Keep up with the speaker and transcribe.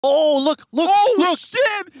Oh, look! Oh, Look!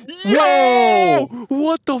 shit! Whoa! Yo!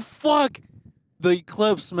 What the fuck? The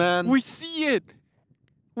eclipse, man. We see it.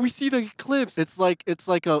 We see the eclipse. It's like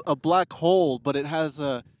a black hole, but it has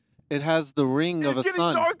the ring of a It's getting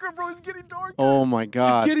sun. darker, bro. It's getting darker. Oh my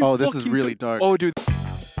god. getting Oh, this is fucking really dark. Oh, dude.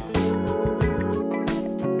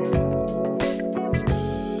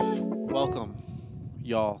 Welcome,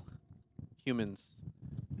 y'all, humans,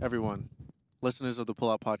 everyone, listeners of the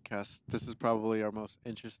Pullout podcast. This is probably our most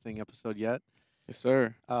interesting episode yet. Yes,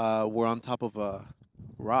 sir. We're on top of a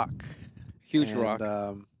rock. Huge and,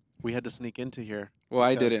 rock. We had to sneak into here. Well,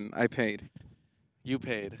 I because didn't. I paid. You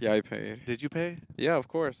paid. Yeah, I paid. Did you pay? Yeah, of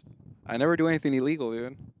course. I never do anything illegal,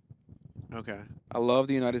 dude. Okay. I love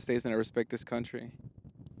the United States and I respect this country.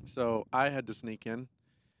 So I had to sneak in.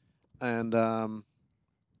 And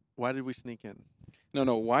why did we sneak in?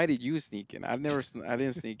 No. Why did you sneak in? I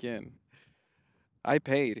didn't sneak in. I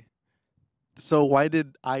paid. So why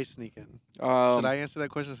did I sneak in? Should I I? answer that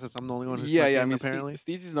question since I'm the only one who Yeah, snuck yeah. I in, mean, apparently?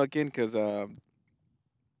 Steezy snuck in because where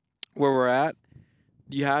we're at,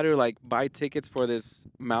 you had to like buy tickets for this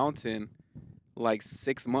mountain, like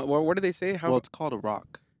 6 months. What did they say? Well, it's called a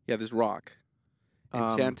rock. Yeah, this rock,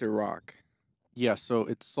 Enchanted Rock. Yeah, so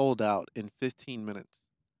it's sold out in 15 minutes.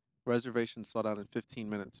 Reservations sold out in 15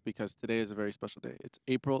 minutes because today is a very special day. It's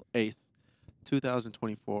April 8th,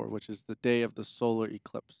 2024, which is the day of the solar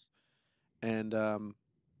eclipse. And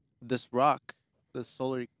this rock, the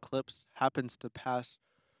solar eclipse, happens to pass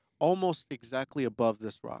almost exactly above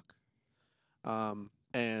this rock.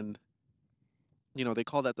 And, they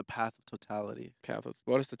call that the path of totality.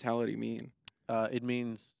 What does totality mean? It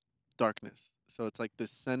means darkness. So it's like the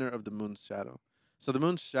center of the moon's shadow. So the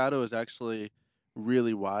moon's shadow is actually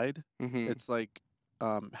really wide. Mm-hmm. It's like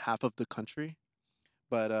half of the country,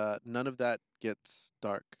 but none of that gets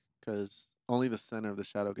dark because only the center of the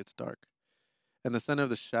shadow gets dark. And the center of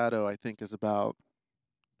the shadow, I think, is about,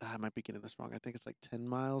 I might be getting this wrong. I think it's like 10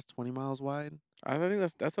 miles, 20 miles wide. I think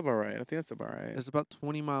that's about right. I think that's about right. It's about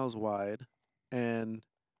 20 miles wide. And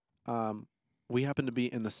we happen to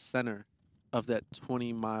be in the center of that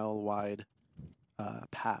 20-mile wide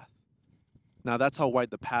path. Now, that's how wide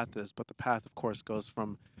the path is, but the path, of course, goes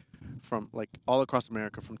from like all across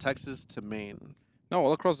America, from Texas to Maine. No,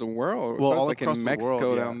 all across the world. Well, So it's all like across in the Mexico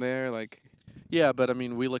world, yeah. down there, like. Yeah, but I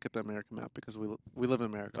mean, we look at the American map because we live in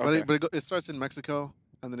America. Okay. But it starts in Mexico,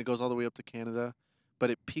 and then it goes all the way up to Canada, but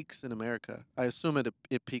it peaks in America. I assume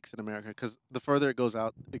it peaks in America because the further it goes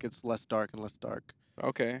out, it gets less dark and less dark.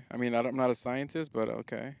 Okay. I mean, I'm not a scientist, but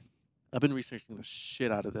okay. I've been researching the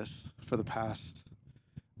shit out of this for the past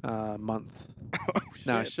month. Oh,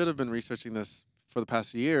 Now, I shit. should have been researching this for the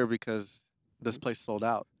past year because this place sold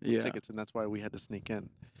out with Yeah. tickets, and that's why we had to sneak in.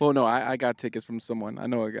 Well, no, I got tickets from someone. I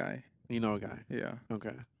know a guy. You know a guy. Yeah.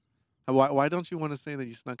 Okay. Why don't you want to say that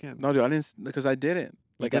you snuck in? No, dude, I didn't because I didn't.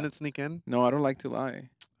 You Like, didn't sneak in? no, I don't like to lie.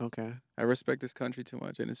 Okay. I respect this country too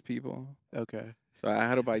much and its people. Okay. So I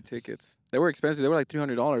had to buy tickets. They were expensive. They were like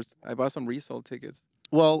 $300. I bought some resold tickets.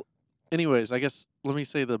 Well, anyways, I guess let me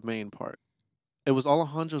say the main part. It was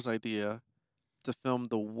Alejandro's idea to film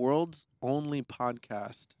the world's only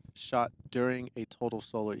podcast shot during a total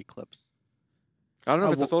solar eclipse. I don't know I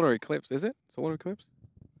if it's a wo- solar eclipse. Is it? Solar eclipse?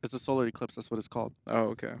 It's a solar eclipse. That's what it's called. Oh,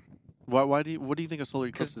 okay. What do you think a solar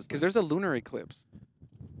eclipse is? Because then? there's a lunar eclipse.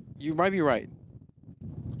 You might be right.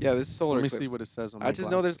 Yeah, this is solar Let me eclipse. see what it says on my I just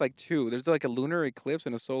know glasses. there's like two. There's like a lunar eclipse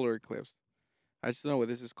and a solar eclipse. I just don't know what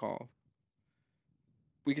this is called.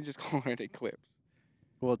 We can just call it an eclipse.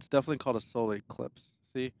 Well, it's definitely called a solar eclipse.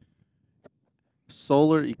 See?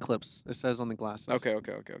 Solar eclipse. It says on the glasses. Okay.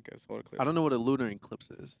 Solar eclipse. I don't know what a lunar eclipse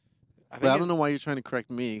is. I But I don't know why you're trying to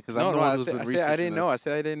correct me because I'm No, the no, one I who's said, been I said researching I didn't know. I this.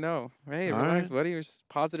 said I didn't know. Hey, All relax, right. buddy. Just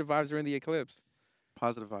positive vibes during the eclipse.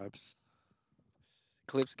 Positive vibes.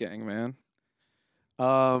 Eclipse gang, man.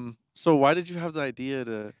 So why did you have the idea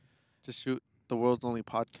to shoot the world's only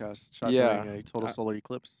podcast shot Yeah. during a total solar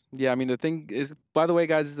eclipse? Yeah, I mean the thing is, by the way,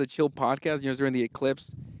 guys, this is a chill podcast. During the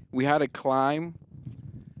eclipse, we had to climb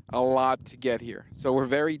a lot to get here, so we're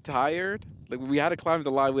very tired. Like we had to climb a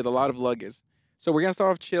lot with a lot of luggage. So we're gonna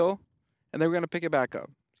start off chill, and then we're gonna pick it back up.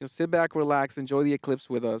 So sit back, relax, enjoy the eclipse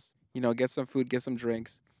with us. Get some food, get some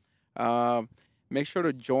drinks. Make sure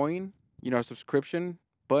to join. Our subscription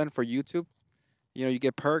button for YouTube. You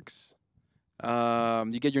get perks.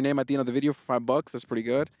 You get your name at the end of the video for $5. That's pretty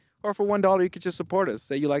good. Or for $1, you could just support us.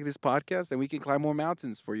 Say you like this podcast, and we can climb more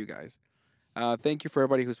mountains for you guys. Thank you for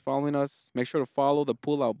everybody who's following us. Make sure to follow the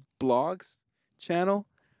Pullout Blogs channel.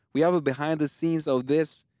 We have a behind the scenes of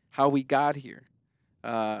this, how we got here.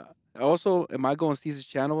 Also, it might go on Steezy's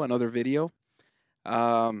channel, another video.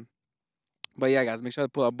 But yeah, guys, make sure to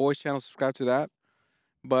Pullout Boys channel, subscribe to that.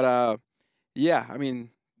 But yeah, I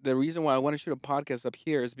mean, the reason why I want to shoot a podcast up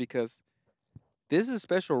here is because this is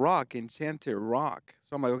special rock, enchanted rock.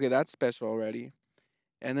 So I'm like, okay, that's special already.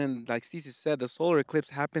 And then, like Steezy said, the solar eclipse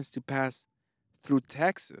happens to pass through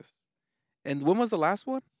Texas. And when was the last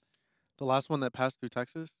one? The last one that passed through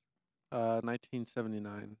Texas,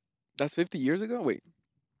 1979. That's 50 years ago? Wait.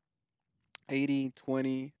 80,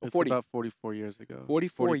 20, or It's 40. about 44 years ago.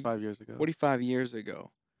 44 45 years ago. 45 years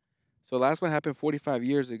ago. So the last one happened 45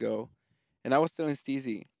 years ago. And I was telling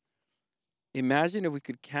Steezy, imagine if we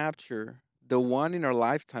could capture the one in our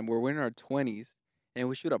lifetime where we're in our 20s and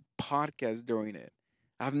we shoot a podcast during it.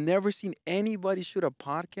 I've never seen anybody shoot a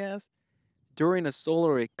podcast during a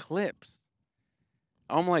solar eclipse.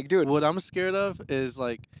 I'm like, dude, What I'm scared of is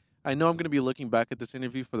like, I know I'm gonna be looking back at this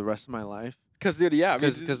interview for the rest of my life. because dude, yeah, I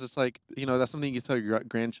mean, Because it's like, that's something you tell your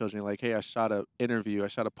grandchildren, like, hey, I shot a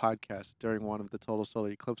podcast during one of the total solar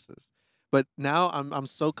eclipses. But now I'm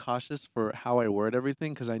so cautious for how I word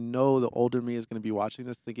everything because I know the older me is gonna be watching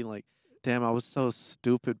this thinking like, damn, I was so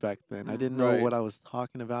stupid back then. I didn't know Right. what I was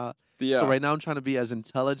talking about. yeah. So right now I'm trying to be as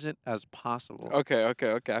intelligent as possible. Okay.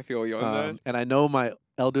 I feel you on that. And I know my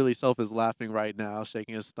elderly self is laughing right now,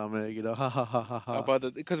 shaking his stomach, ha ha ha ha ha.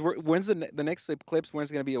 About because when's the next eclipse? When's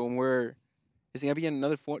it gonna be? When we're is it gonna be in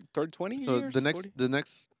another 20 So years? the next 40? the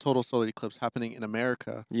next total solar eclipse happening in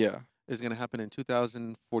America Yeah. is gonna happen in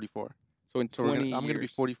 2044. So in So 20 I'm gonna be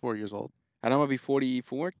years. 44 years old. And I'm gonna be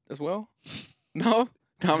 44 as well. No,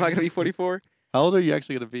 I'm not gonna be 44. How old are you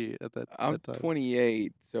actually gonna be at I'm that time?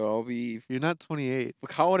 28, so I'll be. You're not 28.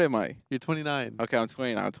 Look, how old am I? You're 29. Okay, I'm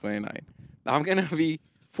 29. I'm 29. I'm gonna be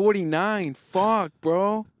 49. Fuck,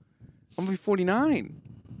 bro. I'm gonna be 49.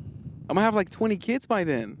 I'm gonna have like 20 kids by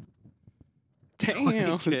then. 20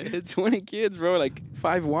 Damn, kids? 20 kids, bro. Like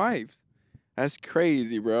 5 wives. That's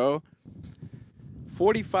crazy, bro.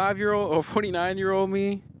 45-year-old or 49-year-old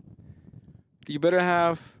me. You better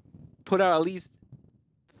have put out at least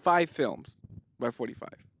 5 films by 45.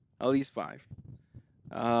 At least 5.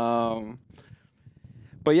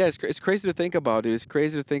 But yeah, it's crazy to think about it. It's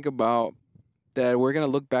crazy to think about that we're gonna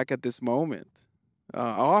look back at this moment.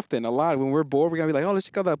 Often, a lot. When we're bored, we're gonna be like, "Oh, let's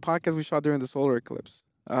check out that podcast we shot during the solar eclipse."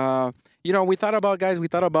 We thought about guys. We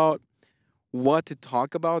thought about what to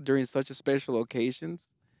talk about during such a special occasions.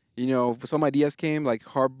 Some ideas came like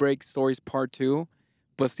Heartbreak Stories Part 2,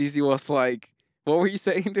 but Steezy was like, "What were you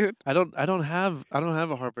saying, dude?" I don't have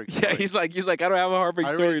a heartbreak story. Yeah, he's like, I don't have a heartbreak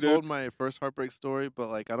I story, already dude. told my first heartbreak story, but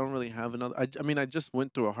like I don't really have another. I mean, I just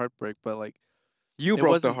went through a heartbreak, but like You it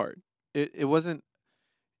broke the wasn't- heart. it wasn't.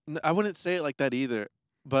 I wouldn't say it like that either,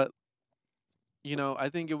 but I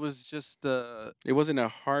think it was just It wasn't a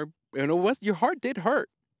heart. Your heart did hurt,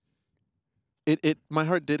 my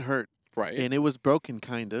heart did hurt. right? And it was broken,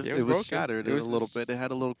 kind of. Yeah, it was broken. shattered It was a little just- bit. It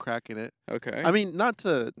had a little crack in it. Okay. I mean, not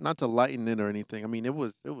to lighten it or anything. I mean, it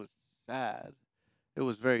was sad. It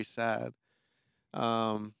was very sad.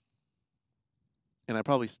 And I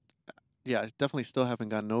probably, I definitely still haven't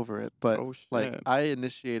gotten over it. But oh shit. like, I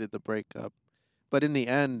initiated the breakup, but in the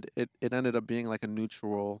end, it ended up being like a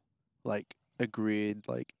neutral, like agreed,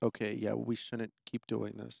 like okay, yeah, we shouldn't keep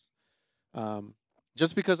doing this.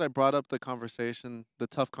 Just because I brought up the conversation, the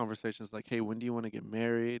tough conversations, like, hey, when do you want to get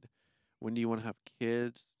married? When do you want to have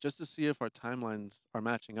kids? Just to see if our timelines are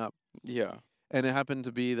matching up. yeah. And it happened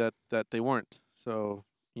to be that they weren't. So,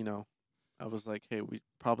 I was like, hey, we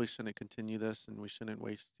probably shouldn't continue this and we shouldn't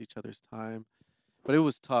waste each other's time. But it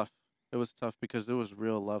was tough. It was tough because there was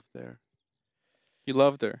real love there. You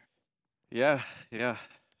loved her. Yeah, yeah.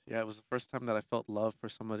 Yeah, it was the first time that I felt love for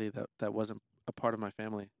somebody that wasn't a part of my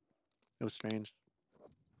family. It was strange.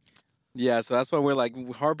 Yeah. So that's why we're like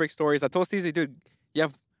heartbreak stories. I told Steezy, dude, you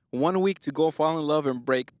have 1 week to go fall in love and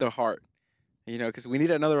break the heart. Because we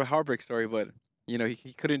need another heartbreak story, but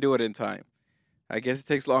he couldn't do it in time. I guess it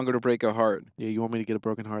takes longer to break a heart. Yeah, you want me to get a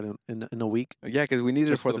broken heart in a week? Yeah, because we needed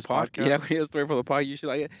it Just for for the this podcast. Yeah, podcast? we need a story for the podcast. You should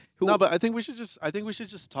like who? No, but I think we should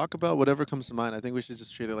just talk about whatever comes to mind. I think we should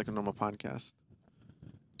just treat it like a normal podcast.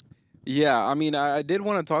 Yeah, I mean, I did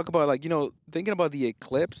want to talk about thinking about the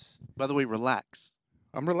eclipse. By the way, relax.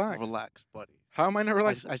 I'm relaxed. Relax, buddy. How am I not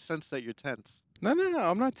relaxed? I sense that you're tense. No,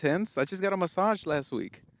 I'm not tense. I just got a massage last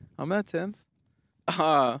week. I'm not tense.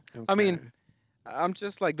 I mean, Okay. I'm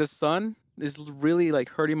just like the sun is really like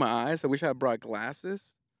hurting my eyes. I wish I had brought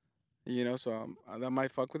glasses. So that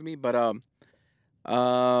might fuck with me. But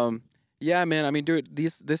yeah, man. I mean, dude,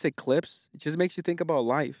 this eclipse just makes you think about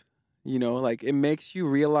life. Like it makes you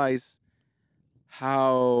realize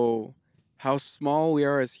how small we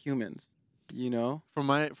are as humans. From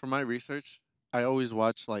my research, I always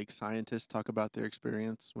watch like scientists talk about their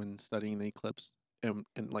experience when studying the eclipse and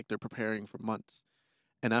like they're preparing for months.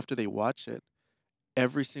 and after they watch it,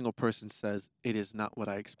 every single person says it is not what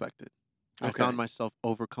I expected. I Okay. found myself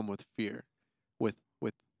overcome with fear, with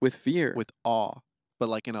With fear. with awe, but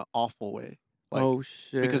like in an awful way. Like, oh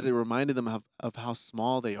shit. because it reminded them of how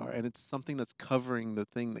small they are, and it's something that's covering the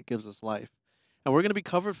thing that gives us life. And we're gonna be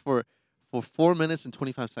covered for 4 minutes and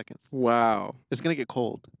 25 seconds. Wow. It's gonna get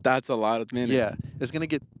cold. That's a lot of minutes. Yeah, it's gonna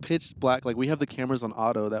get pitch black. Like we have the cameras on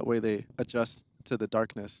auto, that way they adjust to the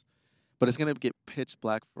darkness. But it's gonna get pitch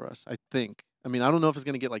black for us, I think. I mean, I don't know if it's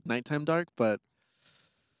gonna get like nighttime dark, but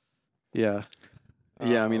yeah.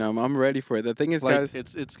 Yeah, I mean, I'm ready for it. The thing is, Like guys,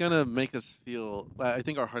 it's gonna make us feel. I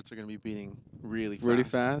think our hearts are gonna be beating really fast. really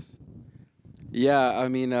fast. Yeah, I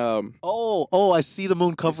mean, Oh! I see the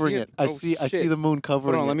moon covering it? it. I Oh, see shit. the moon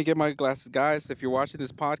covering hold on, it. let me get my glasses, guys. If you're watching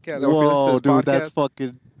this podcast, or if you're listening Whoa, to this dude, podcast, that's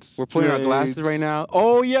fucking. we're putting our glasses strange. right now.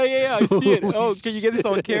 Oh yeah, I see it. Holy Oh, can you get this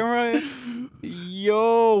on shit. camera?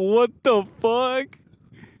 Yo, what the fuck?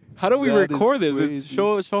 How do we That is record this? It's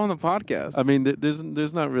crazy. show on the podcast. I mean,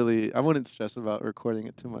 there's not really. I wouldn't stress about recording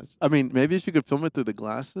it too much. I mean, maybe if you could film it through the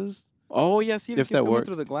glasses. Oh yeah, see if you if can that film it works.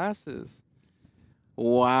 through the glasses.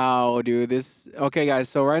 Wow, dude. This okay, guys.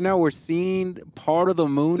 So right now we're seeing part of the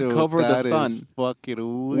moon Dude, cover the that is sun.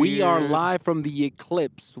 fucking weird. We are live from the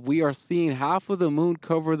eclipse. We are seeing half of the moon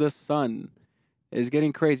cover the sun. It's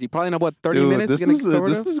getting crazy. Probably in about 30 Dude, minutes. this It's gonna is cover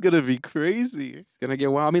this us. is gonna be crazy. It's gonna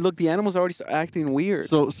get wild. I mean, look, the animals already acting weird.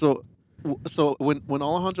 So when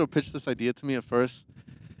Alejandro pitched this idea to me at first,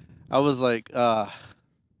 I was like,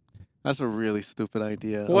 that's a really stupid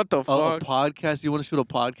idea. What the A fuck? podcast? You want to shoot a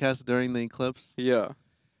podcast during the eclipse? Yeah.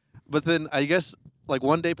 But then I guess like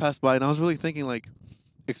one day passed by, and I was really thinking like,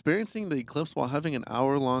 experiencing the eclipse while having an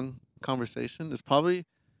hour-long conversation is probably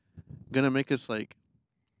gonna make us like.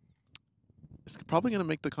 It's probably gonna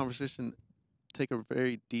make the conversation take a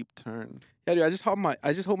very deep turn. Yeah, dude. I just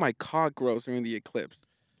hope my cock grows during the eclipse.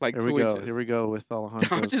 Like Here 2 we go. inches. Here we go with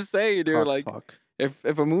Alejandro's I'm just saying, dude. cock Like, talk. if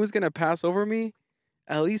a moon's gonna pass over me,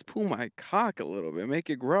 at least pull my cock a little bit, make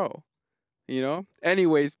it grow. You know.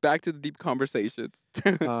 Anyways, back to the deep conversations.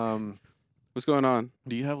 What's going on?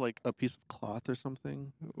 Do you have like a piece of cloth or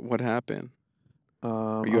something? What happened? you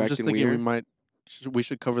I'm just acting thinking weird? we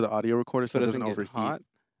should cover the audio recorder so it doesn't get overheat. hot.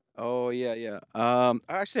 Oh yeah.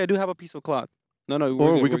 Actually, I do have a piece of cloth. No, we're Or good,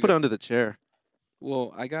 we we're could put it good. under the chair.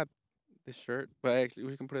 Well, I got this shirt, but actually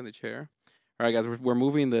we can put it in the chair. All right, guys, we're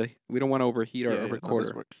moving the. We don't want to overheat our No, this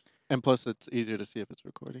recorder. works. And plus, it's easier to see if it's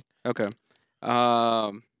recording. Okay.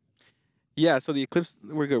 Yeah. So the eclipse,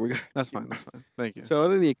 we're good. That's fine. That's fine. Thank you. So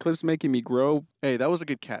other than the eclipse making me grow, Hey, that was a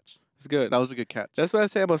good catch. it's good. That was a good catch. That's what I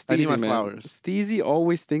say about I need Steezy, my man. flowers. Steezy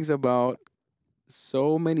always thinks about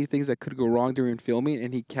so many things that could go wrong during filming,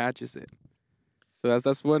 and he catches it. So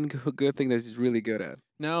that's one good thing that he's really good at.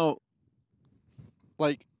 Now,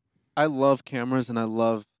 like, I love cameras and I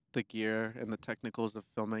love the gear and the technicals of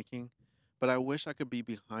filmmaking, but I wish I could be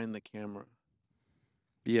behind the camera.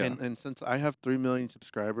 Yeah. And since I have 3 million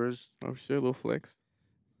subscribers, Oh shit, little flex.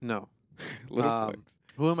 no. Little flex.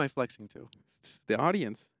 Who am I flexing to? The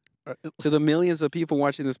audience. Uh, To the millions of people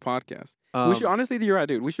watching this podcast. We should honestly, you're right,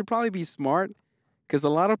 dude. We should probably be smart because a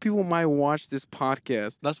lot of people might watch this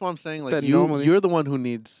podcast. That's what I'm saying. Like that you, normally- you're the one who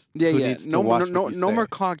needs. Yeah, who yeah. Needs to No, watch no, what you no say. more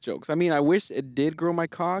cock jokes. I mean, I wish it did grow my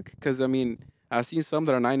cock because I mean, I've seen some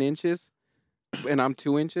that are 9 inches, and I'm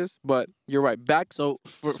 2 inches. But you're right. Back So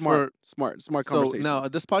smart so conversations. now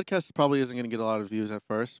this podcast probably isn't going to get a lot of views at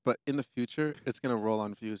first, but in the future, it's going to roll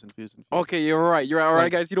on views and views and views. Okay, you're right. You're right. All right,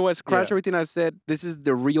 Like, guys. You know what? Scratch yeah. everything I said. This is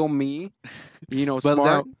the real me. You know, But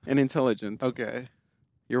smart now- and intelligent. Okay.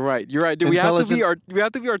 You're right. You're right, dude. We have to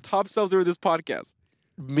Intelligent- be our top selves during this podcast.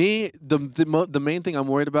 Me, the main thing I'm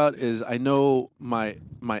worried about is I know my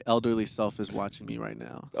elderly self is watching me right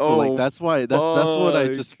now. So Oh, like that's why that's what I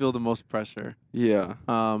fuck. just feel the most pressure. Yeah.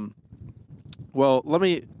 Well, let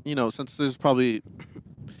me, since there's probably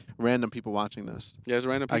random people watching this, Yeah, there's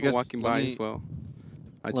random I people guess walking let by me- as well.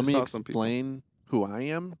 I let just me saw some people. explain who I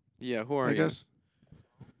am. Yeah, who are I you? guess.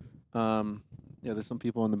 Yeah, there's some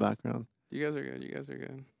people in the background. You guys are good. You guys are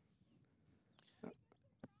good.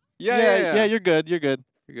 Yeah. You're good. You're good.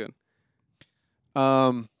 You're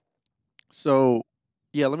good. So,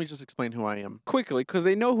 yeah, let me just explain who I am. Quickly, because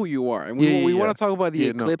they know who you are, and we Yeah. want to talk about the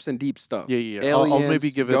Yeah, no. eclipse and deep stuff. Yeah. Aliens, I'll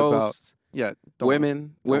maybe give it about ghosts, don't worry.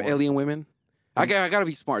 women, Don't worry. alien women. I Um, gotta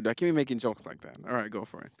be smart. I can't be making jokes like that. All right, go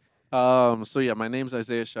for it. So yeah, my name's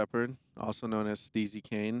Isaiah Shepard, also known as Steezy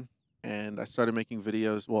Kane, and I started making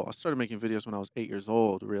videos. Well, I started making videos when I was 8 years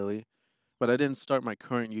old, really, but I didn't start my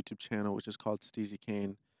current YouTube channel, which is called Steezy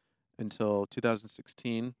Kane, until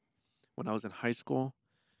 2016, when I was in high school.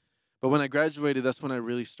 But when I graduated, that's when I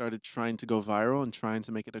really started trying to go viral and trying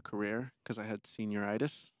to make it a career because I had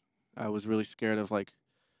senioritis. I was really scared of like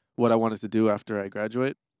what I wanted to do after I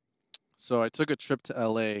graduate. So I took a trip to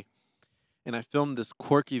LA and I filmed this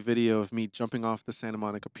quirky video of me jumping off the Santa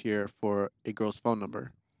Monica Pier for a girl's phone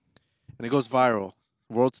number. And it goes viral.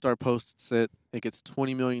 World Star posts it. It gets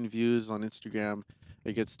 20 million views on Instagram.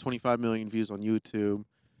 It gets 25 million views on YouTube.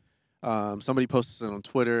 Somebody posts it on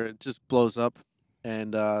Twitter. It just blows up.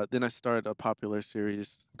 And then I started a popular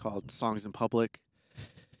series called Songs in Public,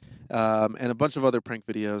 and a bunch of other prank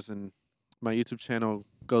videos. And my YouTube channel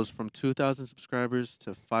goes from 2,000 subscribers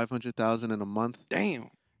to 500,000 in a month. Damn.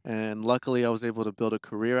 And luckily, I was able to build a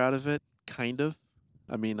career out of it, kind of.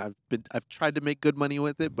 I mean, I've tried to make good money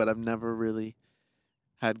with it, but I've never really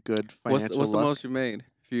had good financial What's the luck. most you made?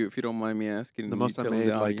 If you don't mind me asking. The you most I telling made,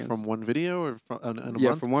 the like audience. from one video or from in a Yeah,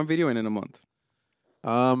 month? from one video and in a month.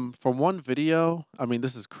 From one video, I mean,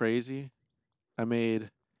 this is crazy. I made,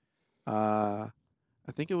 I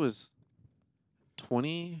think it was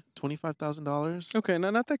 $25,000. Okay,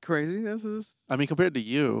 not that crazy. This is I mean, compared to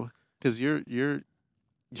you, because you're.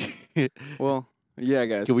 well, yeah,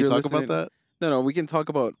 guys. Can if we you're talk about listening- that? No, we can talk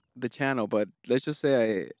about the channel, but let's just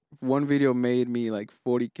say one video made me like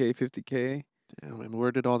 40K, 50K. Damn, and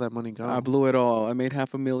where did all that money go? I blew it all. I made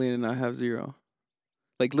 $500,000 and I have zero.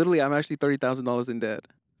 Like literally, I'm actually $30,000 in debt.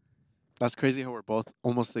 That's crazy how we're both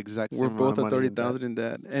almost the exact same We're amount both of at money in debt. 30,000 in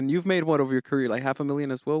debt, and you've made what over your career? Like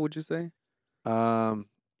 $500,000 as well? Would you say? You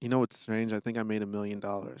know what's strange? I think I made $1 million in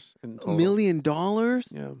total. $1 million,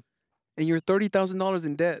 Yeah, and you're $30,000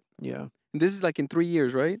 in debt. yeah. And this is like in 3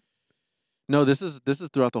 years, right? No, this is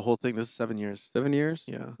throughout the whole thing. This is 7 years. 7 years.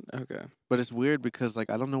 Yeah, Okay. but it's weird because like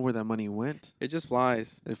I don't know where that money went. It just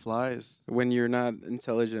flies It flies. when you're not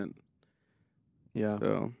intelligent. Yeah.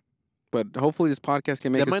 So, but hopefully this podcast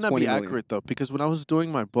can make That us might not 20 be million. accurate though, because when I was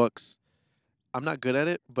doing my books, I'm not good at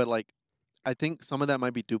it, but like, I think some of that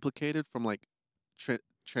might be duplicated from like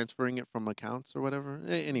transferring it from accounts or whatever.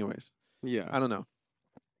 Anyways, Yeah. I don't know.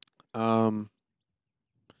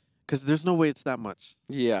 Because there's no way it's that much.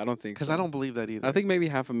 Yeah, I don't think Because so. I don't believe that either. I think maybe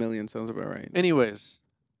 $500,000 sounds about right. Anyways,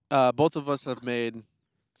 both of us have made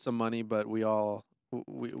some money, but we all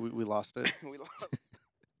we lost it, We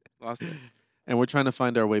lost it. and we're trying to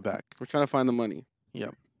find our way back. We're trying to find the money.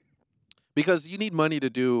 Because you need money to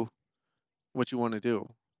do what you want to do.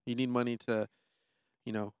 You need money to,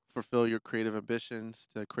 fulfill your creative ambitions,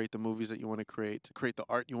 to create the movies that you want to create the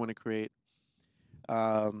art you want to create.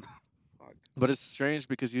 But it's strange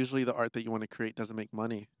because usually the art that you want to create doesn't make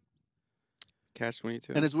money. Catch-22.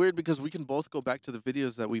 And it's weird because we can both go back to the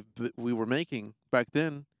videos that we were making back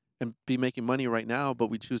then and be making money right now, but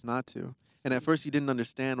we choose not to. And at first you didn't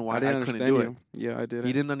understand why I couldn't do it. Yeah, I did.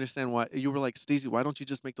 You didn't understand why. You were like, Steezy, why don't you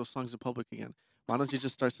just make those songs in public again? Why don't you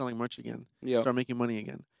just start selling merch again? Yeah. Start making money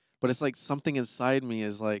again. But it's like something inside me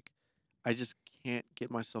is like, I just can't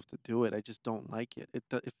get myself to do it. I just don't like it. It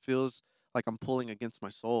feels like I'm pulling against my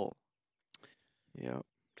soul. Yeah.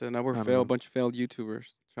 So now we're I don't know. a bunch of failed YouTubers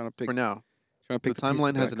trying to pick. For now. Trying to pick The the pieces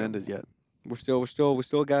timeline back hasn't up. ended yet. We still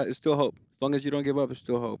got. It's still hope. As long as you don't give up, there's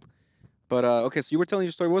still hope. But okay, so you were telling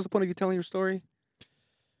your story. What was the point of you telling your story?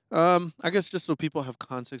 I guess just so people have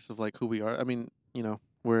context of like who we are. I mean,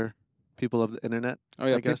 we're people of the internet. Oh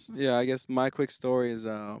yeah, I guess. Yeah, I guess my quick story is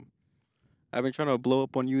I've been trying to blow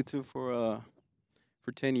up on YouTube for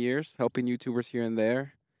 10 years, helping YouTubers here and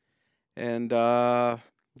there, and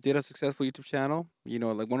did a successful YouTube channel.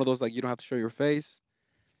 Like one of those like you don't have to show your face,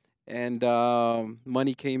 and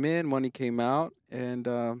money came in, money came out, and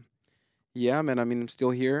yeah, man. I mean, I'm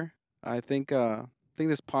still here. I think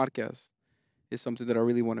this podcast is something that I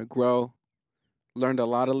really want to grow. Learned a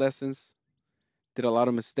lot of lessons, did a lot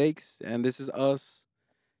of mistakes, and this is us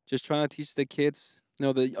just trying to teach the kids,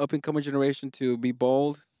 the up and coming generation to be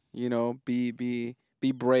bold, be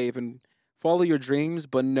brave and follow your dreams,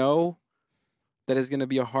 but know that it's gonna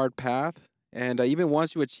be a hard path, and even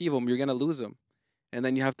once you achieve them, you're gonna lose them, and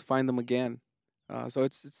then you have to find them again. So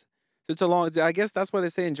it's a long. I guess that's why they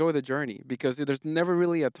say enjoy the journey, because there's never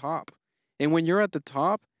really a top, and when you're at the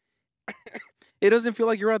top, it doesn't feel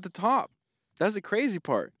like you're at the top. That's the crazy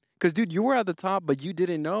part. Because, dude, you were at the top, but you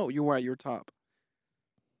didn't know you were at your top.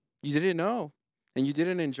 You didn't know. And you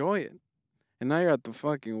didn't enjoy it. And now you're at the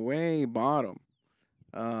fucking way bottom.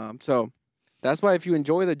 So that's why if you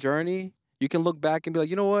enjoy the journey, you can look back and be like,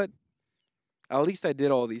 you know what? At least I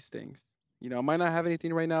did all these things. I might not have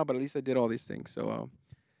anything right now, but at least I did all these things. So,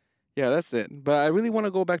 yeah, that's it. But I really want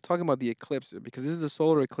to go back talking about the eclipse, because this is the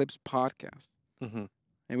Solar Eclipse podcast. Mm-hmm.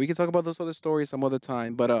 And we can talk about those other stories some other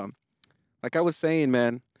time. But like I was saying,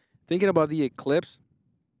 man, thinking about the eclipse,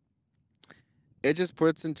 it just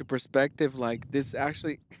puts into perspective like this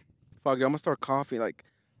actually. Fuck, I'm gonna start coughing. Like,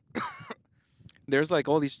 there's like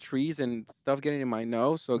all these trees and stuff getting in my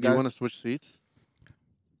nose. So Do you want to guys, switch seats?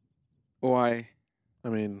 why I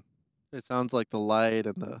mean, it sounds like the light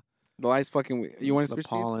and the light's fucking? You want to the switch seats?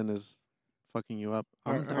 pollen is fucking you up.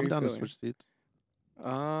 How I'm are you down to feeling? switch seats.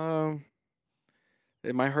 Um,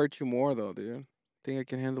 it might hurt you more though, dude. Think I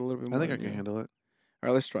can handle a little bit I more think I than can you. handle it. All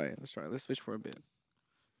right, let's try it. Let's try it. Let's switch for a bit.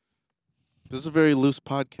 This is a very loose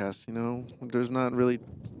podcast, you know. There's not really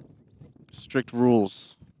strict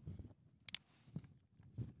rules.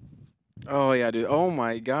 Oh yeah, dude. Oh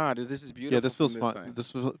my god, dude, this is beautiful. Yeah, this feels from fine.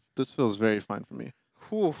 side. This feels very fine for me.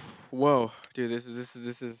 Whew, whoa, dude, this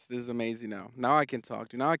is amazing now. Now I can talk,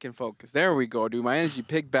 dude. Now I can focus. There we go, dude. My energy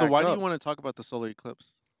picked back So why up. do you want to talk about the solar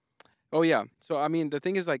eclipse? Oh yeah. So I mean, the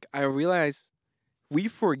thing is, like, I realize we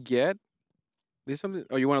forget. There's something.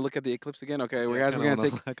 Oh, you want to look at the eclipse again? Okay, Yeah, guys, we're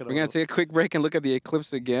gonna take a quick break and look at the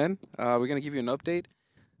eclipse again. We're gonna give you an update.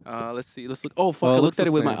 Let's see. Let's look. Oh fuck! Well, it I looks looked at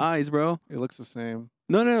the it with my same. eyes, bro. It looks the same.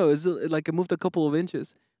 No. It's like it moved a couple of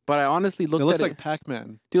inches. But I honestly looked It looks at like it,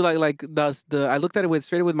 Pac-Man. dude. Like the I looked at it with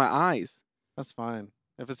straight with my eyes. That's fine.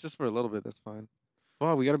 If it's just for a little bit, that's fine.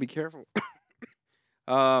 Wow, we gotta be careful.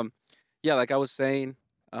 um, yeah, like I was saying,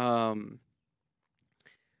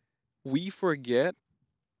 we forget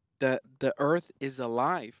that the Earth is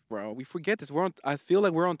alive, bro. We forget this. I feel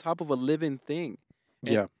like we're on top of a living thing.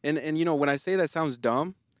 And, Yeah. And you know, when I say that sounds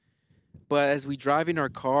dumb, but as we drive in our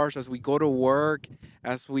cars, as we go to work,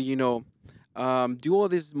 as we do all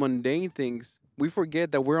these mundane things, we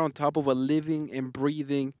forget that we're on top of a living and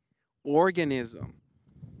breathing organism.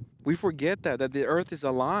 We forget that the Earth is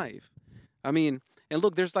alive. I mean, and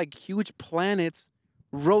look, there's like huge planets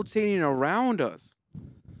rotating around us.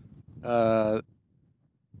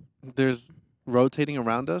 There's rotating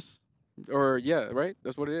around us. Or yeah, right?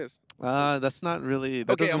 That's what it is. That's not really.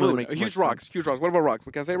 That Okay, doesn't I'm really moving. make too Huge much rocks. sense. Huge rocks. What about rocks?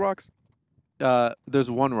 Can I say rocks? There's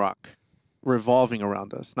one rock revolving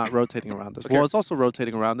around us, not rotating around us. Okay. Well, it's also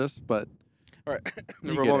rotating around us, but All right,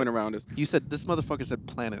 You get revolving it. around us. you said this motherfucker said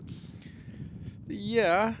planets.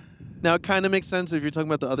 Yeah, Now it kind of makes sense if you're talking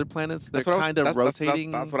about the other planets. They're that's what I was, kind of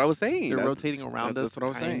rotating. That's what I was saying. They're That's- rotating around that's us, what I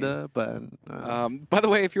was saying. kinda. But By the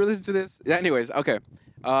way, if you're listening to this, yeah, anyways, okay.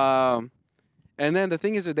 And then the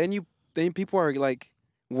thing is that then people are like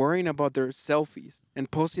worrying about their selfies and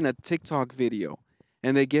posting a TikTok video,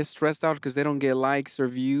 and they get stressed out because they don't get likes or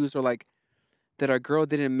views, or like that a girl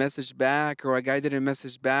didn't message back or a guy didn't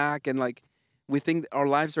message back, and like we think our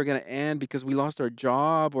lives are gonna end because we lost our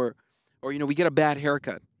job, or we get a bad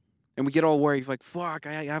haircut, and we get all worried like, fuck,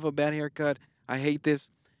 I have a bad haircut, I hate this,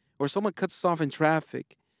 or someone cuts us off in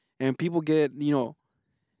traffic, and people get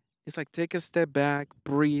it's like take a step back,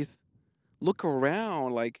 breathe, look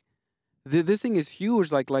around. Like this thing is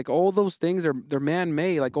huge. Like all those things they're man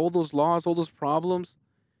made. Like all those laws, all those problems,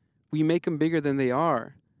 we make them bigger than they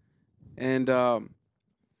are. And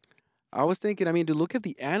I was thinking, I mean, to look at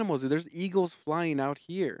the animals. Dude, there's eagles flying out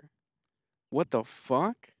here. What the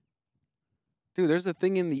fuck, dude? There's a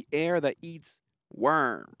thing in the air that eats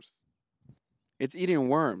worms. It's eating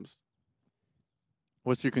worms.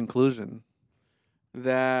 what's your conclusion?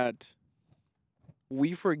 That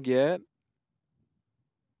we forget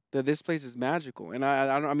that this place is magical. And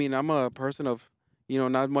I mean, I'm a person of,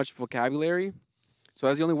 not much vocabulary. So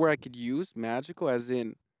that's the only word I could use, magical, as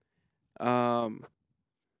in,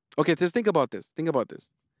 okay, just think about this. Think about this.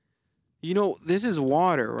 This is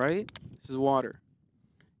water, right? This is water.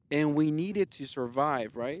 And we need it to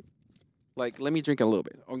survive, right? Like, let me drink a little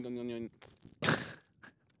bit.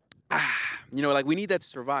 Like we need that to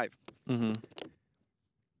survive. Mm-hmm.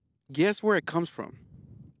 Guess where it comes from?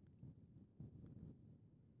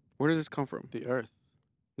 Where does this come from? The Earth.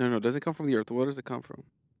 No, does it come from the earth? Where does it come from?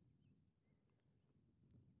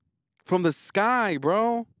 From the sky,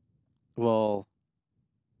 bro. Well,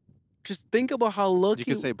 Just think about how lucky.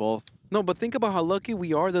 you could say both. No, but think about how lucky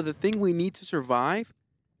we are that the thing we need to survive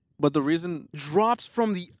But the reason, drops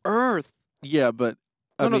from the earth. yeah, but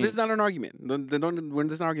I No, mean, this is not an argument.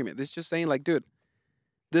 This is an argument. This is just saying, like, dude,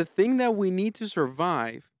 the thing that we need to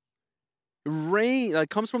survive,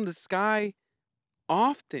 comes from the sky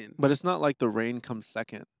often. But it's not like the rain comes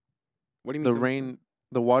second. What do you mean? The comes- rain,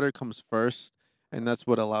 the water comes first, and that's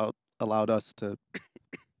what allowed us to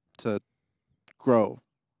grow,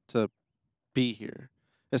 to be here.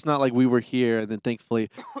 It's not like we were here and then thankfully,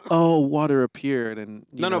 oh, water appeared and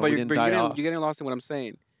but we you're, didn't but die you're, off. getting, you're getting lost in what I'm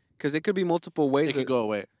saying. Because it could be multiple ways. It could go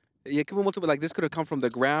away. Yeah, it could be multiple. Like this could have come from the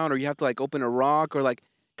ground, or you have to like open a rock, or like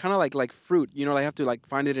kind of like fruit. Like have to like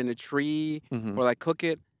find it in a tree, Mhm. or like cook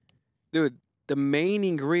it. Dude, the main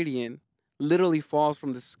ingredient literally falls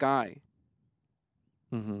from the sky.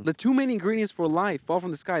 Mm-hmm. The two main ingredients for life fall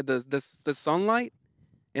from the sky: the sunlight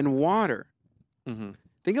and water. Mm-hmm.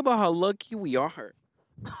 Think about how lucky we are.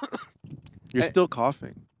 You're Eh, still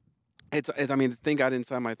coughing. I mean, the thing got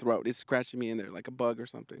inside my throat. It's scratching me in there like a bug or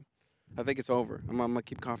something. I think it's over. I'm gonna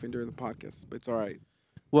keep coughing during the podcast, but it's all right.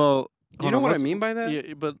 Well, Do you hold know on. what I Let's. mean by that?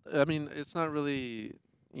 Yeah, but I mean, it's not really.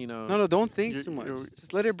 You know. No, no, don't think You're. too much. you're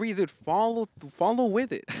Just let it breathe, dude. Follow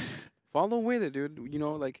with it. Follow with it, dude. You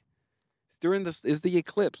know, like during this is the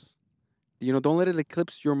eclipse. You know, don't let it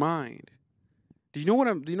eclipse your mind. Do you know what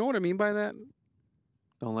I mean by that?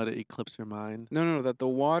 don't let it eclipse your mind. No, no, no. That the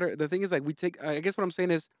water. The thing is, like, we take. I guess what I'm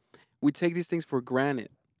saying is, we take these things for granted,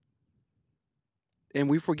 and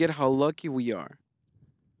we forget how lucky we are.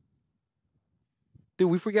 Dude,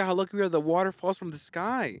 we forget how lucky we are. The water falls from the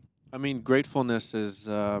sky. I mean, gratefulness is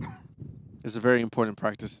a very important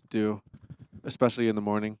practice to do, especially in the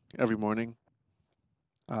morning, every morning.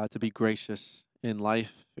 To be gracious in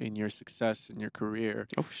life, in your success, in your career,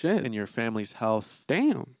 Oh shit! in your family's health.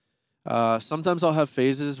 Damn. Sometimes I'll have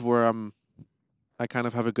phases where I kind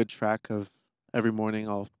of have a good track of every morning.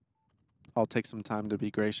 I'll take some time to be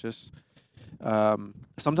gracious.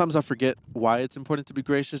 Sometimes I forget why it's important to be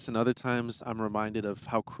gracious, and other times I'm reminded of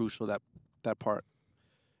how crucial that part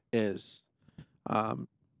is. Um,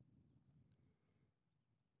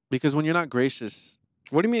 because when you're not gracious,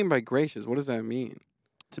 What do you mean by gracious? What does that mean?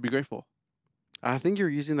 to be grateful. I think you're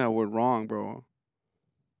using that word wrong, bro.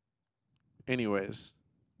 Anyways,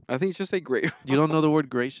 I think just say great. you don't know the word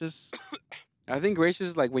gracious? I think gracious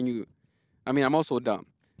is like when you. I mean, I'm also dumb,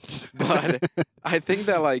 but I think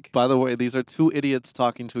that like. By the way, these are two idiots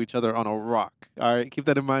talking to each other on a rock. All right, keep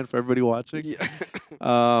that in mind for everybody watching. Yeah.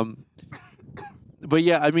 But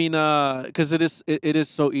yeah, I mean, because it is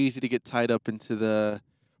so easy to get tied up into the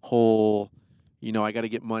whole, I got to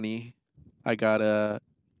get money, I gotta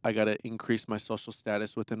increase my social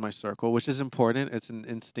status within my circle, which is important. It's an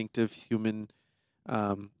instinctive human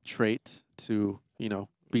trait to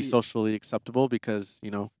be Yeah. socially acceptable because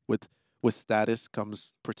with status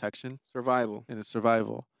comes protection Survival. and it's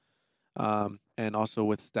survival, and also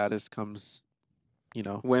with status comes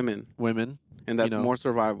Women, women, and that's know, more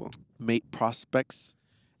survival. mate prospects.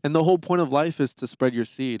 And the whole point of life is to spread your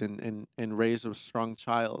seed and raise a strong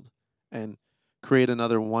child and create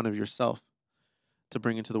another one of yourself to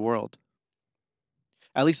bring into the world.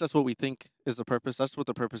 At least that's what we think is the purpose. That's what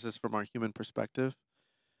the purpose is from our human perspective.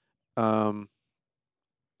 Um,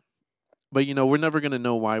 but we're never gonna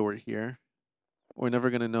know why we're here. We're never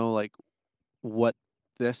gonna know like what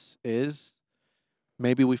this is.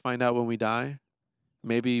 Maybe we find out when we die.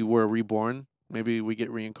 Maybe we're reborn. Maybe we get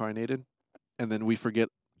reincarnated, and then we forget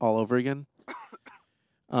all over again.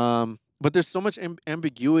 But there's so much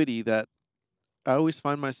ambiguity that I always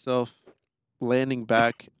find myself landing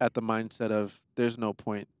back at the mindset of there's no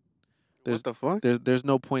point. What the fuck? There's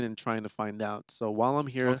no point in trying to find out. So while I'm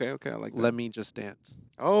here, Okay, okay, I like that. let me just dance.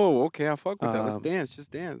 Oh, okay, I fuck with that. Let's Um, dance.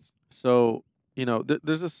 Just dance. So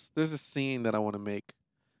there's a scene that I want to make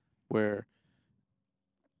where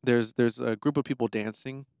there's a group of people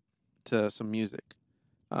dancing to some music,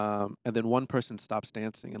 and then one person stops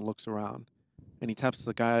dancing and looks around, and he taps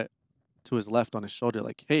the guy to his left on his shoulder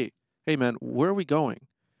like, hey man, where are we going?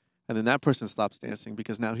 And then that person stops dancing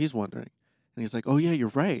because now he's wondering, and he's like, oh yeah,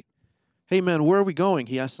 you're right. Hey man, where are we going?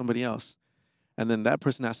 He asked somebody else. And then that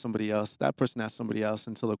person asked somebody else, that person asked somebody else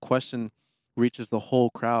until the question reaches the whole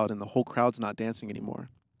crowd and the whole crowd's not dancing anymore.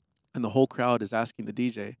 And the whole crowd is asking the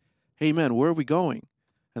DJ, hey man, where are we going?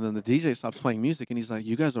 And then the DJ stops playing music and he's like,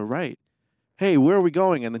 you guys are right. Hey, where are we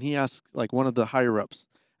going? And then he asks like one of the higher ups.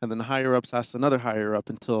 And then the higher ups asks another higher up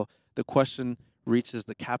until the question reaches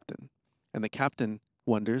the captain. And the captain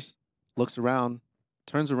wonders, looks around,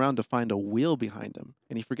 turns around to find a wheel behind him.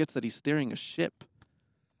 And he forgets that he's steering a ship.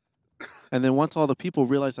 And then once all the people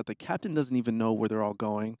realize that the captain doesn't even know where they're all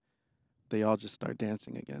going, they all just start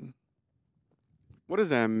dancing again. What does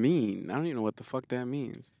that mean? I don't even know what the fuck that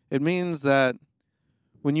means. It means that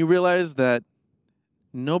when you realize that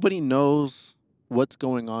nobody knows what's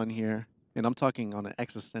going on here, and I'm talking on an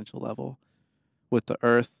existential level with the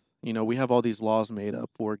earth, we have all these laws made up.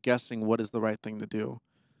 We're guessing what is the right thing to do.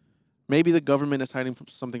 Maybe the government is hiding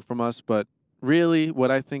something from us, but really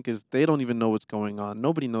what I think is they don't even know what's going on.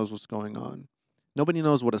 Nobody knows what's going on. Nobody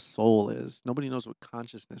knows what a soul is. Nobody knows what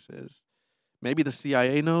consciousness is. Maybe the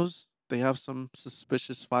CIA knows. They have some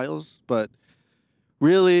suspicious files, but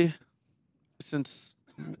really, since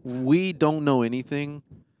we don't know anything,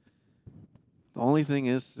 the only thing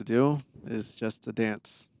is to do is just to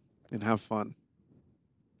dance and have fun.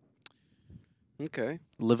 Okay.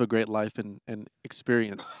 Live a great life and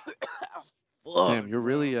experience. Fuck, Damn, you're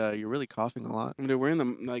bro. really coughing a lot. I mean, they're wearing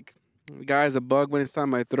them like the guy has a bug when it's on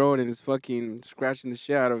my throat and is fucking scratching the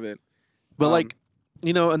shit out of it. But Um, like,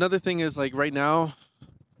 another thing is like right now,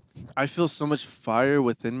 I feel so much fire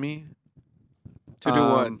within me. To do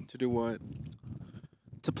what? Um, To do what?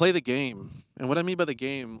 to play the game. And what I mean by the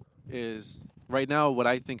game is right now what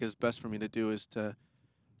I think is best for me to do is to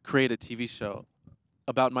create a TV show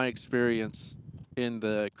about my experience in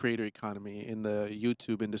the creator economy, in the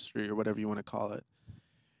YouTube industry or whatever you want to call it.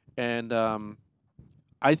 And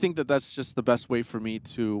I think that that's just the best way for me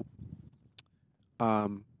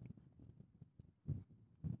um,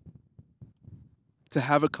 to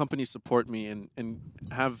have a company support me and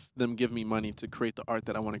have them give me money to create the art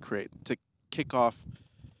that I want to create, to kick off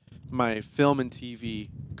my film and TV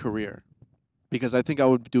career. Because I think I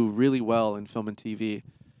would do really well in film and TV.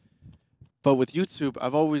 But with YouTube,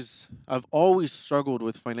 I've always struggled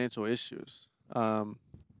with financial issues.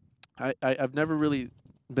 I've never really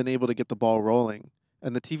been able to get the ball rolling,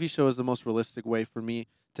 and the TV show is the most realistic way for me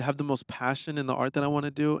to have the most passion in the art that I want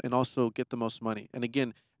to do, and also get the most money. And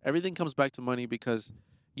again, everything comes back to money because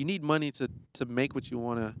you need money to make what you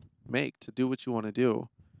want to make, to do what you want to do.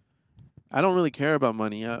 I don't really care about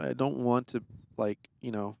money. I don't want to like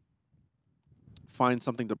find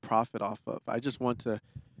something to profit off of. I just want to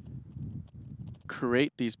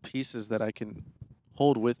create these pieces that I can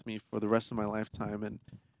hold with me for the rest of my lifetime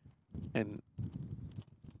and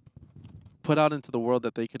put out into the world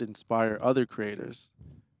that they could inspire other creators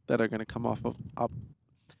that are going to come off of up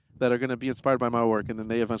that are going to be inspired by my work, and then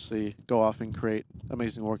they eventually go off and create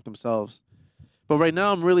amazing work themselves. But right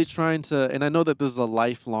now I'm really trying to, and I know that this is a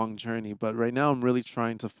lifelong journey, but right now I'm really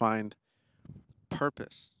trying to find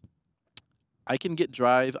purpose. I can get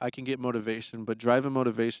drive, I can get motivation, but drive and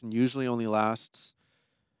motivation usually only lasts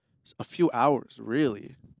a few hours,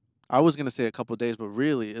 really. I was going to say a couple of days, but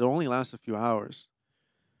really, it only lasts a few hours.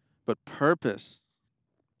 But purpose,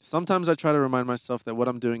 sometimes I try to remind myself that what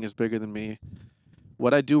I'm doing is bigger than me.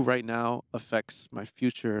 What I do right now affects my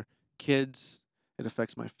future kids, it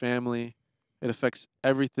affects my family, it affects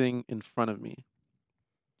everything in front of me.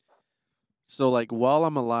 So, like, while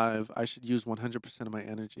I'm alive, I should use 100% of my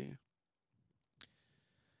energy.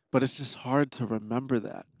 But it's just hard to remember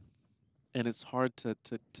that. And it's hard to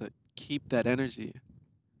keep that energy.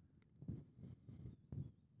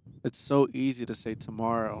 It's so easy to say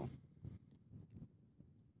tomorrow.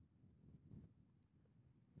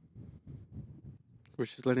 we're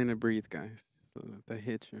just letting it breathe, guys. So that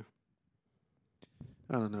hits you.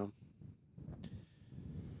 I don't know.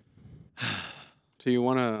 So you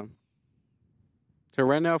wanna? So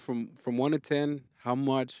right now, from 1 to 10, how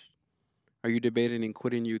much are you debating in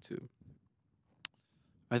quitting YouTube?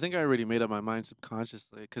 I think I already made up my mind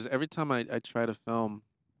subconsciously because every time I try to film,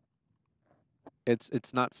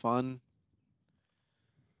 it's not fun.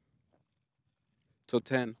 So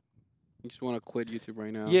 10. You just want to quit YouTube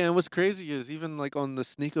right now. Yeah, and what's crazy is even like on the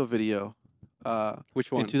Sneeko video,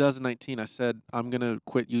 Which in one? 2019, I said I'm gonna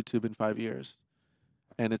quit YouTube in 5 years,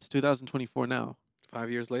 and it's 2024 now.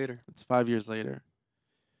 5 years later. It's 5 years later.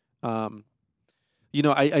 Um,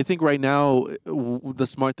 I think right now the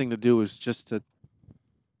smart thing to do is just to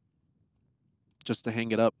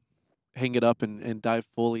hang it up and dive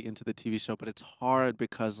fully into the TV show. But it's hard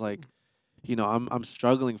because like, I'm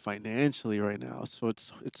struggling financially right now, so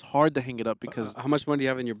it's hard to hang it up because How much money do you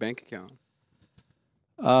have in your bank account?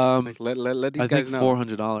 um Like let these I think guys know.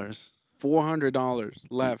 $400. $400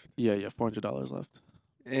 left. Yeah, $400 left.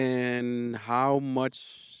 And how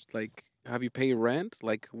much like have you paid rent?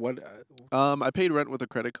 Like what? I paid rent with a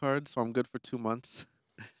credit card, so I'm good for 2 months.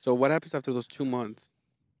 So what happens after those 2 months?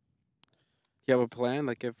 You have a plan?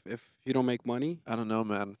 Like if you don't make money? I don't know,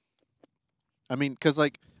 man. I mean, cause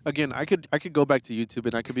like again, I could go back to YouTube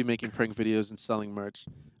and I could be making prank videos and selling merch.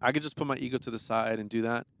 I could just put my ego to the side and do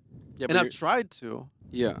that. Yeah, And but I've tried to.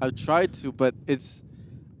 yeah. I've tried to, but it's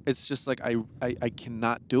just like I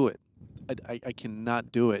cannot do it. I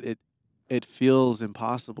cannot do it. It feels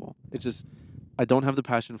impossible. I don't have the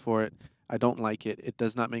passion for it. I don't like it. It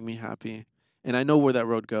does not make me happy. And I know where that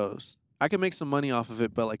road goes. I can make some money off of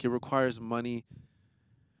it, but like it requires money.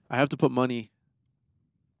 I have to put money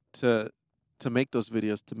to to make those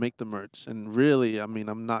videos, to make the merch. And really, I mean,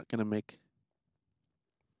 I'm not going to make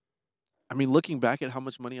I mean, looking back at how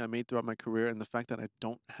much money I made throughout my career and the fact that I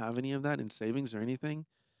don't have any of that in savings or anything,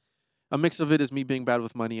 a mix of it is me being bad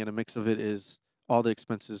with money, and a mix of it is all the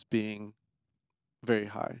expenses being very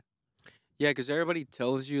high. Yeah, because everybody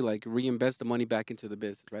tells you like reinvest the money back into the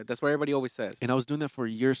business, right? That's what everybody always says. And I was doing that for a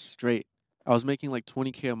year straight. I was making like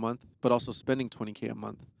 20K a month, but also spending 20K a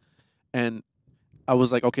month. And I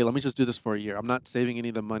was like, okay, let me just do this for a year. I'm not saving any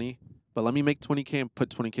of the money. but let me make 20K and put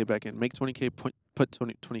 20K back in. Make 20K, put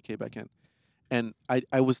 20K back in. And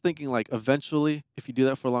I was thinking like eventually, if you do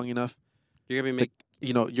that for long enough, You're gonna be the, make.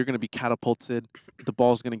 you know, you're gonna be catapulted. The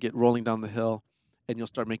ball's gonna get rolling down the hill, and you'll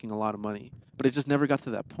start making a lot of money. But it just never got to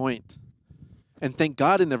that point. And thank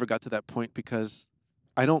God it never got to that point because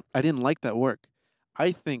I didn't like that work.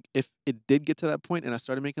 I think if it did get to that point and I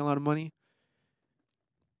started making a lot of money,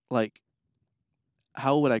 like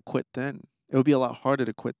how would I quit then? It would be a lot harder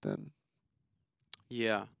to quit then.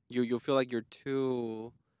 Yeah, you'll feel like you're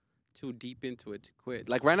too deep into it to quit.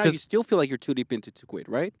 Like right now, you 'Cause still feel like you're too deep into it to quit,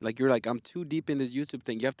 right? Like you're like, I'm too deep in this YouTube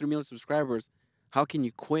thing. You have 3 million subscribers. How can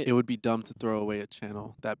you quit? it would be dumb to throw away a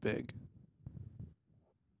channel that big.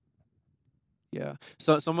 Yeah.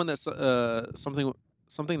 So someone that's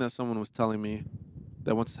something that someone was telling me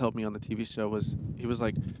that wants to help me on the TV show was he was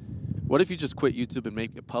like, "What if you just quit YouTube and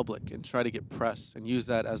make it public and try to get press and use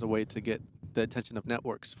that as a way to get the attention of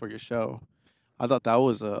networks for your show?" I thought that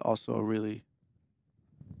was also a really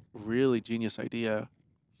genius idea.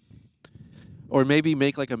 Or maybe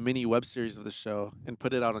make like a mini web series of the show and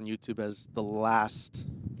put it out on YouTube as the last.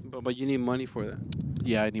 But you need money for that.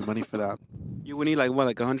 Yeah, I need money for that. You would need like what,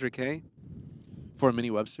 like 100K? For a mini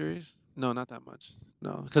web series? No, not that much.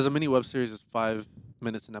 No, because a mini web series is 5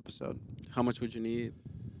 minutes an episode. How much would you need?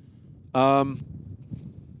 Um,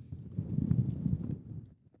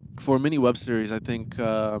 for a mini web series, I think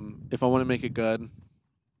if I want to make it good,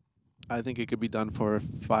 I think it could be done for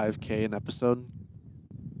 5K an episode.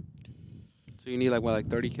 So you need like what, like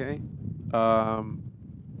 30K? Um,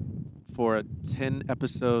 for a 10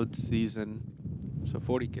 episode season, So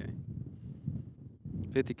 40K,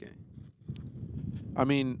 50K. I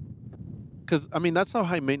mean, because that's how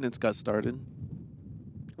High Maintenance got started.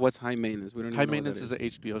 What's high maintenance? We don't High even know what Maintenance that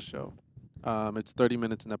is an HBO show. It's 30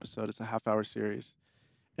 minutes an episode. It's a half-hour series,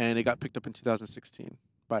 and it got picked up in 2016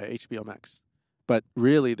 by HBO Max. But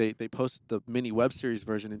really, they posted the mini web series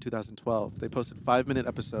version in 2012. They posted 5-minute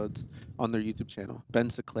episodes on their YouTube channel. Ben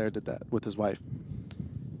Sinclair did that with his wife.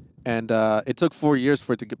 And it took 4 years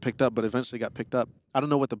for it to get picked up, but eventually got picked up. I don't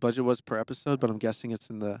know what the budget was per episode, but I'm guessing it's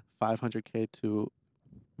in the 500K to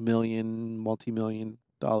multi-million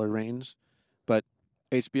dollar range. But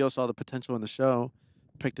HBO saw the potential in the show,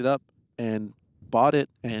 picked it up, and bought it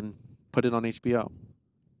and put it on HBO,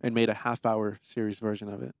 and made a half-hour series version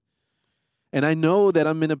of it. And I know that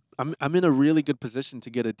I'm in a really good position to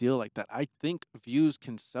get a deal like that. I think Views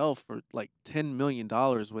can sell for like $10 million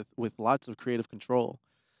with lots of creative control.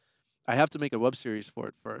 I have to make a web series for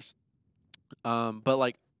it first. But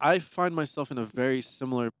like I find myself in a very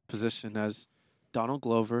similar position as Donald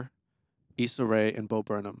Glover, Issa Rae, and Bo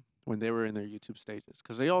Burnham when they were in their YouTube stages,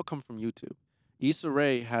 because they all come from YouTube. Issa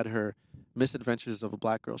Rae had her Misadventures of a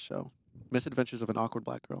Black Girl show, Misadventures of an Awkward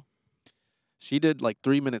Black Girl. She did like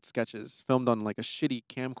 3-minute sketches filmed on like a shitty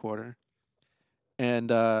camcorder.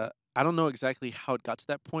 And I don't know exactly how it got to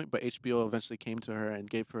that point, but HBO eventually came to her and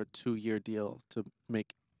gave her a 2-year deal to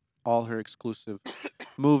make all her exclusive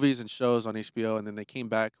movies and shows on HBO. And then they came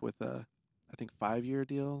back with a, I think, 5-year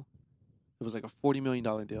deal. It was like a $40 million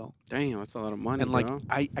deal. Damn, that's a lot of money, And like, bro.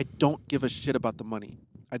 I don't give a shit about the money.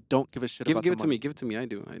 I don't give a shit Give about give the it to money. me. Give it to me. I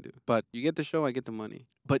do. But You get the show, I get the money.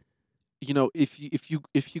 you know, if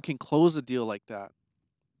you can close a deal like that,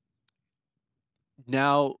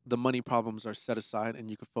 now the money problems are set aside and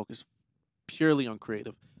you can focus purely on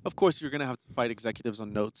creative. Of course, you're gonna have to fight executives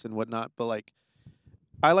on notes and whatnot, but like,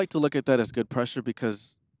 I like to look at that as good pressure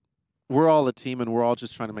because we're all a team and we're all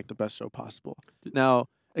just trying to make the best show possible. Now,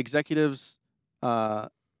 uh,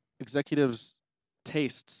 executives'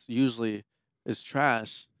 tastes usually is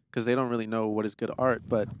trash because they don't really know what is good art,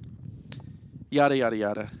 but yada yada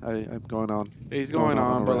yada. I'm going on. He's Going going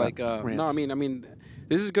on on, a but rant- like, no, rant. I mean,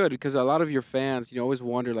 this is good because a lot of your fans, always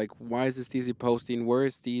wonder like, why is this steezy posting? Where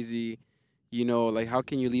is steezy? Like, how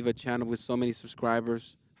can you leave a channel with so many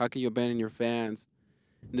subscribers? How can you abandon your fans?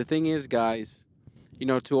 And the thing is, guys,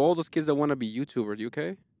 to all those kids that want to be YouTubers, you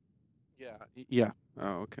okay? Yeah.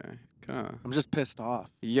 Oh, okay. Kinda. I'm just pissed off.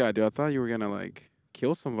 Yeah, dude. I thought you were gonna like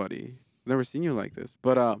kill somebody. Never seen you like this.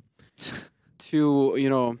 But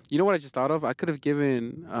to what I just thought of? I could have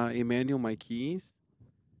given Emmanuel my keys.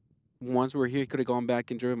 Once we're here, he could have gone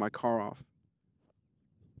back and driven my car off.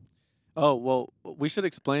 Oh well, we should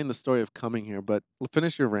explain the story of coming here, but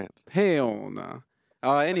finish your rant. Hell nah.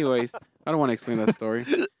 Anyways, I don't want to explain that story.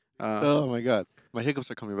 Oh my god, my hiccups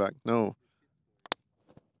are coming back. No.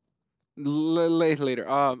 Later.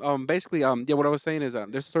 Basically, yeah. What I was saying is,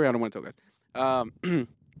 there's a story I don't want to tell, guys.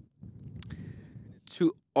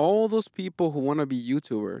 To all those people who want to be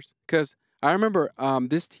YouTubers, because I remember,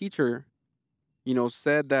 this teacher,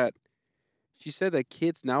 said that She said that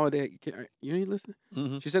kids nowadays. You know, you listen.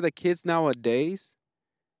 Mm-hmm. She said that kids nowadays.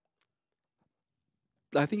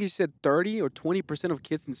 I think she said 30 or 20% of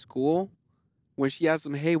kids in school, when she asks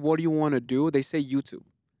them, "Hey, what do you want to do?" They say YouTube,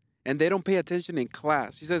 and they don't pay attention in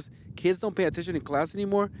class. She says kids don't pay attention in class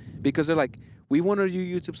anymore because they're like, "We want to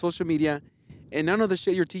do YouTube, social media, and none of the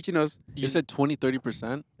shit you're teaching us You is said 20,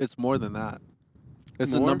 30%. It's more than that.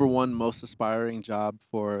 It's the more." number one most aspiring job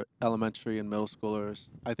for elementary and middle schoolers.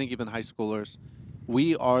 I think even high schoolers.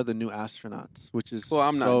 We are the new astronauts, which is Well,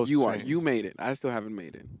 I'm so not. You are. strange. You made it. I still haven't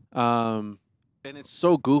made it. And it's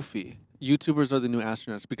so goofy. YouTubers are the new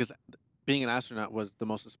astronauts because being an astronaut was the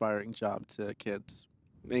most aspiring job to kids.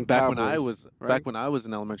 And Back when I cowboys, was right? back when I was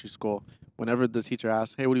in elementary school, whenever the teacher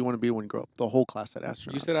asked, "Hey, what do you want to be when you grow up?" The whole class said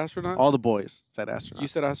astronauts. You said astronaut. All the boys said astronauts. You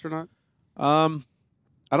said astronaut. I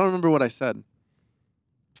don't remember what I said.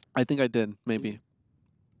 I think I did, maybe.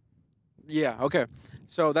 Yeah. Okay.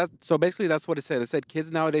 So basically that's what it said. It said kids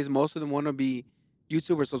nowadays, most of them want to be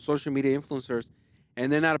YouTubers or social media influencers,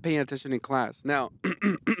 and they're not paying attention in class. Now,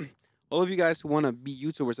 all of you guys who want to be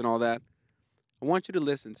YouTubers and all that, I want you to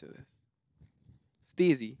listen to this.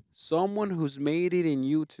 Steezy, someone who's made it in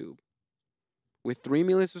YouTube with 3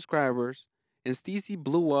 million subscribers, and Steezy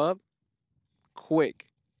blew up quick.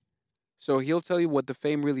 So he'll tell you what the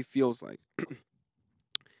fame really feels like.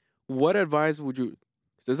 What advice would you?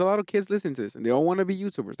 'Cause there's a lot of kids listening to this, and they all want to be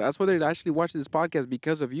YouTubers. That's why they're actually watching this podcast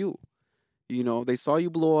because of you. You know, they saw you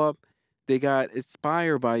blow up, they got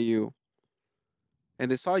inspired by you, and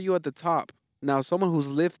they saw you at the top. Now, someone who's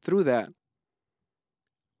lived through that,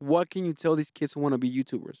 what can you tell these kids who want to be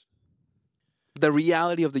YouTubers? The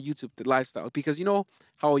reality of the YouTube lifestyle, because you know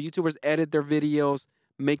how YouTubers edit their videos,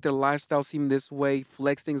 make their lifestyle seem this way,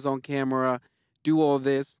 flex things on camera, do all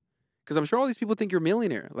this. Because I'm sure all these people think you're a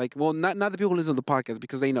millionaire. Like, well, not the people who listen to the podcast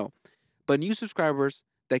because they know, but new subscribers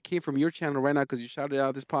that came from your channel right now because you shouted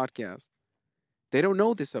out this podcast, they don't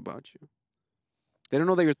know this about you. They don't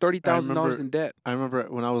know that you're $30,000 in debt. I remember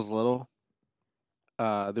when I was little,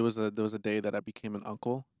 there was a day that I became an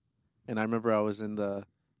uncle, and I remember I was in the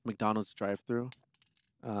McDonald's drive-thru,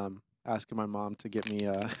 asking my mom to get me.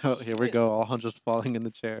 Oh, here we go. Alejandro's falling in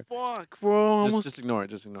the chair. Fuck, bro. Just ignore it.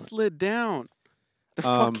 Just ignore it. Slid down the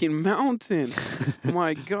fucking mountain.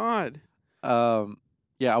 My God.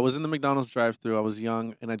 Yeah, I was in the McDonald's drive-thru. I was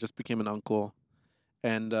young, and I just became an uncle,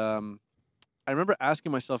 and I remember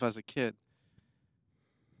asking myself as a kid,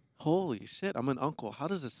 "Holy shit, I'm an uncle. How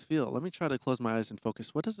does this feel? Let me try to close my eyes and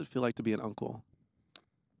focus. What does it feel like to be an uncle?"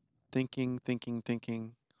 Thinking.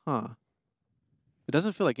 Huh. It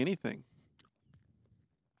doesn't feel like anything.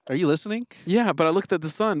 Are you listening? Yeah, but I looked at the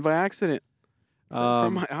sun by accident.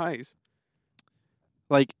 From my eyes.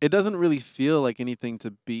 Like, it doesn't really feel like anything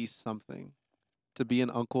to be something. To be an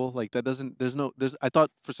uncle, like that doesn't. I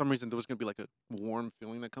thought for some reason there was gonna be like a warm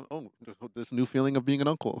feeling that comes. Oh, this new feeling of being an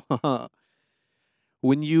uncle.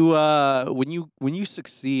 When you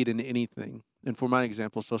succeed in anything, and for my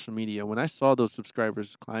example, social media, when I saw those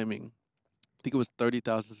subscribers climbing, I think it was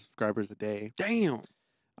 30,000 subscribers a day. Damn.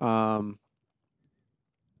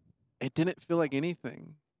 It didn't feel like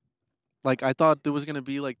anything. Like, I thought there was gonna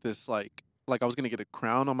be like this, like I was gonna get a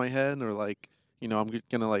crown on my head, or like, you know, I'm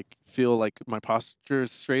gonna like feel like my posture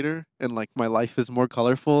is straighter and like my life is more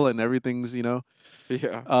colorful and everything's, you know.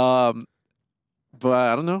 Yeah. But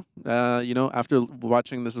I don't know. You know, after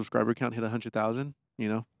watching the subscriber count hit 100,000, you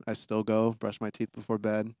know, I still go brush my teeth before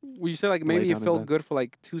bed. Well, you said like Lay maybe it down in felt bed. good for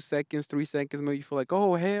like 2 seconds, 3 seconds. Maybe you feel like,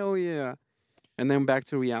 oh, hell yeah. And then back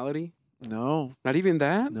to reality. No, Not even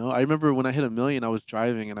that? no. I remember when I hit 1 million, I was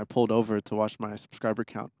driving and I pulled over to watch my subscriber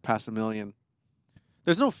count pass 1 million.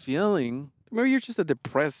 There's no feeling. Maybe you're just a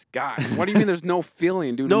depressed guy. What do you mean there's no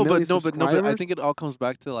feeling, dude? No, 1 million but I subscribers? think it all comes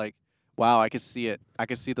back to like, wow, I could see it. I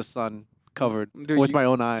could see the sun covered Dude, with you- my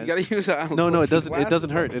own You eyes. gotta use that. No, it doesn't. It glasses, doesn't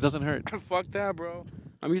hurt. bro. It doesn't hurt. Fuck that, bro.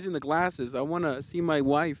 I'm using the glasses. I want to see my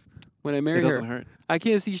wife when I It marry doesn't her. hurt. I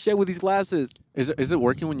can't see shit with these glasses. Is it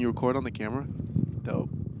working when you record on the camera? Dope.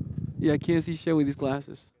 Yeah, I can't see shit with these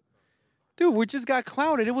glasses. Dude, we just got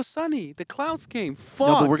clouded. It was sunny. The clouds came. Fuck.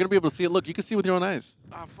 No, but we're gonna be able to see it. Look, you can see with your own eyes.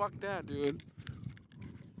 Ah, fuck that, dude.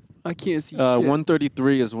 I can't see shit.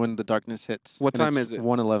 1:33 is when the darkness hits. What and time it's is it?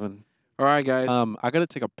 1:11. All right, guys. I gotta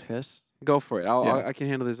take a piss. Go for it. yeah. I can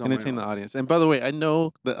handle this on my Entertain own. the audience. And by the way, I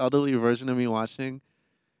know the elderly version of me watching.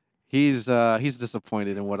 He's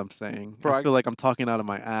disappointed in what I'm saying. Bro, I feel like I'm talking out of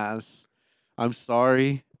my ass. I'm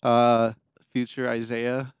sorry, future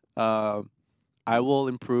Isaiah. I will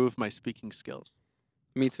improve my speaking skills.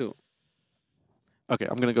 Me too. Okay,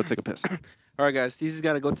 I'm gonna go take a piss. All right, guys. Steezy's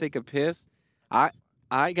got to go take a piss. I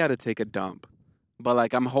got to take a dump. But,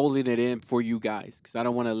 like, I'm holding it in for you guys because I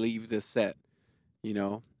don't want to leave this set. you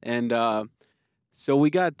know. And so we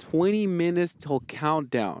got 20 minutes till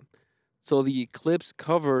countdown. So the eclipse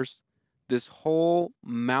covers this whole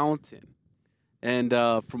mountain. And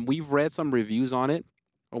from we've read some reviews on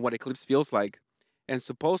what eclipse feels like. And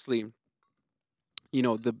supposedly, you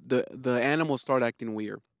know, the animals start acting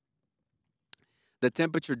weird. The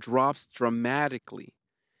temperature drops dramatically.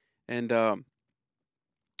 And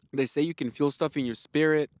they say you can feel stuff in your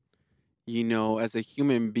spirit, you know, as a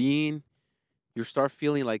human being. You start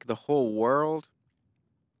feeling like the whole world.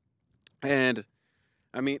 And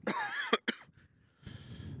I mean,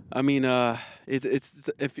 it's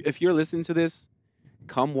if you're listening to this,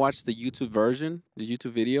 come watch the YouTube version, the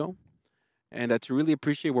YouTube video, and to really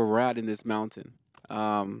appreciate where we're at in this mountain.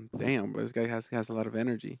 Damn, bro, this guy has a lot of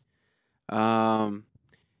energy. Um,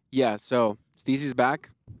 yeah. So Steezy's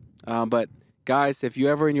back, but guys, if you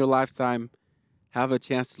ever in your lifetime have a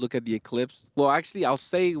chance to look at the eclipse, well, actually, I'll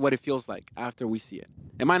say what it feels like after we see it.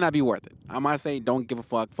 It might not be worth it. I might say, don't give a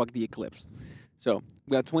fuck the eclipse. So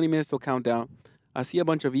we got 20 minutes till countdown. I see a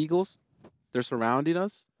bunch of eagles. They're surrounding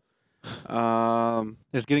us.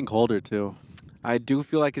 It's getting colder too. I do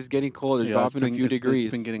feel like it's getting cold. It's Yeah, dropping a few degrees.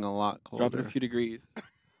 It's been getting a lot colder. Dropping a few degrees.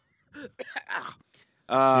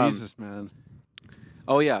 Jesus, man.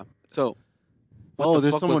 Oh yeah. So. Oh, the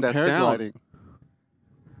there's fuck someone was that sound? paragliding.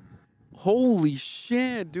 Holy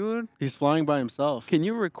shit, dude. He's flying by himself. Can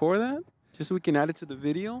you record that? Just so we can add it to the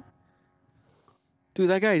video? Dude,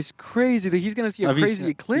 that guy is crazy. Dude, he's going to see a crazy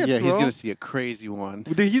eclipse, Yeah, he's bro. going to see a crazy one.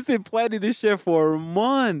 Dude, he's been planning this shit for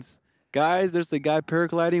months. Guys, there's a guy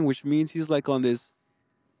paragliding, which means he's like on this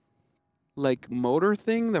like motor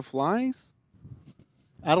thing that flies.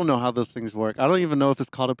 I don't know how those things work. I don't even know if it's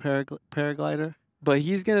called a paraglider. But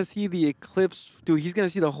he's going to see the eclipse. Dude, he's going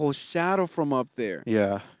to see the whole shadow from up there.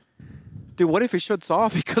 Yeah. Dude, what if it shuts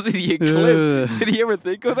off because of the eclipse? Did he ever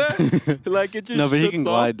think of that? Like it just No, but he shuts can off?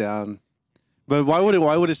 glide down. But why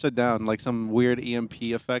would it shut down? Like some weird EMP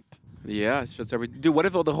effect? Yeah, it shuts everything. Dude, what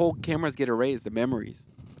if all the whole cameras get erased, the memories?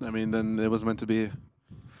 I mean, then it was meant to be.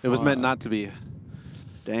 It was meant not to be.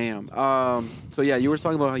 Damn. So yeah, you were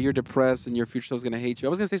talking about how you're depressed and your future self's gonna hate you. I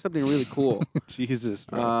was gonna say something really cool. Jesus,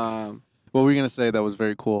 bro. What were you gonna say that was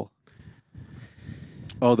very cool?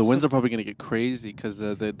 Oh, the winds are probably gonna get crazy because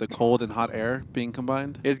the cold and hot air being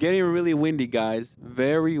combined. It's getting really windy, guys.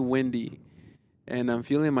 Very windy, and I'm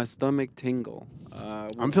feeling my stomach tingle.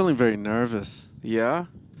 I'm feeling very nervous. Yeah.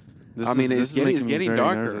 It's getting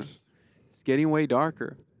darker. It's getting way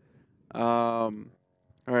darker. All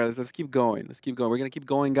right, let's keep going. We're gonna keep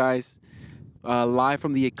going, guys. Live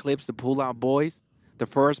from the Eclipse, the Pullout Boys, the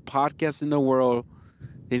first podcast in the world,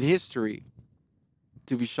 in history,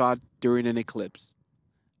 to be shot during an eclipse.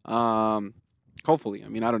 Hopefully. I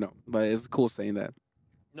mean, I don't know, but it's cool saying that.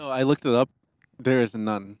 No, I looked it up. There is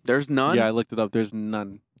none. There's none? Yeah, I looked it up. There's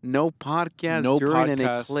none. No podcast No during podcast an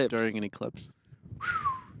eclipse. during an eclipse.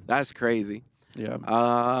 That's crazy.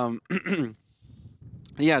 Yeah.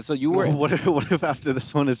 Yeah, so you were... What if after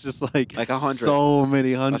this one it's just like 100. So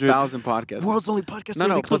many hundred. 1,000 podcasts. World's only podcast.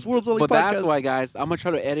 No, eclipse. World's only but podcast. that's why, guys, I'm going to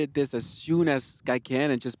try to edit this as soon as I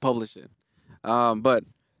can and just publish it. But,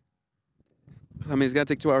 I mean, it's going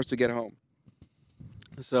to take 2 hours to get home.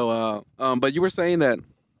 So, but you were saying that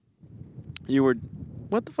you were...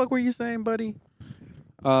 What the fuck were you saying, buddy?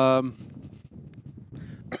 What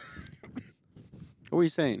were you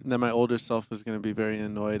saying? That my older self is going to be very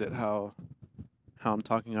annoyed at how I'm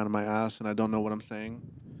talking out of my ass and I don't know what I'm saying.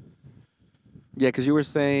 Yeah, because you were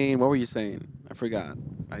saying... What were you saying? I forgot.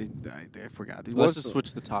 I forgot. Let's just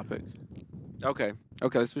switch the topic. Okay,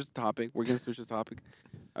 let's switch the topic. We're going to switch the topic.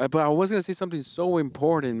 But I was going to say something so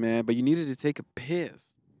important, man, but you needed to take a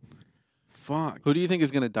piss. Fuck. Who do you think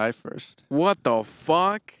is going to die first? What the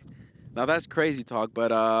fuck? Now, that's crazy talk,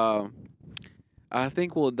 but I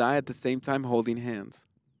think we'll die at the same time holding hands.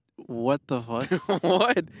 What the fuck?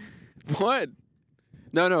 What?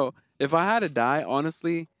 No. If I had to die,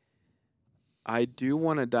 honestly, I do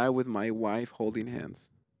want to die with my wife holding hands.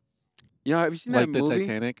 You know, have you seen that movie? Like the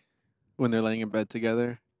Titanic? When they're laying in bed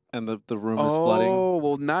together and the room is flooding? Oh,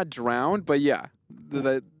 well, not drowned, but yeah.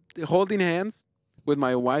 The holding hands with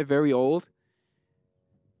my wife, very old.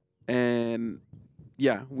 And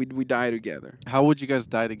yeah, we die together. How would you guys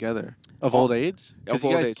die together? Of old age? Because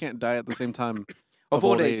you guys age. can't die at the same time. Of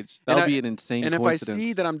old age. That would be an insane coincidence. And if I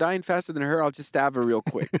see that I'm dying faster than her, I'll just stab her real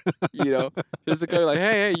quick. You know? Just to kind of like,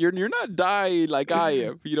 hey, you're not dying like I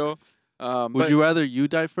am, you know? Would you rather you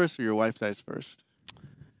die first or your wife dies first?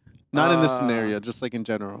 Not in this scenario, just like in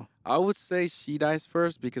general. I would say she dies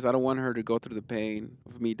first because I don't want her to go through the pain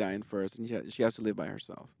of me dying first. And she has to live by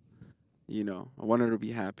herself. You know? I want her to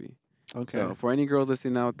be happy. Okay. So for any girls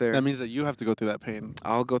listening out there, That means that you have to go through that pain.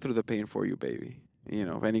 I'll go through the pain for you, baby. You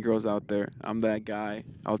know, if any girls out there, I'm that guy.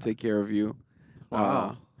 I'll take care of you.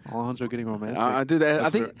 Wow. Alejandro getting romantic. Dude, I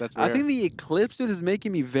That's think rare. That's rare. I think the Eclipse dude is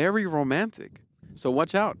making me very romantic. So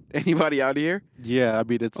watch out, anybody out here. Yeah, I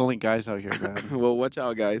mean, it's only guys out here, man. Well, watch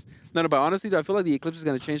out, guys. No, but honestly, dude, I feel like the Eclipse is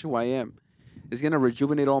gonna change who I am. It's gonna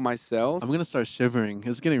rejuvenate all my cells. I'm gonna start shivering.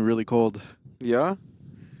 It's getting really cold. Yeah.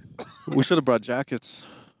 We should have brought jackets.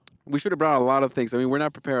 We should have brought a lot of things. I mean, we're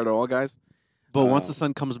not prepared at all, guys. But once the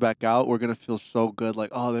sun comes back out, we're gonna feel so good. Like,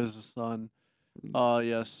 oh, there's the sun. Oh,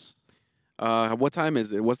 yes. What time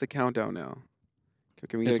is it? What's the countdown now?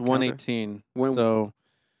 Can we get It's a countdown? 1:18. When- So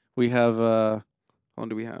we have How long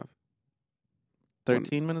do we have?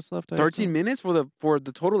 13 minutes left. I 13 assume? minutes for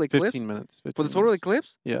the total eclipse? 15 minutes. For the 15 total minutes.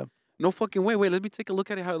 eclipse? Yeah. No fucking way. Wait, let me take a look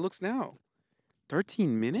at it how it looks now.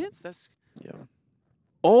 13 minutes? That's Yeah.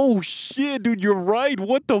 Oh shit, dude, you're right.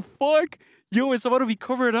 What the fuck? Yo, it's about to be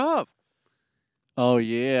covered up. Oh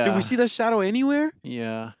yeah. Did we see the shadow anywhere?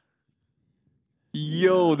 Yeah.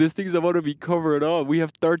 Yo, this thing's about to be covered up. We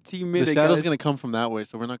have 13 minutes. The shadow's guys. gonna come from that way,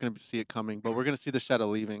 so we're not gonna see it coming, but we're gonna see the shadow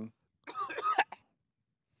leaving.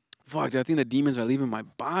 Fuck, dude, I think the demons are leaving my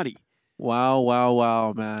body.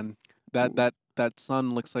 Wow, man. That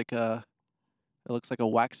sun looks like a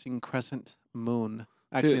waxing crescent moon.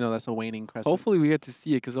 Actually, Dude, no, that's a waning crescent. Hopefully we get to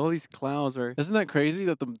see it because all these clouds are. Isn't that crazy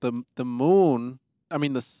that the moon, I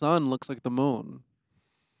mean the sun looks like the moon.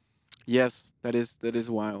 Yes, that is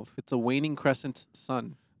wild. It's a waning crescent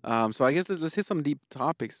sun. So I guess let's hit some deep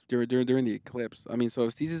topics during the eclipse. I mean, so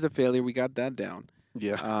if Steezy's a failure, we got that down.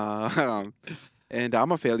 Yeah. And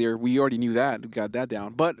I'm a failure. We already knew that. We got that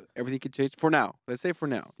down. But everything could change for now. Let's say for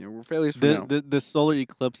now. You know, we're failures for now. The solar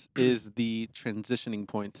eclipse is the transitioning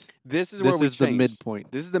point. This is where we This is the change.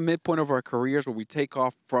 midpoint. This is the midpoint of our careers where we take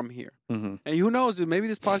off from here. Mm-hmm. And who knows, dude? Maybe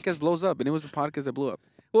this podcast blows up, and it was the podcast that blew up.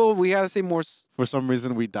 Well, we gotta say more. For some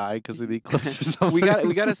reason, we died because of the eclipse or something.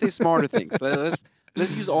 We gotta say smarter things.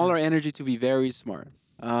 Let's use all our energy to be very smart.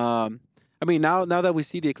 I mean, now that we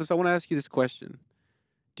see the eclipse, I want to ask you this question: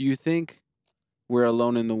 do you think we're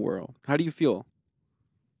alone in the world? How do you feel?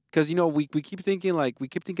 Because you know we keep thinking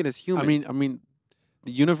as humans. I mean,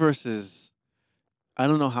 the universe is. I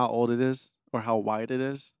don't know how old it is or how wide it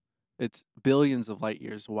is. It's billions of light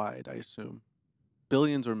years wide, I assume.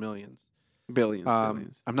 Billions or millions. billions.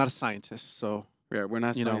 I'm not a scientist, so Yeah, we're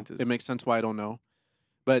not you know scientists. it makes sense why I don't know.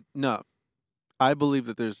 But no, I believe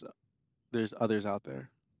that there's others out there.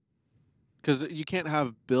 Because you can't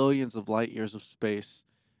have billions of light years of space,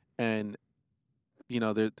 and you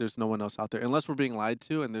know there's no one else out there unless we're being lied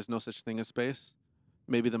to, and there's no such thing as space.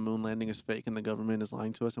 Maybe the moon landing is fake, and the government is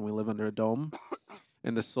lying to us, and we live under a dome,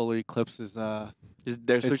 and the solar eclipse is They're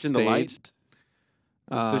it's switching the light. staged.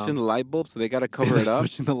 They're switching the light bulb, so they gotta cover They're it up.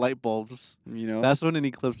 switching the light bulbs. You know. That's what an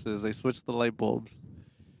eclipse is. They switch the light bulbs.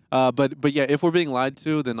 But yeah, if we're being lied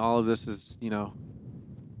to, then all of this is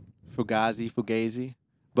fugazi.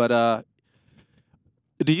 But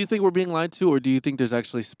do you think we're being lied to, or do you think there's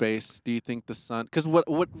actually space? Do you think the sun? Because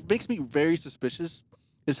what makes me very suspicious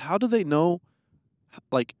is how do they know,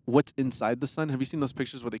 like, what's inside the sun? Have you seen those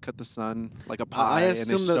pictures where they cut the sun like a I pie and they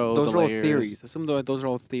assume that show those the are all layers? theories. I assume that those are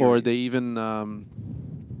all theories. Or they even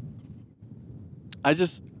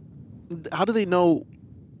how do they know?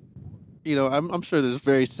 I'm sure there's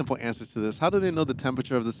very simple answers to this. How do they know the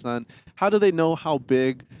temperature of the sun? How do they know how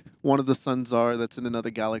big one of the suns are that's in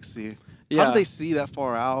another galaxy? Yeah. How do they see that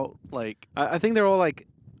far out? Like, I think they're all like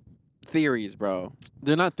theories, bro.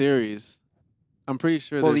 they're not theories. I'm pretty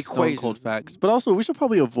sure Well, they're stone cold equations. facts. But also, we should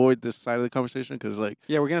probably avoid this side of the conversation because, like,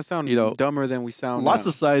 Yeah, we're gonna sound dumber than we sound. lots now.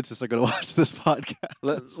 of scientists are going to watch this podcast.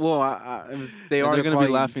 They And are they're going to be probably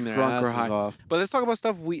laughing their drunk or asses high. off. But let's talk about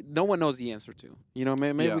stuff no one knows the answer to. You know,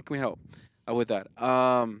 maybe Yeah. we can help with that.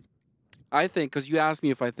 I think because you asked me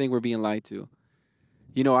if I think we're being lied to.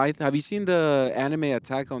 You know, have you seen the anime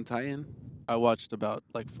Attack on Titan? I watched about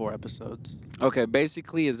like 4 episodes. Okay,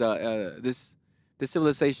 basically is this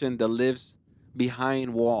civilization that lives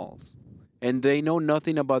behind walls, and they know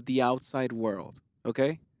nothing about the outside world.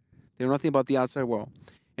 Okay, they know nothing about the outside world,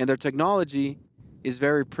 and their technology is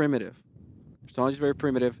very primitive. Technology is very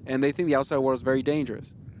primitive, and they think the outside world is very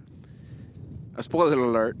dangerous. A spoiler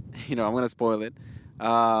alert. I'm gonna spoil it.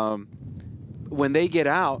 When they get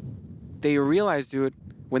out, they realize, dude.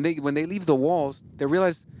 When they leave the walls, they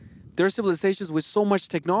realize there are civilizations with so much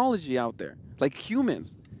technology out there, like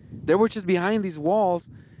humans. They were just behind these walls,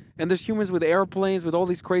 and there's humans with airplanes, with all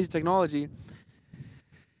these crazy technology.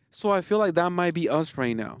 So I feel like that might be us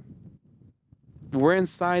right now. We're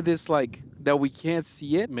inside this, like, that we can't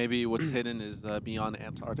see it. Maybe what's hidden is beyond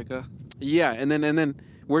Antarctica. Yeah, and then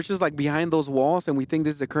we're just like behind those walls, and we think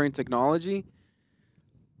this is the current technology,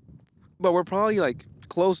 but we're probably like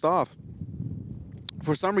closed off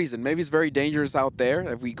for some reason. Maybe it's very dangerous out there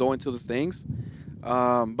if we go into those things.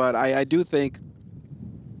 But I do think.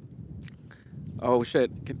 Oh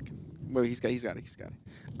shit! Wait, he's got it.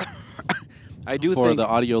 I do For think. the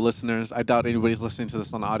audio listeners, I doubt anybody's listening to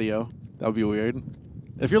this on audio. That would be weird.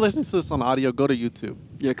 If you're listening to this on audio, go to YouTube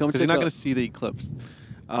Yeah, come because check you're not out. going to see the eclipse.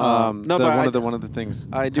 No, but One of the things.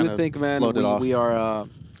 I do kinda think, man, floated off. we are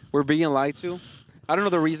we're being lied to. I don't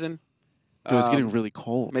know the reason. Dude, it's getting really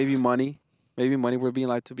cold. Maybe money. We're being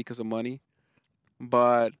lied to because of money.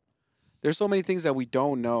 But there's so many things that we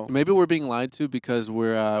don't know. Maybe we're being lied to because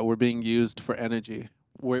we're being used for energy.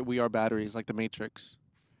 We are batteries, like the Matrix.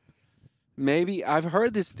 Maybe I've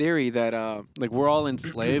heard this theory that Like we're all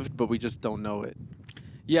enslaved, but we just don't know it.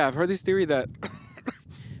 yeah, I've heard this theory that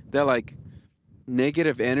that like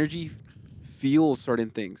negative energy fuels certain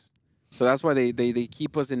things. So that's why they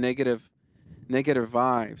keep us in negative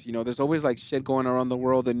vibes. You know, there's always like shit going around the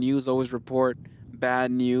world. The news always report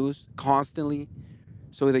bad news constantly.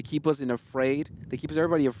 So they keep us afraid. They keep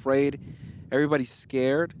everybody afraid. Everybody's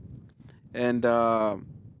scared. And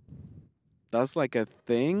that's like a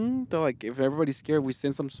thing. They're like, if everybody's scared, we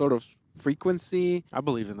send some sort of frequency. I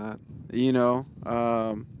believe in that. You know.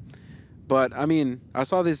 But I mean, I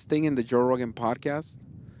saw this thing in the Joe Rogan podcast.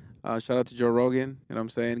 Shout out to Joe Rogan. You know what I'm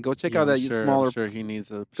saying? Go check out that smaller. I'm sure he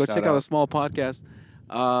needs a. Go check out a small podcast.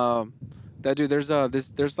 That dude,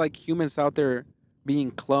 there's like humans out there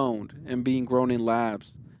being cloned and being grown in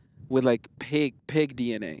labs with like pig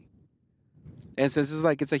DNA. And since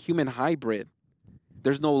it's a human hybrid,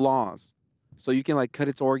 there's no laws. So you can like cut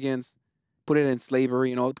its organs, put it in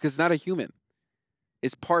slavery, because it's not a human.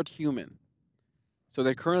 It's part human. So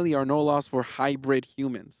there currently are no laws for hybrid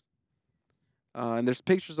humans. And there's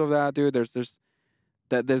pictures of that, dude. That's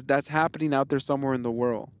happening out there somewhere in the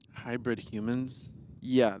world. Hybrid humans.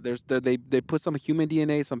 Yeah, they put some human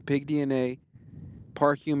DNA, some pig DNA,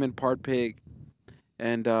 part human, part pig,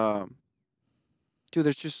 and dude,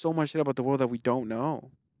 there's just so much shit about the world that we don't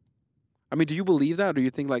know. I mean, do you believe that, or do you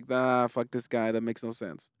think like, fuck this guy, that makes no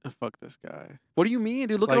sense? Fuck this guy. What do you mean,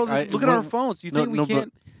 dude? Look Like, at all this, look at our phones. You think we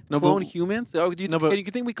can't clone humans? Oh, do you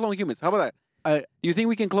think we clone humans? How about that? Do you think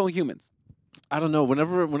we can clone humans? I don't know.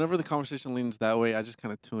 Whenever the conversation leans that way, I just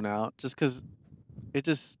kind of tune out, just because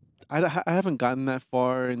I haven't gotten that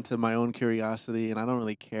far into my own curiosity, and I don't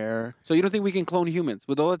really care. So you don't think we can clone humans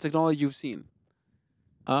with all the technology you've seen?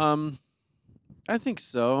 I think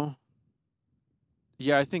so.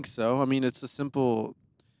 Yeah, I think so. I mean, it's a simple.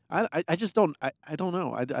 I just don't. I don't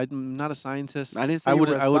know. I'm not a scientist. I didn't say I you would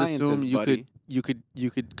were a I would scientist, assume buddy. you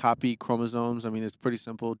could copy chromosomes. I mean, it's pretty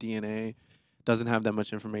simple. DNA doesn't have that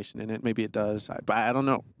much information in it. Maybe it does. But I don't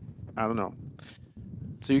know. I don't know.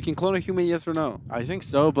 So you can clone a human, yes or no? I think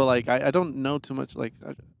so, but like I don't know too much. Like,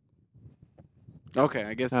 okay,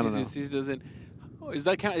 I guess I don't know. this doesn't. Oh, is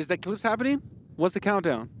that Eclipse happening? What's the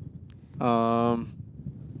countdown?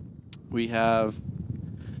 We have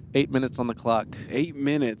 8 minutes on the clock. 8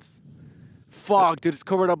 minutes. Fuck, dude, it's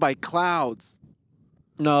covered up by clouds,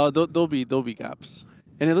 No, there'll be gaps.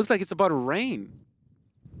 and it looks like it's about to rain.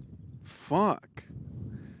 Fuck,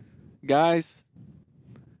 guys,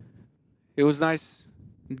 it was nice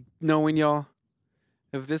knowing y'all.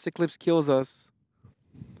 If this eclipse kills us,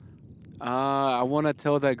 I want to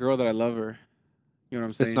tell that girl that I love her. You know what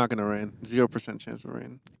I'm saying? It's not gonna rain. 0% chance of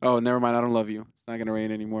rain. Oh, never mind. I don't love you. It's not gonna rain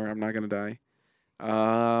anymore. I'm not gonna die.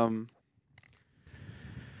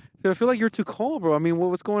 Dude, I feel like you're too cold, bro. I mean,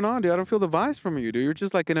 what's going on, dude? I don't feel the vibes from you, dude. You're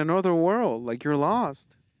just like in another world. Like you're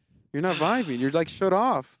lost. You're not vibing. You're like shut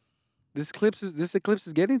off. This eclipse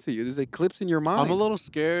is getting to you. There's an eclipse in your mind. I'm a little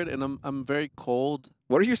scared, and I'm very cold.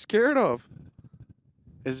 What are you scared of?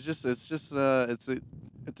 It's a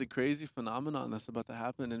crazy phenomenon that's about to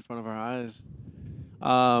happen in front of our eyes.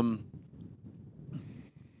 Oh,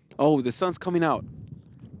 the sun's coming out.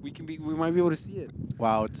 We might be able to see it.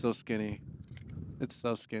 Wow, it's so skinny. It's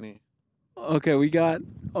so skinny. Okay, we got.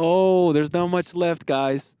 Oh, there's not much left,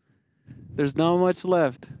 guys. There's not much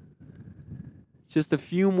left. Just a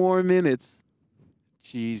few more minutes,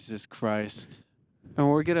 Jesus Christ. and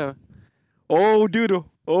we're gonna. Oh, dude.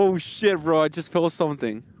 Oh shit, bro. I just felt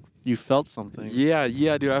something. You felt something. Yeah,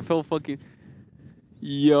 dude. I felt fucking.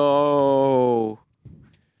 Yo.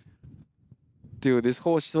 Dude, this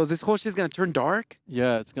whole shit's gonna turn dark?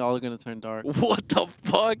 Yeah, it's all gonna turn dark. What the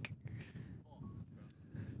fuck?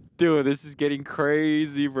 Dude, this is getting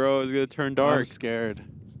crazy, bro. It's gonna turn dark. I'm scared.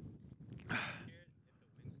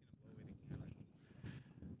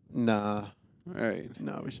 Nah. All right.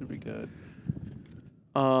 No, we should be good.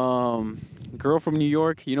 Girl from New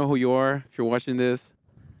York, you know who you are. If you're watching this,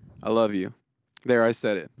 I love you. There, I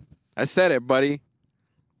said it. I said it, buddy.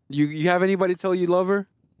 You have anybody tell you love her?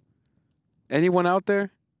 Anyone out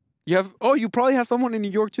there? You have? Oh, you probably have someone in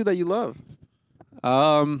New York too that you love.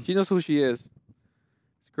 She knows who she is.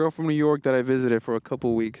 It's a girl from New York that I visited for a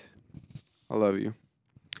couple weeks. I love you.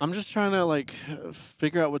 I'm just trying to like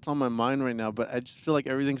figure out what's on my mind right now, but I just feel like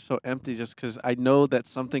everything's so empty just because I know that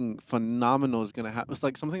something phenomenal is gonna happen. It's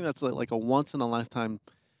like something that's like a once in a lifetime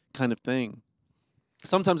kind of thing.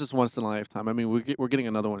 Sometimes it's once in a lifetime. I mean, we're getting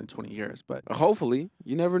another one in 20 years, but Hopefully,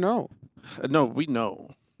 you never know. no, we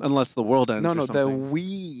know unless the world ends. No, or no, that something.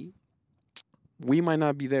 we might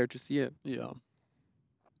not be there to see it. Yeah.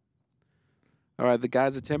 All right, the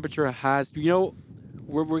guys, the temperature has. You know,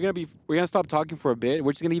 we're gonna stop talking for a bit.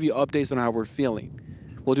 We're just gonna give you updates on how we're feeling.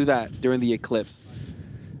 We'll do that during the eclipse.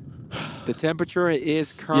 The temperature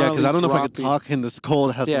is currently Yeah, because I don't know if I could dropping. talk in this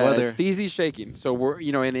cold ass Yeah, weather. steezy's shaking. So we're,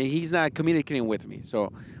 and he's not communicating with me.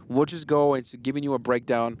 So we'll just go and giving you a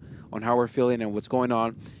breakdown on how we're feeling and what's going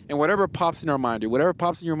on. And whatever pops in our mind, dude. Whatever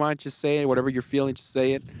pops in your mind, just say it. Whatever you're feeling, just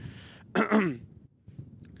say it.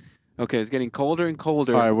 Okay, it's getting colder and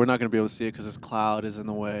colder. All right, we're not gonna be able to see it because this cloud is in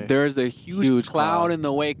the way. There's a huge cloud cloud. in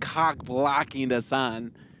the way, cock blocking the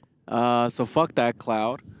sun. So fuck that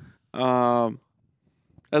cloud.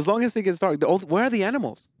 As long as it gets dark. Where are the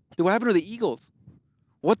animals? Dude, what happened to the eagles?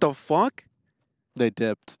 What the fuck? They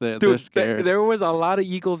dipped. They're Dude, scared. there was a lot of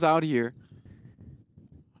eagles out here.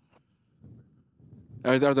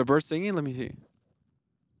 Are the birds singing? Let me see.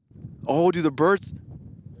 Oh, dude, the birds.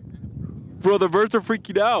 Bro, the birds are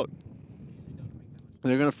freaking out.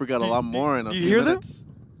 They're gonna forget a lot more in a do you few hear them? minutes.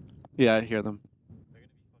 Yeah, I hear them.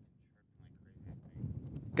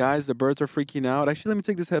 Guys, the birds are freaking out. Actually, let me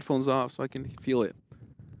take these headphones off so I can feel it.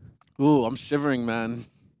 Ooh, I'm shivering, man.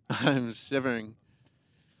 I'm shivering.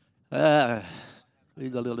 You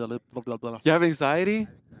You have anxiety?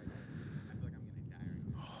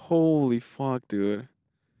 Holy fuck, dude.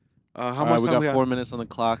 How much we time got 4 minutes on the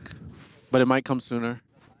clock, but it might come sooner.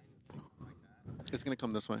 It's gonna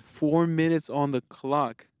come this way. 4 minutes on the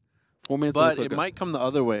clock. 4 minutes on But the it clock. might come the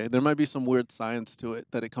other way. There might be some weird science to it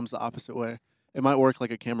that it comes the opposite way. It might work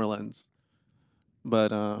like a camera lens. But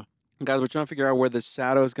Guys, we're trying to figure out where the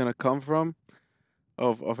shadow is gonna come from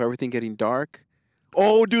of everything getting dark.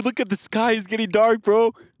 Oh, dude, look at the sky. It's getting dark,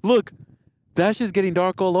 bro. Look. That's just getting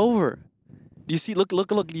dark all over. You see, look.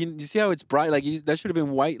 You see how it's bright? Like, that should have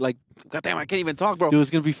been white. Like, goddamn, I can't even talk, bro. dude, it's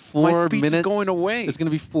gonna be My 4 speech minutes. is going away. It's gonna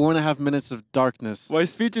be 4.5 minutes of darkness. My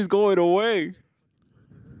speech is going away.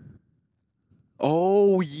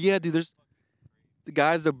 Oh, yeah, dude. There's...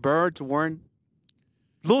 Guys, the birds weren't...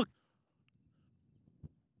 Look.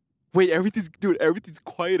 Wait, everything's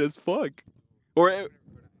quiet as fuck. Or...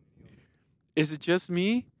 Is it just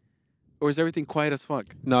me? Or is everything quiet as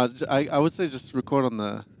fuck? No, I would say just record on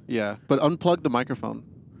the but unplug the microphone.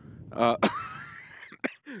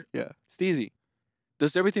 Yeah. Steezy,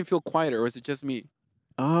 does everything feel quieter or is it just me?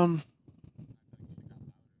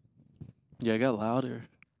 Yeah, it got louder.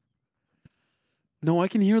 No, I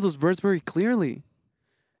can hear those birds very clearly.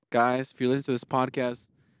 Guys, if you're listening to this podcast,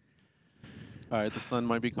 All right, the sun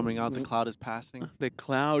might be coming out. The cloud is passing. the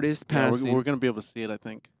cloud is Yeah, passing. we're gonna be able to see it, I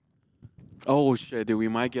think. Oh shit, dude, we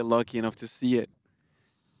might get lucky enough to see it.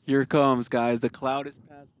 Here it comes, guys. The cloud is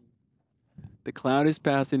passing. The cloud is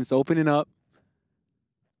passing. It's opening up.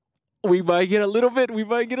 We might get a little bit. Wait.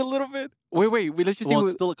 Let's just see. Well,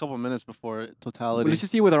 it's still a couple minutes before totality. Let's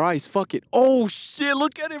just see it with our eyes. Fuck it. Oh shit!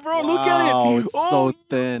 Look at it, bro. Look at Wow, it. it's Oh, so yeah.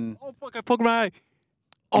 thin. Oh fuck! I poked my eye.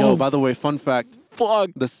 Yo, Oh, by the way, fun fact: fuck.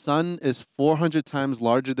 the sun is 400 times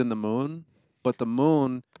larger than the moon, but the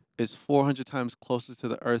moon is 400 times closer to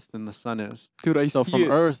the Earth than the sun is. Dude, I So see from it.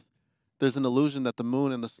 Earth, there's an illusion that the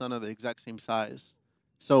moon and the sun are the exact same size.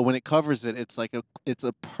 So when it covers it, it's like it's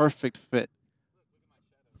a perfect fit.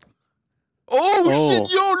 Oh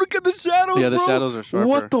shit! Yo, look at the shadows, Yeah, the bro. shadows are sharper.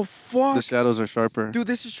 What the fuck? The shadows are sharper. Dude,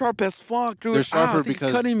 this is sharp as fuck, dude. They're sharper I think it's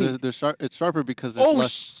because cutting me. it's sharper because there's Oh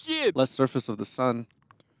less shit, surface of the sun.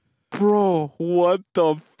 bro! What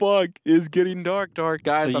the fuck is getting dark,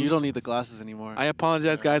 guys? But you don't need the glasses anymore. I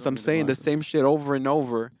apologize, Yeah, guys. you don't I'm need the saying the glasses. same shit over and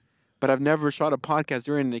over, but I've never shot a podcast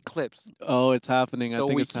during an eclipse, Oh, it's happening. so I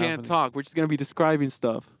think we it's can't happening. talk. We're just gonna be describing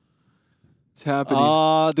stuff. It's happening.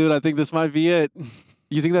 Oh, dude, I think this might be it.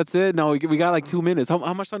 You think that's it? No, we got like 2 minutes. How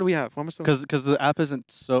much time do we have? How much time? Because the app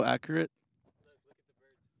isn't so accurate.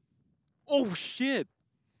 Oh shit!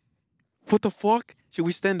 What the fuck? Should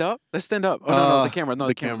we stand up? Let's stand up. Oh no, the camera. No,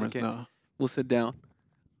 the cameras. cameras. Okay. No. We'll sit down.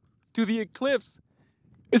 To the eclipse.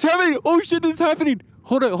 It's happening. Oh shit, it's happening.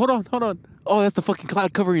 Hold on. Oh, that's the fucking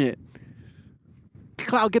cloud covering it.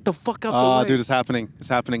 cloud, get the fuck out the Oh, way. dude, it's happening. It's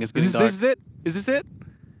happening. It's getting dark. This is it? Is this it?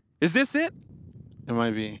 Is this it? It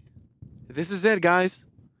might be. This is it, guys.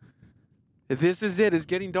 This is it. It's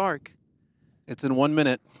getting dark. It's in 1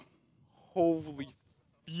 minute. Holy,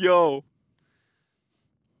 yo.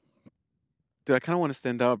 Dude, I kind of want to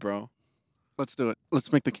stand up, bro. Let's do it.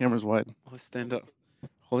 Let's make the cameras wide. Let's stand up.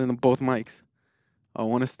 Holding them both mics. I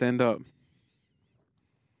want to stand up.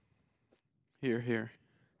 Here.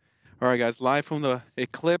 All right, guys. Live from the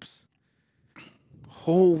Eclipse.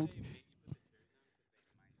 Hold.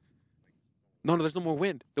 No, there's no more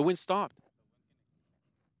wind. The wind stopped.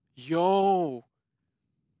 Yo.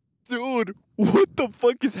 Dude, what the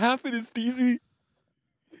fuck is happening, Steezy?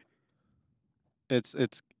 It's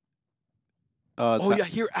Oh, yeah, I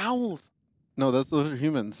hear owls. No, those are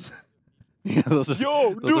humans. Yeah, those are.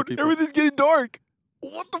 Yo, those are dude, people. everything's getting dark.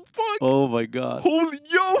 What the fuck? Oh my god. Holy,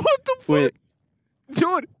 yo, what the fuck? Wait,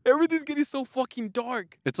 Dude, everything's getting so fucking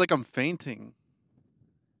dark. it's like I'm fainting.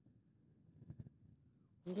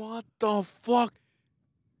 What the fuck?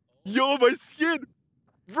 Yo, my skin.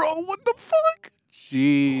 Bro, what the fuck?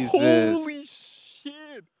 Jesus. Holy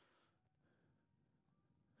shit.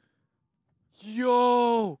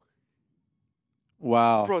 Yo.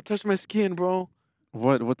 Wow. Bro, touch my skin, bro.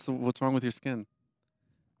 What's wrong with your skin?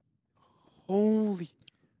 Holy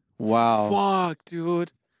Wow. fuck,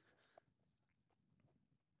 dude.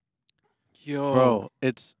 Yo. Bro,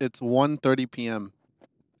 it's 1:30 p.m.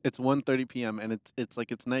 It's 1:30 p.m. and it's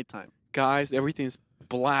like it's nighttime. Guys, everything's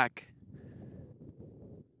black.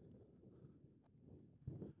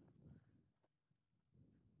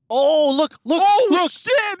 Oh, look! Oh, Look!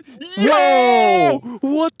 shit! Yo! Whoa!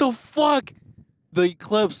 What the fuck? The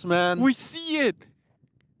eclipse, man. We see it.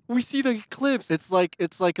 We see the eclipse. It's like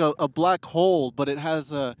a black hole, but it has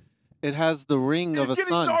the ring of a It's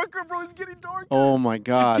sun. getting darker, bro. It's getting darker. Oh my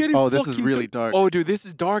god. getting Oh, this is fucking really dark. Oh, dude, this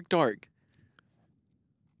is dark.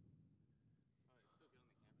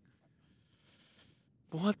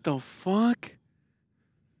 What the fuck?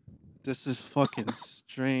 This is fucking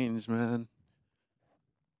strange, man.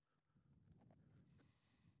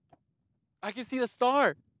 I can see the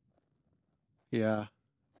star. Yeah.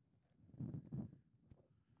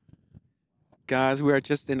 Guys, we are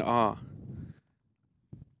just in awe.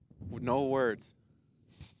 With no words.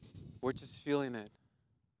 We're just feeling it.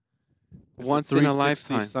 It's Once a in a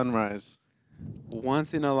 360 lifetime. sunrise.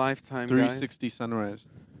 Once in a lifetime, 360 sunrise. guys.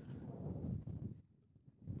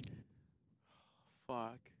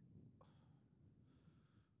 Fuck.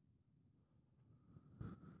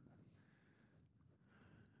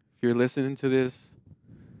 If you're listening to this,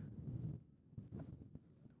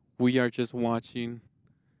 we are just watching.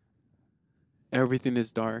 Everything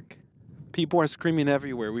is dark. People are screaming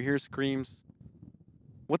everywhere. We hear screams.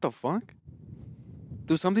 What the fuck?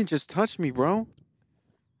 Dude, something just touched me, bro.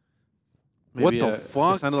 What the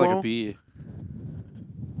fuck, It sounded bro? like a bee.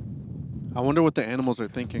 I wonder what the animals are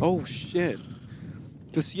thinking. Oh, shit.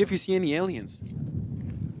 To see if you see any aliens.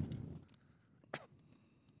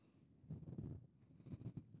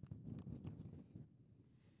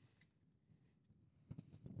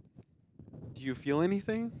 Do you feel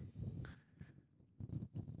anything?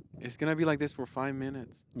 It's gonna be like this for 5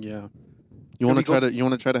 minutes. Yeah. Can You we go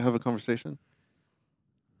want to try to have a conversation?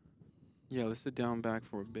 Yeah, let's sit down back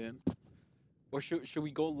for a bit. Or should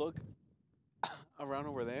we go look around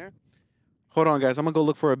over there? Hold on, guys. I'm gonna go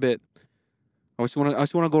look for a bit. I just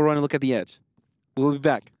wanna go around and look at the edge. We'll be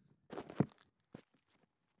back.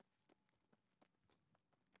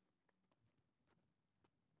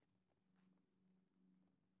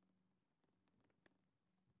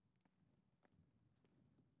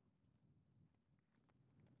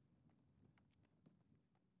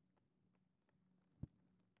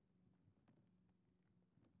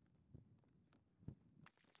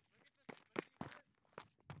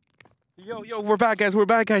 Yo, we're back, guys. We're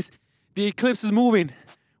back, guys. The eclipse is moving.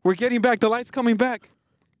 We're getting back. The light's coming back.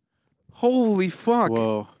 Holy fuck.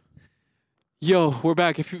 Whoa. Yo, we're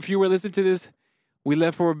back. If you were listening to this, we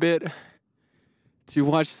left for a bit to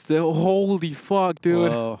watch the... Holy fuck,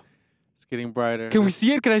 dude. Whoa. It's getting brighter. Can we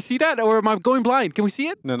see it? Can I see that? Or am I going blind? Can we see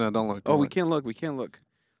it? No, don't look. Oh, don't we look. can't look. We can't look.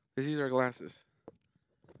 Let's use our glasses.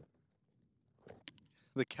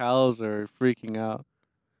 The cows are freaking out.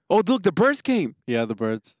 Oh, look, the birds came. Yeah, the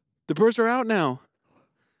birds. The birds are out now.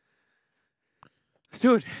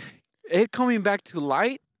 Dude, it coming back to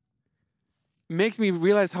light makes me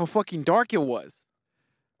realize how fucking dark it was.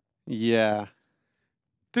 Yeah.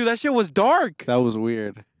 Dude, that shit was dark. That was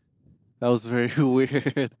weird. That was very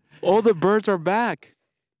weird. All the birds are back.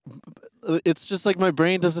 It's just like my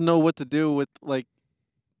brain doesn't know what to do with, like,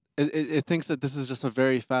 it thinks that this is just a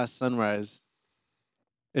very fast sunrise.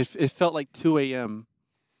 It felt like 2 a.m.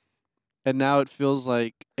 and now it feels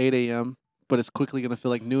like 8 a.m. But it's quickly gonna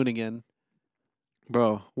feel like noon again.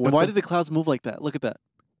 Bro, And why did the clouds move like that? Look at that.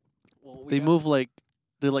 Well, They move like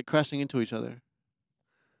they're like crashing into each other.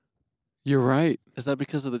 You're right. Is that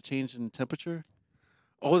because of the change in temperature?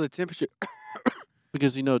 Oh, the temperature.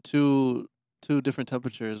 Because two different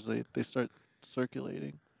temperatures they start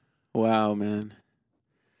circulating. Wow, man.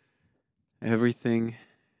 Everything.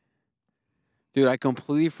 Dude, I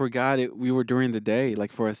completely forgot it. We were during the day,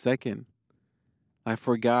 like for a second. I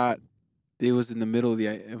forgot it was in the middle of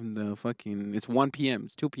the fucking. It's 1 p.m.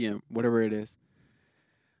 It's 2 p.m. Whatever it is.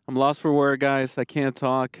 I'm lost for word, guys. I can't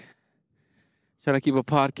talk. Trying to keep a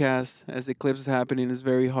podcast as Eclipse is happening is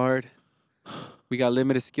very hard. We got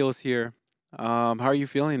limited skills here. How are you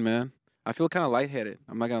feeling, man? I feel kind of lightheaded.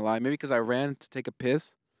 I'm not gonna lie. Maybe because I ran to take a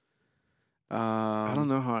piss. I don't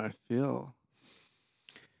know how I feel.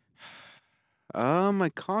 My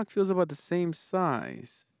cock feels about the same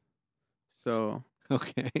size. So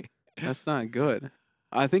Okay. that's not good.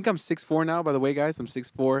 I think I'm 6'4" now, by the way, guys. I'm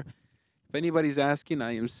 6'4". If anybody's asking,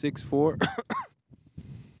 I am 6'4".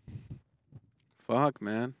 Fuck,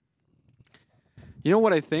 man. You know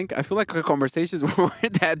what I think? I feel like our conversations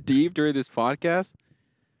weren't that deep during this podcast.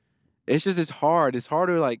 It's hard. It's hard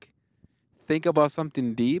to like think about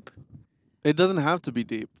something deep It doesn't have to be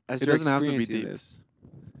deep. as It you're doesn't have to be experiencing deep. this.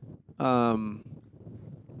 Um,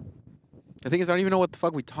 The thing is, I don't even know what the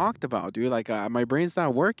fuck we talked about, dude. Like, my brain's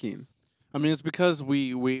not working. I mean, it's because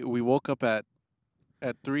we woke up at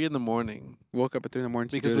 3 in the morning Woke up at 3 in the morning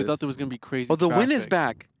because we thought there was gonna be crazy. Oh, the wind is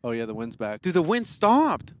traffic. back. Oh yeah, the wind's back. Dude, the wind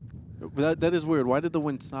stopped. But that is weird. Why did the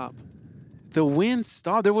wind stop? The wind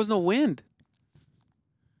stopped. There was no wind.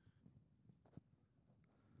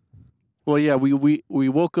 Well, yeah, we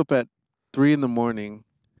woke up at 3 in the morning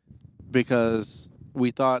because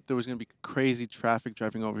we thought there was gonna be crazy traffic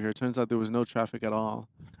driving over here. Turns out there was no traffic at all.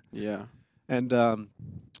 Yeah. And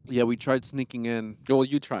yeah, we tried sneaking in. Well,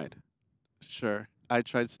 you tried. Sure, I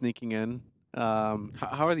tried sneaking in.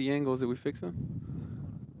 How are the angles? Did we fix them?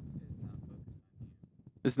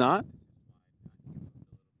 It's not?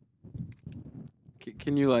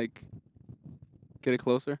 Can you, like, get it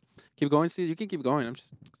closer? Keep going, Steve. You can keep going. I'm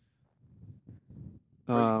just...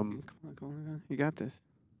 Come on. You got this.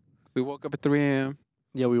 We woke up at 3 a.m.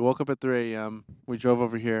 Yeah, we woke up at 3 a.m. We drove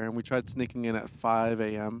over here and we tried sneaking in at 5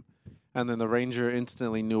 a.m. And then the ranger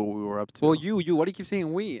instantly knew what we were up to. Well, you. Why do you keep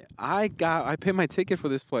saying we? I paid my ticket for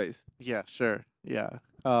this place. Yeah, sure. Yeah.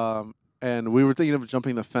 And we were thinking of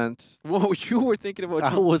jumping the fence. Whoa, you were thinking about...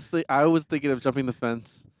 I was thinking of jumping the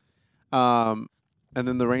fence. And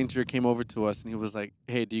then the ranger came over to us and he was like,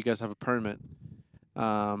 "Hey, do you guys have a permit?"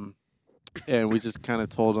 And we just kind of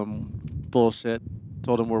told him bullshit.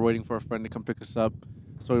 Told him we're waiting for a friend to come pick us up.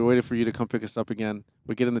 So we waited for you to come pick us up again.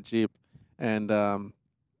 We get in the Jeep and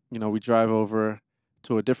you know, we drive over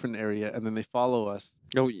to a different area and then they follow us.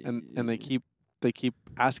 Oh, yeah. And they keep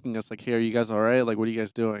asking us like, "Hey, are you guys all right? Like, what are you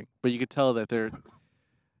guys doing?" But you could tell that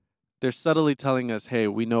they're subtly telling us, "Hey,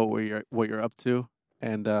 we know what you're up to,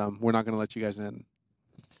 and we're not gonna let you guys in."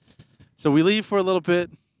 So we leave for a little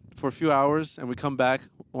bit, for a few hours, and we come back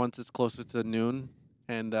once it's closer to noon,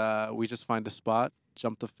 and we just find a spot,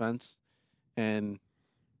 jump the fence, and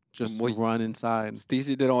just run inside.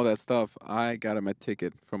 Steezy did all that stuff. I got him a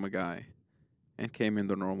ticket from a guy, and came in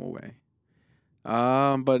the normal way.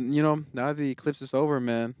 But you know, now the eclipse is over,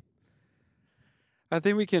 man. I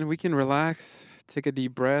think we can relax, take a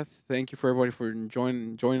deep breath. Thank you for everybody for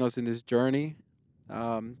joining us in this journey.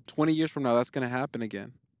 20 years from now, that's gonna happen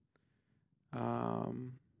again.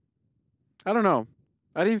 I don't know.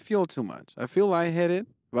 I didn't feel too much. I feel lightheaded,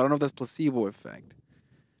 but I don't know if that's placebo effect.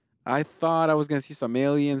 I thought I was gonna see some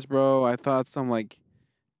aliens, bro. I thought some like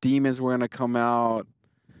demons were gonna come out.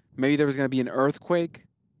 Maybe there was gonna be an earthquake.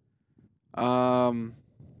 They're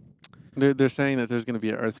saying that there's gonna be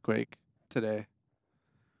an earthquake today.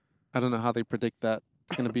 I don't know how they predict that.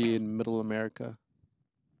 It's gonna be in Middle America.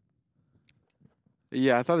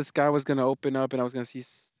 Yeah, I thought the sky was gonna open up and I was gonna see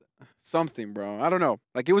something, bro. I don't know.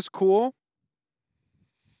 Like, it was cool.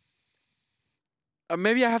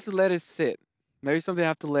 Maybe I have to let it sit. Maybe something I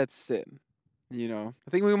have to let sit. You know, I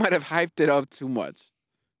think we might have hyped it up too much.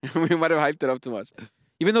 We might have hyped it up too much.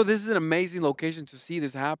 Even though this is an amazing location to see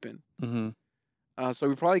this happen. Mm-hmm. So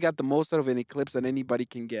we probably got the most out of an eclipse that anybody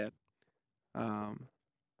can get.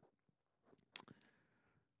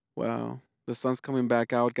 Wow. The sun's coming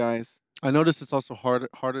back out, guys. I noticed it's also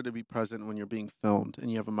harder to be present when you're being filmed and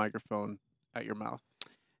you have a microphone at your mouth.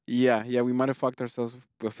 Yeah, we might have fucked ourselves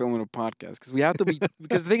with filming a podcast because we have to be.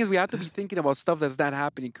 Because the thing is, we have to be thinking about stuff that's not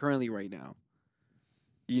happening currently right now.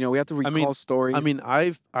 You know, we have to I recall mean, stories.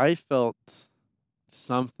 I felt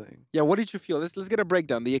something. Yeah, what did you feel? Let's get a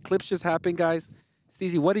breakdown. The eclipse just happened, guys.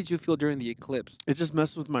 Steezy, what did you feel during the eclipse? It just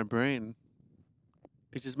messed with my brain.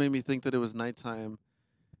 It just made me think that it was nighttime,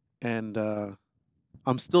 and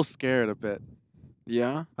I'm still scared a bit.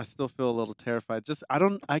 Yeah? I still feel a little terrified.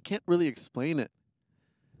 I can't really explain it.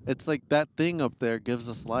 It's like that thing up there gives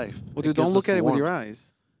us life. Well, It dude, don't gives look us at it with your warmth.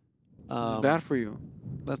 eyes. It's bad for you.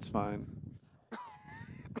 That's fine.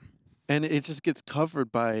 And it just gets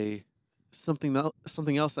covered by something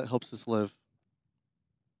else that helps us live.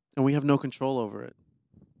 And we have no control over it.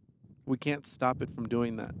 We can't stop it from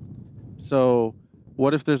doing that. So,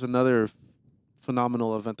 what if there's another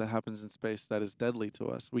phenomenal event that happens in space that is deadly to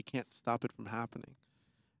us? We can't stop it from happening.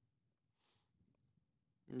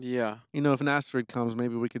 Yeah. You know, if an asteroid comes,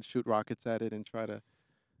 maybe we could shoot rockets at it and try to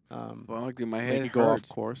Fuck, dude, my make head it go off hurts.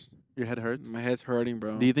 course. Your head hurts? My head's hurting,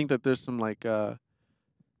 bro. Do you think that there's some like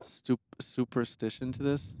superstition to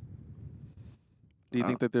this? Do you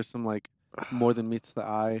think that there's some like more than meets the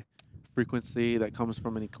eye frequency that comes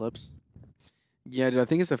from an eclipse? Yeah, dude, I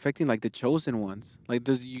think it's affecting like the chosen ones. Like,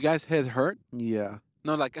 does you guys' heads hurt? Yeah.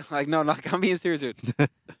 No, no, like I'm being serious, dude.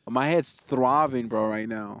 My head's throbbing, bro, right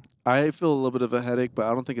now. I feel a little bit of a headache, but I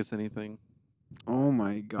don't think it's anything. Oh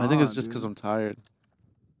my god. I think it's just dude. because I'm tired.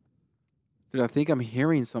 Dude, I think I'm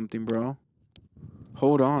hearing something, bro.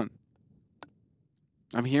 Hold on.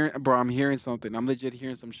 I'm hearing something. I'm legit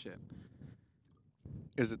hearing some shit.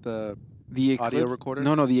 Is it the The eclipse, audio recorder?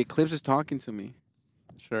 No, the eclipse is talking to me.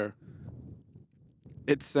 Sure.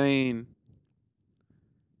 It's saying,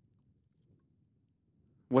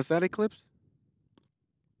 what's that, eclipse?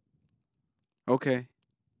 Okay.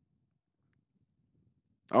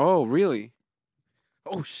 Oh, really?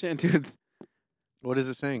 Oh, shit, dude. What is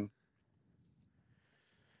it saying?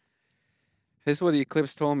 This is what the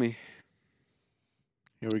eclipse told me.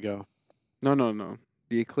 Here we go. No.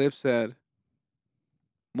 The eclipse said,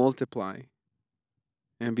 multiply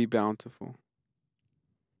and be bountiful.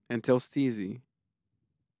 And tell Steezy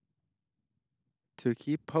to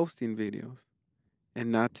keep posting videos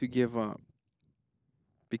and not to give up.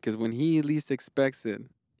 Because when he least expects it,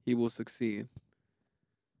 he will succeed.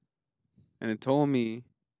 And it told me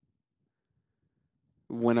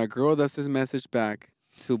when a girl does his message back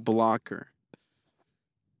to block her.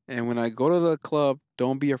 And when I go to the club,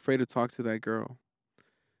 don't be afraid to talk to that girl.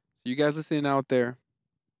 So you guys listening out there,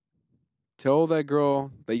 tell that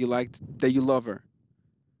girl that you love her.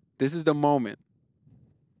 This is the moment.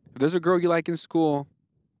 If there's a girl you like in school,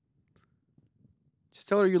 just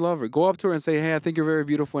tell her you love her. Go up to her and say, hey, I think you're very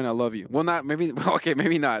beautiful and I love you. Well, maybe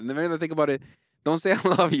not. Maybe I think about it. Don't say I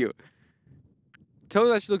love you. Tell her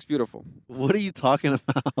that she looks beautiful. What are you talking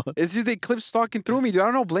about? It's just the eclipse stalking through me, dude. I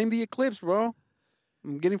don't know. Blame the eclipse, bro.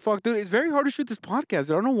 I'm getting fucked. Dude, it's very hard to shoot this podcast.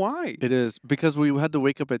 I don't know why. It is because we had to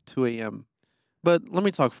wake up at 2 a.m. But let me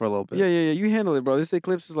talk for a little bit. Yeah. You handle it, bro. This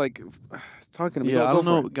eclipse is like, it's talking to me. Yeah, I don't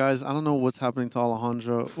know, for it. guys. I don't know what's happening to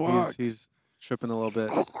Alejandro. Fuck. He's tripping a little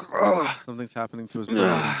bit. Something's happening to his brain.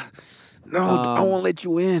 No, I won't let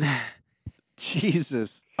you in.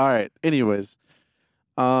 Jesus. All right. Anyways,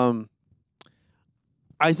 I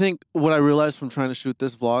think what I realized from trying to shoot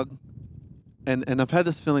this vlog, and I've had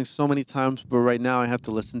this feeling so many times, but right now I have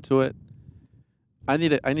to listen to it. I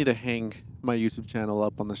need to hang my YouTube channel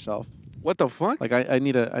up on the shelf. What the fuck? Like I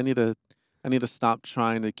need to stop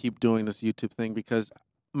trying to keep doing this YouTube thing because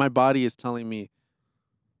my body is telling me,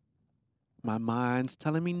 my mind's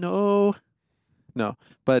telling me no,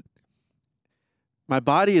 but my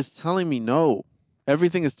body is telling me no.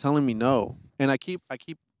 Everything is telling me no, and I keep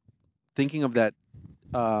thinking of that.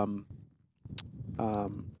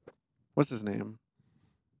 What's his name?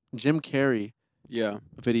 Jim Carrey. Yeah.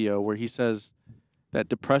 Video where he says that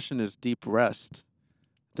depression is deep rest.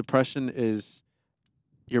 Depression is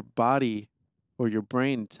your body or your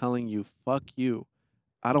brain telling you, fuck you.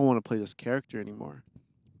 I don't want to play this character anymore.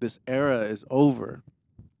 This era is over.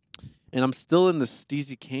 And I'm still in the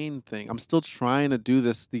steezy 𝐉𝐾𝐌 thing. I'm still trying to do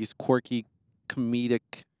these quirky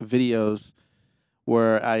comedic videos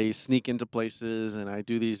where I sneak into places and I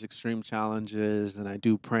do these extreme challenges and I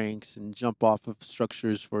do pranks and jump off of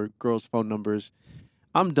structures for girls' phone numbers.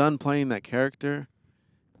 I'm done playing that character,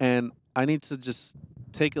 and I need to just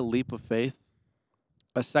take a leap of faith,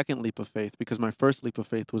 a second leap of faith, because my first leap of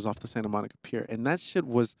faith was off the Santa Monica Pier, and that shit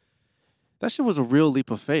was a real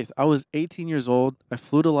leap of faith. I was 18 years old. I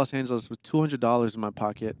flew to Los Angeles with $200 in my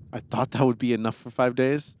pocket. I thought that would be enough for 5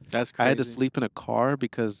 days. That's crazy. I had to sleep in a car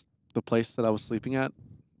because the place that I was sleeping at,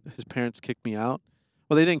 his parents kicked me out.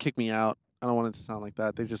 Well, they didn't kick me out. I don't want it to sound like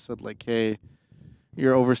that. They just said like, hey,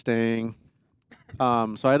 you're overstaying.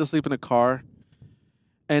 So I had to sleep in a car.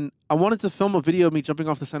 And I wanted to film a video of me jumping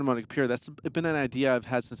off the Santa Monica Pier. That's been an idea I've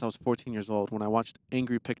had since I was 14 years old when I watched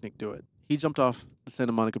Angry Picnic do it. He jumped off the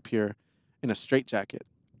Santa Monica Pier in a straitjacket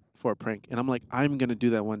for a prank. And I'm like, I'm going to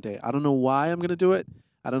do that one day. I don't know why I'm going to do it.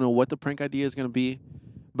 I don't know what the prank idea is going to be,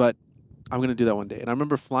 but I'm going to do that one day. And I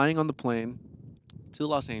remember flying on the plane to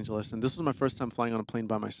Los Angeles, and this was my first time flying on a plane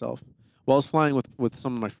by myself. Well, I was flying with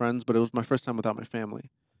some of my friends, but it was my first time without my family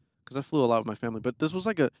because I flew a lot with my family. But this was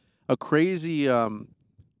like a crazy,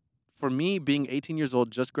 for me, being 18 years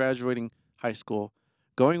old, just graduating high school,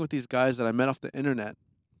 going with these guys that I met off the internet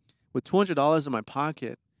with $200 in my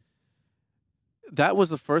pocket. That was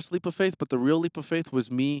the first leap of faith, but the real leap of faith was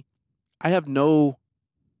me. I have no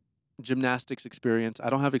gymnastics experience. I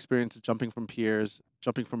don't have experience jumping from piers,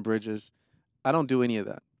 jumping from bridges. I don't do any of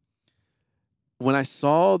that. When I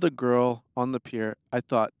saw the girl on the pier, I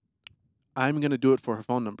thought, I'm going to do it for her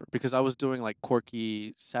phone number because I was doing like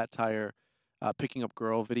quirky satire, picking up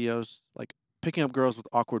girl videos, like picking up girls with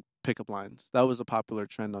awkward pickup lines. That was a popular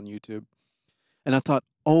trend on YouTube. And I thought,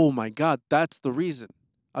 oh my God, that's the reason.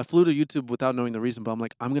 I flew to YouTube without knowing the reason, but I'm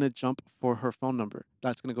like, I'm going to jump for her phone number.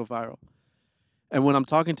 That's going to go viral. And when I'm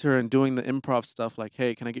talking to her and doing the improv stuff, like,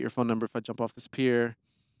 hey, can I get your phone number if I jump off this pier?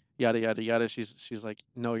 Yada, yada, yada. She's like,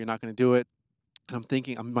 no, you're not going to do it. And I'm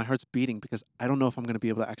thinking, my heart's beating because I don't know if I'm going to be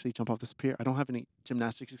able to actually jump off this pier. I don't have any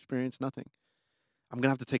gymnastics experience, nothing. I'm going to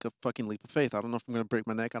have to take a fucking leap of faith. I don't know if I'm going to break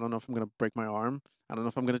my neck. I don't know if I'm going to break my arm. I don't know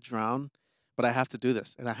if I'm going to drown. But I have to do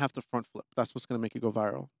this. And I have to front flip. That's what's going to make it go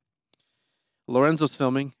viral. Lorenzo's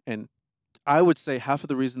filming. And I would say half of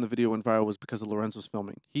the reason the video went viral was because of Lorenzo's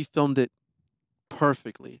filming. He filmed it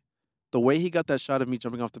perfectly. The way he got that shot of me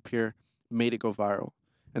jumping off the pier made it go viral.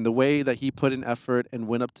 And the way that he put in effort and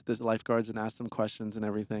went up to the lifeguards and asked them questions and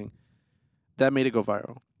everything, that made it go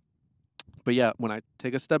viral. But yeah, when I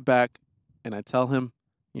take a step back and I tell him,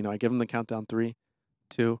 I give him the countdown 3,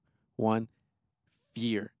 2, 1,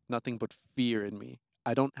 fear. Nothing but fear in me.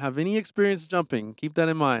 I don't have any experience jumping. Keep that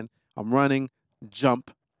in mind. I'm running,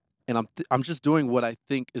 jump, and I'm just doing what I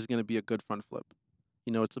think is going to be a good front flip.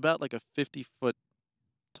 It's about like a 50-foot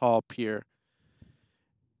tall pier.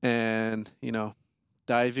 And,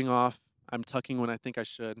 diving off, I'm tucking when I think I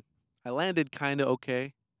should. I landed kind of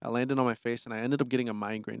okay. I landed on my face, and I ended up getting a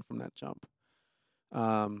migraine from that jump.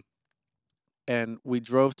 And we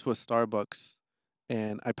drove to a Starbucks,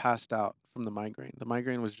 and I passed out from the migraine. The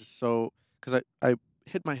migraine was just so... Because I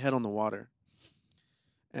hit my head on the water.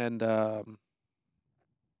 And,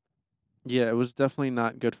 yeah, it was definitely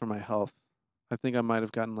not good for my health. I think I might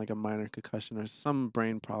have gotten like a minor concussion or some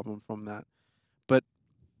brain problem from that. But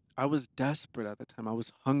I was desperate at the time. I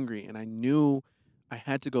was hungry, and I knew I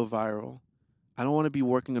had to go viral. I don't want to be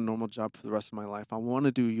working a normal job for the rest of my life. I want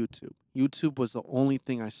to do YouTube. YouTube was the only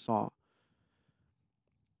thing I saw.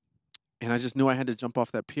 And I just knew I had to jump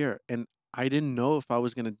off that pier. And I didn't know if I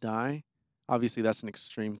was going to die. Obviously, that's an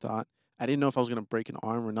extreme thought. I didn't know if I was going to break an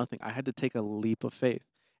arm or nothing. I had to take a leap of faith.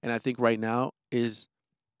 And I think right now is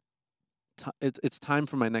it's time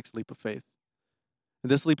for my next leap of faith. And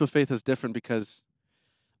this leap of faith is different because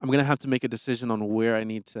I'm going to have to make a decision on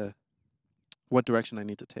what direction I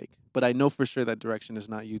need to take. But I know for sure that direction is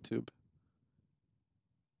not YouTube.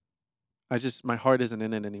 My heart isn't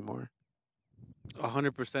in it anymore.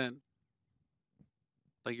 100%.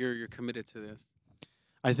 Like you're committed to this.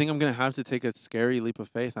 I think I'm going to have to take a scary leap of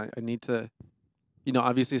faith. I need to,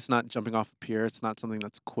 obviously it's not jumping off a pier. It's not something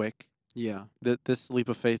that's quick. Yeah. This leap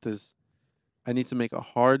of faith is, I need to make a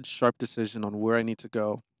hard, sharp decision on where I need to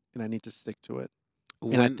go, and I need to stick to it.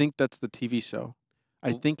 And I think that's the TV show.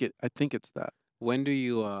 I think it's that. When do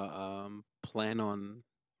you plan on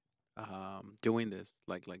doing this?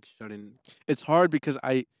 Like shutting? It's hard because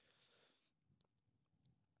like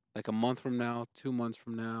a month from now, 2 months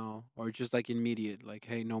from now, or just like immediate, like,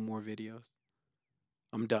 hey, no more videos.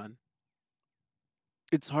 I'm done.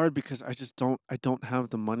 It's hard because I don't have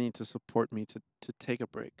the money to support me to take a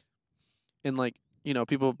break. And like,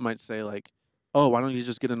 people might say like, oh, why don't you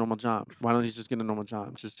just get a normal job? Why don't you just get a normal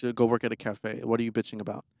job? Just go work at a cafe. What are you bitching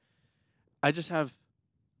about? I just have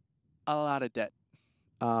a lot of debt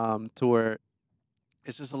to where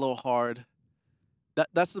it's just a little hard.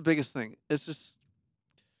 That's the biggest thing. It's just,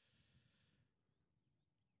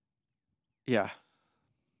 yeah.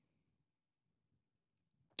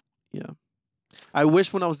 Yeah. I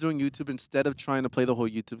wish when I was doing YouTube, instead of trying to play the whole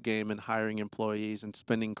YouTube game and hiring employees and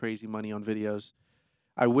spending crazy money on videos,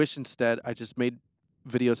 I wish instead I just made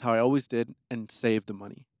videos how I always did and saved the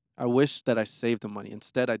money. I wish that I saved the money.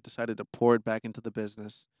 Instead, I decided to pour it back into the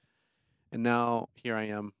business. And now here I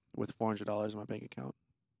am with $400 in my bank account.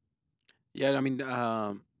 Yeah, I mean,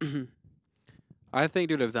 I think,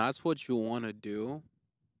 dude, if that's what you want to do,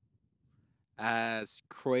 as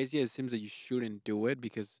crazy as it seems that you shouldn't do it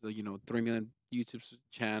because 3 million YouTube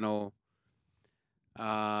channel.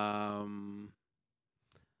 Um,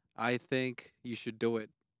 I think you should do it.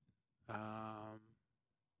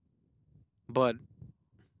 But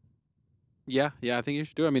yeah, I think you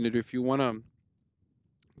should do it. I mean, if you want to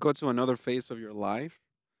go to another phase of your life,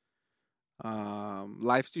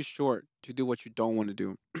 life's too short to do what you don't want to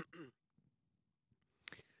do.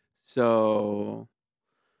 So,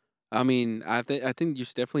 I mean, I think you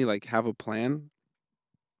should definitely like have a plan.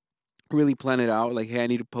 Really plan it out. Like, hey, I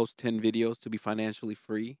need to post 10 videos to be financially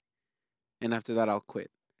free, and after that, I'll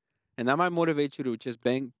quit. And that might motivate you to just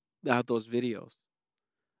bang out those videos.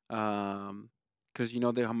 Um, because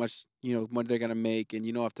how much money they're gonna make,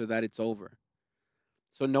 and after that, it's over.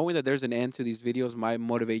 So knowing that there's an end to these videos might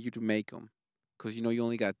motivate you to make them, because you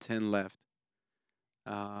only got 10 left.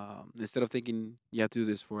 Instead of thinking you have to do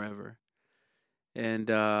this forever. And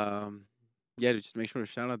yeah, to just make sure to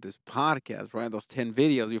shout out this podcast, right? Those 10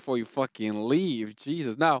 videos before you fucking leave.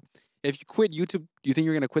 Jesus. Now, if you quit YouTube, do you think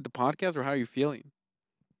you're gonna quit the podcast, or how are you feeling?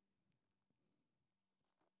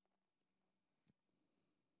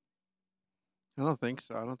 I don't think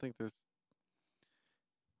so. I don't think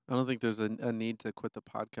there's a need to quit the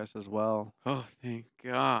podcast as well. Oh, thank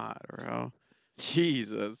God, bro.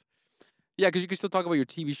 Jesus. Yeah, because you can still talk about your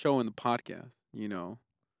TV show and the podcast.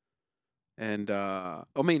 And I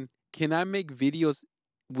mean, can I make videos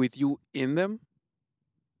with you in them?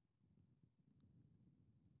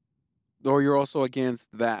 Or you're also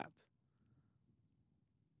against that?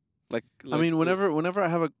 Like I like mean, the whenever I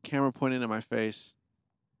have a camera pointed at my face,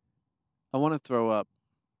 I want to throw up,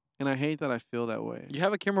 and I hate that I feel that way. you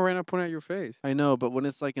have a camera right now pointing at your face. I know, but when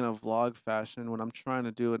it's like in a vlog fashion, when I'm trying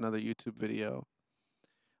to do another YouTube video,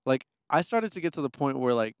 like I started to get to the point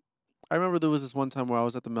where like I remember there was this one time where I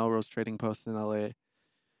was at the Melrose Trading Post in LA,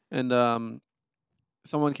 and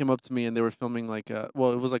someone came up to me and they were filming like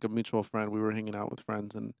well, it was like a mutual friend. We were hanging out with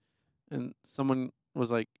friends, and someone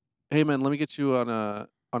was like, "Hey man, let me get you on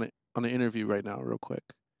an interview right now, real quick."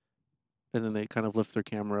 And then they kind of lift their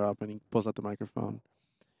camera up, and he pulls out the microphone,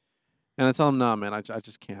 and I tell him, "Nah, man, I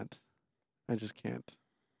just can't. I just can't."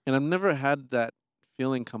 And I've never had that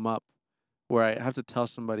feeling come up where I have to tell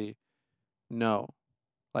somebody, "No,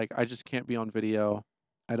 like I just can't be on video.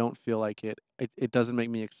 I don't feel like it. It doesn't make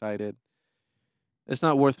me excited. It's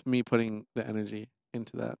not worth me putting the energy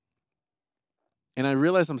into that." And I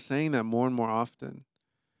realize I'm saying that more and more often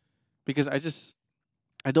because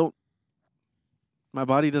I don't my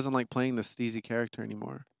body doesn't like playing the steezy character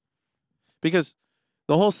anymore. Because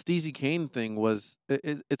the whole steezy Kane thing was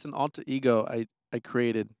it's an alter ego I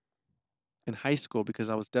created in high school because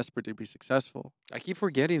I was desperate to be successful. I keep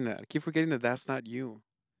forgetting that. I keep forgetting that that's not you.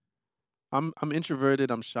 I'm introverted,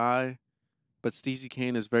 I'm shy, but steezy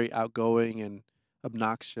Kane is very outgoing and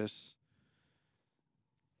obnoxious.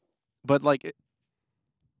 But like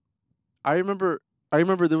I remember I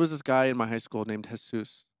remember there was this guy in my high school named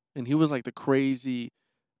Jesus, and he was like the crazy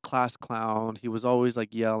class clown. He was always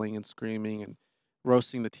like yelling and screaming and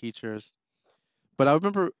roasting the teachers. But I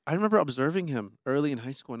remember observing him early in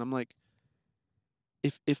high school, and I'm like,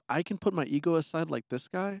 if I can put my ego aside like this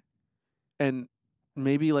guy and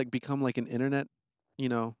maybe like become like an internet, you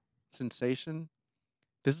know, sensation,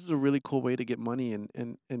 this is a really cool way to get money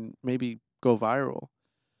and maybe go viral.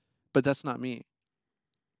 But that's not me.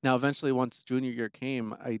 Now, eventually, once junior year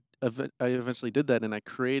came, I eventually did that, and I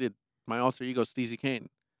created my alter ego, Steezy Kane.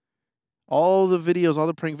 All the videos, all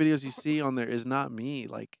the prank videos you see on there is not me.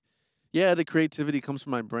 Like, yeah, the creativity comes from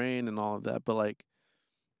my brain and all of that, but like,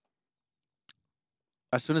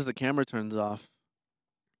 as soon as the camera turns off,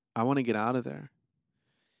 I want to get out of there.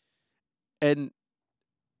 And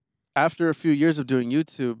after a few years of doing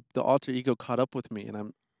YouTube, the alter ego caught up with me,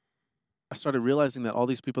 and I started realizing that all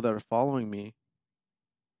these people that are following me,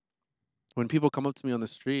 when people come up to me on the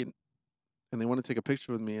street and they want to take a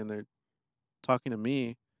picture with me and they're talking to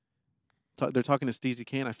me, they're talking to Steezy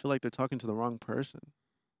Kane, I feel like they're talking to the wrong person.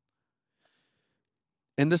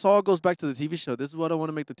 And this all goes back to the TV show. This is what I want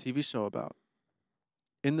to make the TV show about.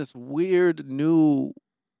 In this weird new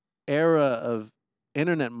era of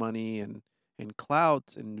internet money and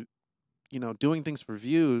clout and doing things for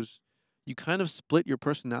views, you kind of split your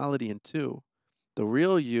personality in two, the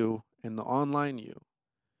real you and the online you.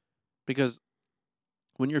 Because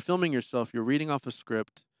when you're filming yourself, you're reading off a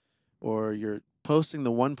script or you're posting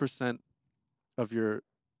the 1% of your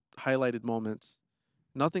highlighted moments.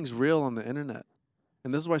 Nothing's real on the internet.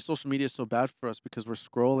 And this is why social media is so bad for us, because we're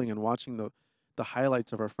scrolling and watching the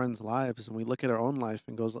highlights of our friends' lives, and we look at our own life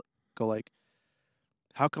and go like,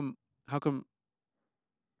 how come how come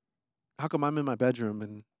how come I'm in my bedroom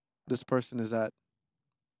and This person is at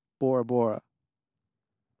Bora Bora.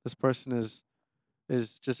 This person is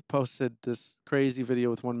just posted this crazy video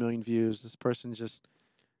with 1 million views. This person just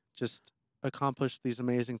accomplished these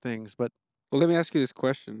amazing things. But Well, let me ask you this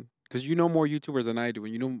question, because you know more YouTubers than I do,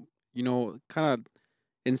 and you know, kind of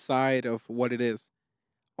inside of what it is.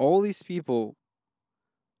 All these people,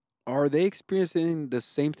 are they experiencing the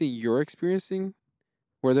same thing you're experiencing?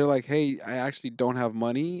 Where they're like, hey, I actually don't have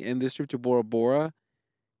money, and this trip to Bora Bora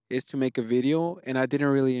is to make a video, and I didn't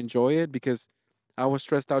really enjoy it because I was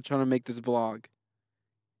stressed out trying to make this vlog.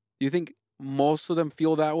 Do you think most of them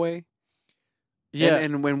feel that way? yeah,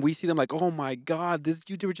 And when we see them like, oh my God, this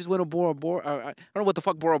YouTuber just went to Bora Bora. I don't know what the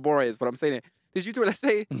fuck Bora Bora is, but I'm saying it. This YouTuber, let's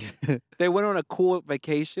say they went on a cool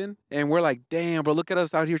vacation, and we're like, damn, bro, look at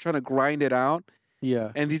us out here trying to grind it out.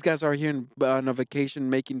 yeah, And these guys are here on a vacation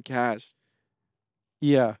making cash.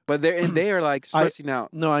 yeah. But they are like I stressing out.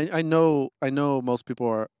 no, I know most people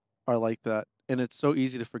are like that, and it's so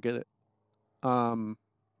easy to forget it. Um,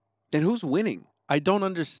 Then who's winning? I don't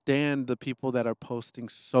understand the people that are posting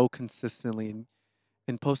so consistently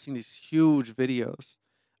and posting these huge videos.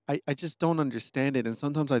 I just don't understand it. And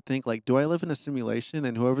sometimes I think like, do I live in a simulation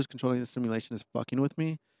and whoever's controlling the simulation is fucking with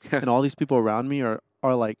me? And all these people around me are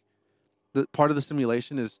like the part of the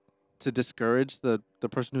simulation is to discourage the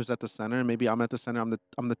person who's at the center. And maybe I'm at the center,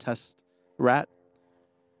 I'm the test rat.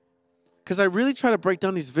 Cause I really try to break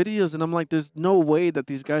down these videos and I'm like, there's no way that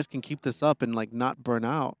these guys can keep this up and like not burn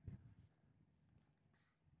out.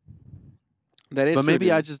 That is But true,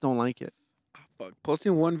 maybe I dude. just don't like it. Fuck,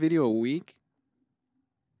 posting one video a week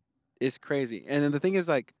is crazy. And then the thing is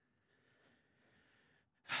like,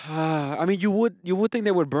 I mean, you would think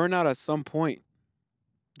they would burn out at some point,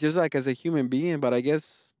 just like as a human being. But I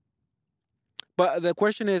guess, but the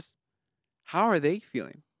question is, how are they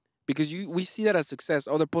feeling? Because we see that as success.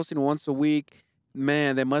 Oh, they're posting once a week.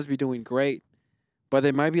 Man, they must be doing great. But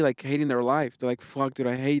they might be like hating their life. They're like, fuck, dude,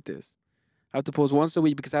 I hate this. I have to post once a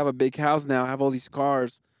week because I have a big house now. I have all these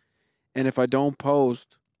cars. And if I don't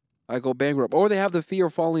post, I go bankrupt. Or they have the fear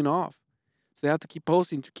of falling off. So they have to keep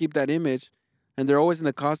posting to keep that image. And they're always in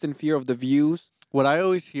the constant fear of the views. What I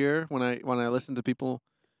always hear when I listen to people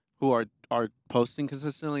who are posting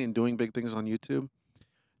consistently and doing big things on YouTube,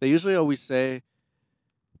 they usually always say,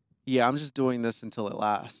 "Yeah, I'm just doing this until it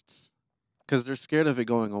lasts," because they're scared of it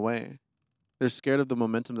going away. They're scared of the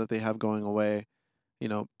momentum that they have going away. You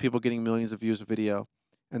know, people getting millions of views a video,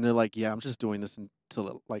 and they're like, "Yeah, I'm just doing this until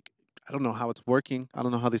it, like I don't know how it's working. I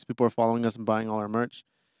don't know how these people are following us and buying all our merch."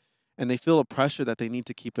 And they feel a pressure that they need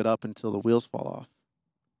to keep it up until the wheels fall off.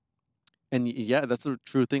 And yeah, that's a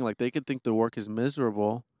true thing. Like they could think the work is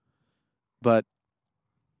miserable, but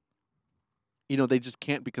you know, they just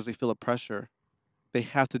can't because they feel a pressure. They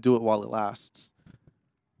have to do it while it lasts.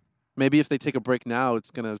 Maybe if they take a break now, it's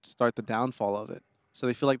going to start the downfall of it. So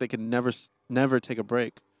they feel like they can never take a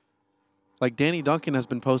break. Like Danny Duncan has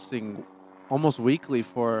been posting almost weekly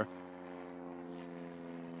for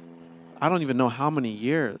I don't even know how many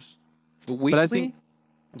years. Weekly? But I think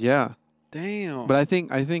yeah. Damn. But I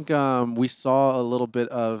think we saw a little bit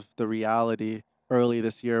of the reality early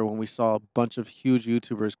this year when we saw a bunch of huge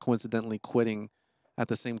YouTubers coincidentally quitting at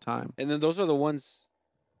the same time. And then those are the ones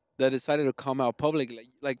that decided to come out public.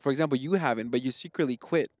 Like for example, you haven't, but you secretly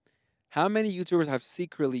quit. How many YouTubers have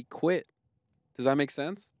secretly quit? Does that make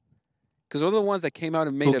sense? Because those are the ones that came out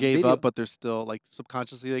and made Who a gave video. up, but they're still like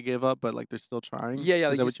subconsciously they gave up, but like they're still trying. Yeah, yeah.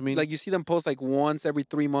 Is Like that what you mean? like you see them post like once every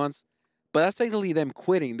 3 months, but that's technically them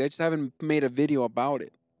quitting. They just haven't made a video about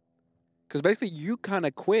it. Because basically, you kind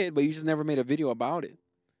of quit, but you just never made a video about it.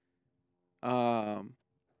 Um.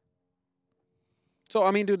 So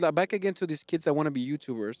I mean, dude, like, back again to these kids that want to be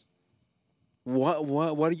YouTubers.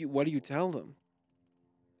 What do you tell them?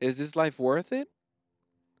 Is this life worth it,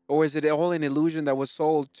 or is it all an illusion that was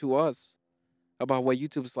sold to us about what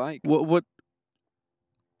YouTube's like? What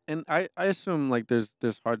and I assume like there's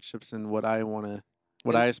hardships in what I want to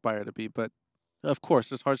what And I aspire to be, but of course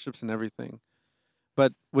there's hardships in everything.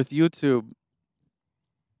 But with YouTube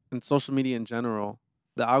and social media in general,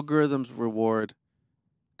 the algorithms reward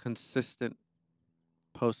consistent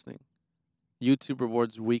posting. YouTube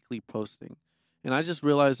rewards weekly posting. And I just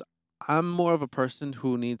realized I'm more of a person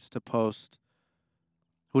who needs to post,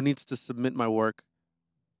 who needs to submit my work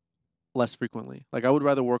less frequently. Like I would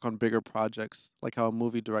rather work on bigger projects, like how a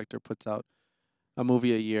movie director puts out a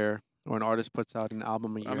movie a year or an artist puts out an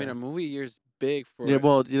album a year. I mean, a movie a year is big for Yeah,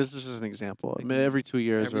 well, this is just an example. I like mean, every 2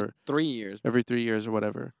 years every or 3 years. every 3 years or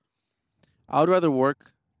whatever. I would rather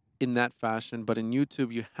work in that fashion, but in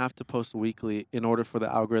YouTube, you have to post weekly in order for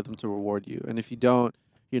the algorithm to reward you. And if you don't,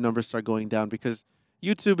 your numbers start going down because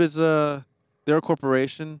YouTube is a they're a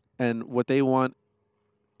corporation, and what they want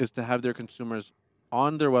is to have their consumers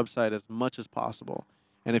on their website as much as possible.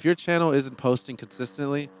 And if your channel isn't posting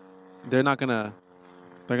consistently, they're not gonna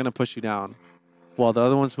they're gonna push you down. While the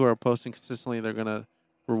other ones who are posting consistently, they're gonna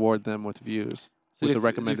reward them with views So with the do you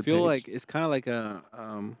recommended feel page. like it's kind of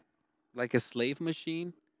like a slave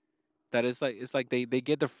machine that is like it's like they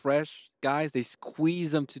get the fresh guys, they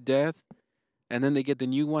squeeze them to death, and then they get the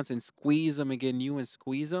new ones and squeeze them and get new and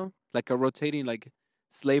squeeze them like a rotating like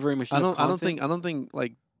slavery machine of content. I don't think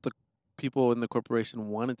like the people in the corporation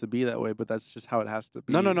want it to be that way, but that's just how it has to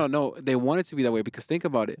No, no, be. no, no. They want it to be that way because think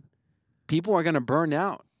about it. People are gonna burn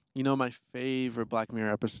out. You know, my favorite Black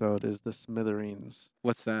Mirror episode is the Smithereens.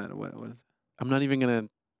 What's that? What is I'm not even gonna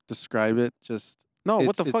describe it. Just No,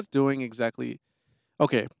 what the fuck? it's doing exactly.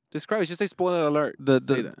 Okay, Describe it. Just say spoiler alert. the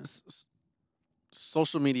Say that.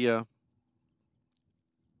 social media.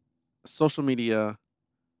 Social media.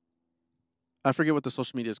 I forget what the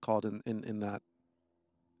social media is called in that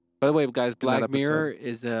By the way, guys, in that Black Mirror episode.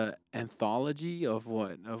 is a anthology of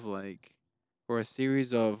what? Of like, or a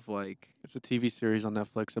series of like. It's a TV series on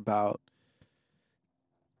Netflix about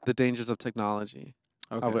the dangers of technology.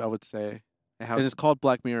 Okay. I would say, And how and it's it's called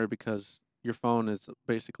Black Mirror because your phone is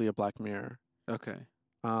basically a black mirror. okay.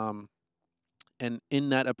 Um, and in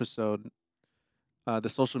that episode, the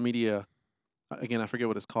social media, again, I forget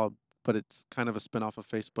what it's called, but it's kind of a spinoff of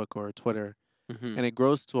Facebook or Twitter, Mm-hmm. and it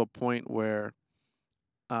grows to a point where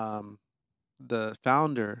um, the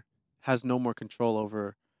founder has no more control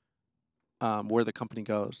over where the company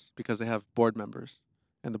goes because they have board members,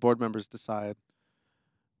 and the board members decide,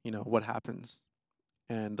 what happens.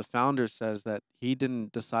 And the founder says that he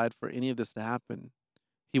didn't decide for any of this to happen.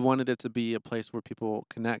 He wanted it to be a place where people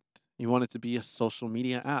connect. He wanted it to be a social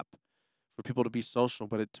media app for people to be social,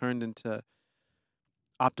 but it turned into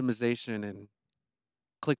optimization and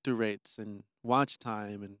click through rates and watch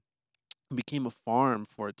time and became a farm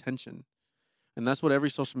for attention. And that's what every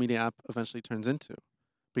social media app eventually turns into.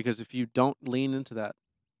 Because if you don't lean into that,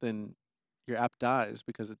 then your app dies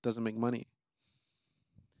because it doesn't make money.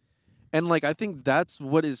 And like I think that's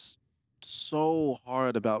what is so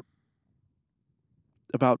hard about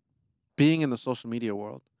being in the social media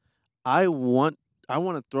world. I want I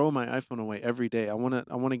want to throw my iPhone away every day. I want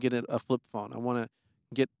to get a flip phone. I want to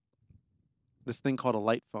get this thing called a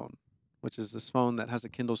light phone, which is this phone that has a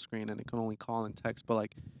Kindle screen and it can only call and text. But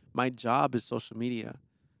like my job is social media.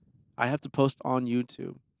 I have to post on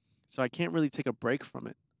YouTube. So I can't really take a break from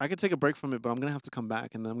it. I could take a break from it, but I'm going to have to come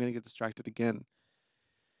back and then I'm going to get distracted again.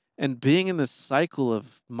 And being in this cycle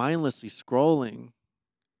of mindlessly scrolling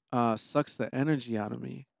sucks the energy out of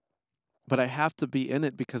me. But I have to be in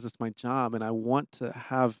it because it's my job and I want to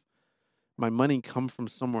have my money come from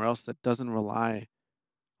somewhere else that doesn't rely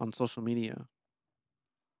on social media.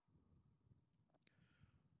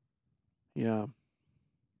 Yeah.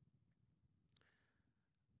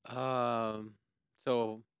 Um.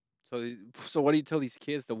 So, so what do you tell these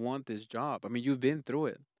kids that want this job? I mean, you've been through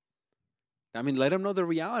it. I mean, let them know the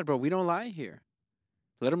reality, bro. We don't lie here.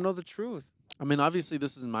 Let them know the truth. I mean, obviously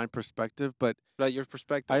this is my perspective, but Like your I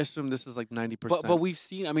perspective. assume this is like 90%. But we've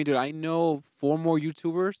seen. I mean, dude, I know 4 more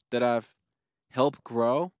YouTubers that I've helped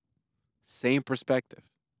grow. Same perspective,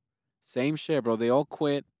 same shit, bro. They all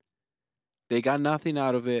quit. They got nothing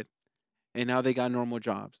out of it, and now they got normal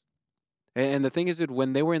jobs. And the thing is, dude,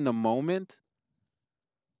 when they were in the moment,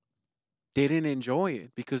 they didn't enjoy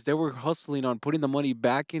it because they were hustling on putting the money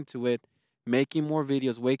back into it, making more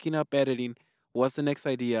videos, waking up, editing. What's the next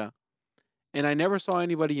idea? And I never saw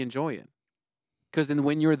anybody enjoy it because then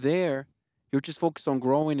when you're there, you're just focused on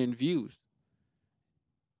growing in views.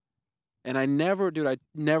 And I never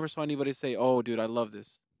saw anybody say, "Oh, dude, I love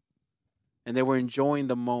this," and they were enjoying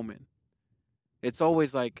the moment. It's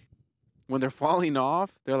always like when they're falling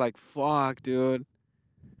off, they're like, "Fuck, dude,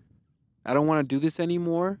 I don't want to do this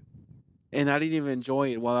anymore." And I didn't even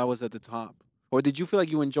enjoy it while I was at the top. Or did you feel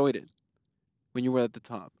like you enjoyed it when you were at the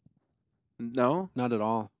top? No? Not at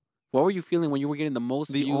all. What were you feeling when you were getting the most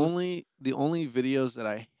views? The only videos that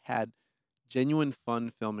I had genuine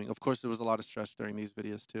fun filming, of course there was a lot of stress during these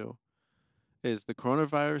videos too, is the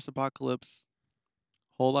coronavirus apocalypse,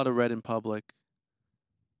 whole lot of red in public.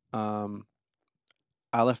 Um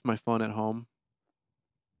I left my phone at home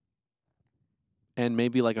and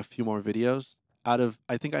maybe like a few more videos. Out of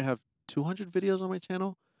I think I have 200 videos on my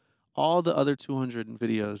channel. All the other 200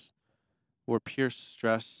 videos were pure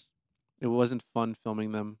stress. It wasn't fun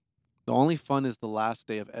filming them. The only fun is the last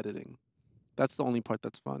day of editing. That's the only part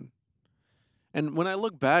that's fun. And when I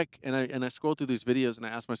look back and I scroll through these videos and I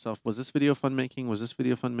ask myself, was this video fun making? Was this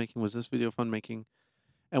video fun making? Was this video fun making?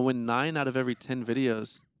 And when 9 out of every 10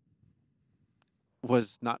 videos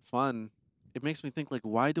was not fun, it makes me think like,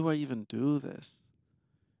 why do I even do this?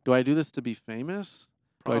 Do I do this to be famous?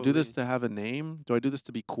 Do I do this Probably. to have a name? Do I do this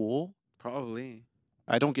to be cool? Probably.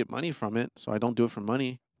 I don't get money from it, so I don't do it for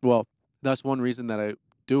money. Well, that's one reason that I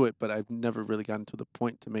do it, but I've never really gotten to the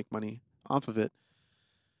point to make money off of it.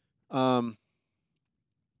 Um,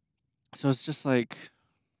 so it's just like,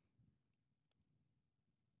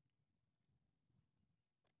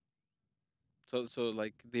 So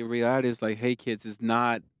like the reality is like, hey kids, it's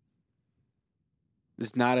not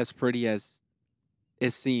as pretty as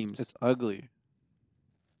it seems. it's ugly.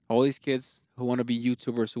 All these kids who want to be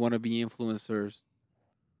YouTubers, who want to be influencers,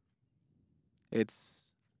 it's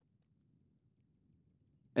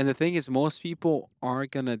and the thing is most people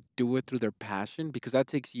aren't gonna do it through their passion because that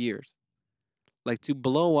takes years. Like to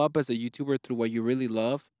blow up as a YouTuber through what you really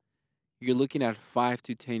love, you're looking at 5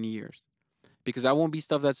 to 10 years. Because that won't be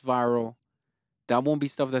stuff that's viral. That won't be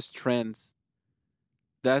stuff that's trends.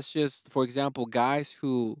 That's just, for example, guys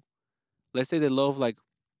who, let's say they love like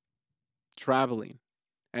traveling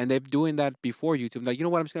and they're doing that before YouTube. Like, you know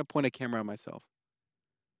what? I'm just going to point a camera at myself.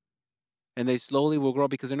 And they slowly will grow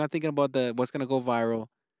because they're not thinking about what's going to go viral.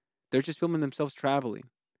 They're just filming themselves traveling.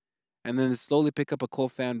 And then they slowly pick up a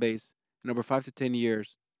cult fan base. And over 5 to 10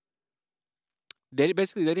 years, they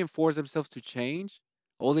didn't force themselves to change.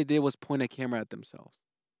 All they did was point a camera at themselves.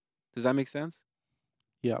 Does that make sense?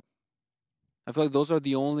 Yep. I feel like those are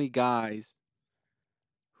the only guys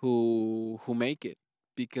who make it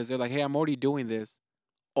because they're like, hey, I'm already doing this.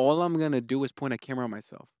 All I'm gonna do is point a camera at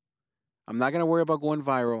myself. I'm not gonna worry about going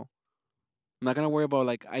viral. I'm not gonna worry about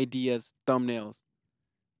like ideas, thumbnails.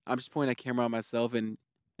 I'm just pointing a camera at myself and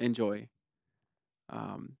enjoy.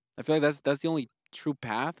 I feel like that's the only true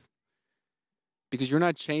path because you're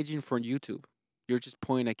not changing for YouTube. You're just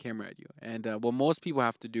pointing a camera at you. And what most people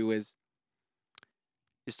have to do is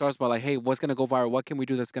it starts by like, hey, what's gonna go viral? What can we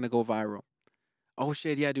do that's gonna go viral? Oh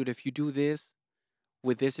shit, yeah, dude. If you do this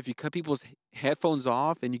with this, if you cut people's headphones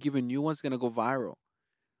off and you give a new one, it's gonna go viral.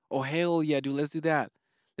 Oh hell yeah, dude, let's do that.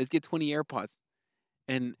 Let's get 20 AirPods.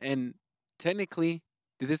 And technically,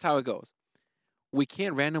 this is how it goes. We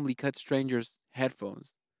can't randomly cut strangers'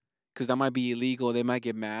 headphones because that might be illegal. They might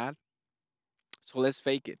get mad. So let's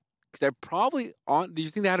fake it. Because they're probably on. Do you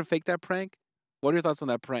think they had to fake that prank? What are your thoughts on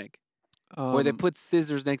that prank? Where they Um, put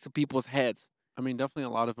scissors next to people's heads. I mean, definitely a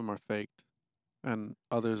lot of them are faked, and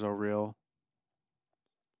others are real.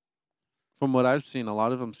 From what I've seen, a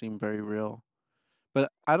lot of them seem very real.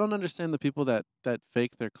 But I don't understand the people that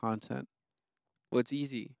fake their content. Well, it's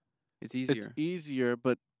easy. It's It's easier. easier,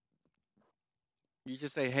 but You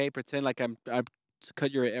just say, "Hey, pretend like I'm to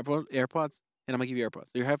cut your AirPods, and I'm gonna give you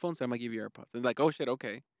AirPods. Your headphones, and I'm gonna give you AirPods." And like, oh shit,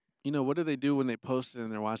 okay. what do they do when they post it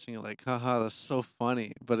and they're watching it like, haha, that's so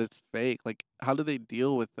funny, but it's fake. Like, how do they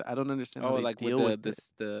deal with it? I don't understand how Oh, they like with deal with it.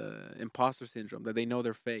 the imposter syndrome that they know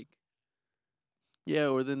they're fake. Yeah,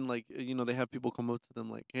 or then like, they have people come up to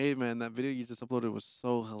them like, "Hey man, that video you just uploaded was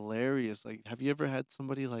so hilarious. Like, have you ever had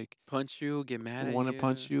somebody like Punch you, get mad at want to you.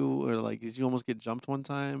 punch you or like did you almost get jumped one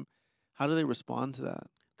time?" How do they respond to that?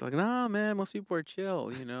 They're like, nah, man, most people are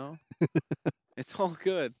chill. It's all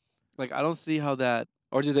good. Like, I don't see how that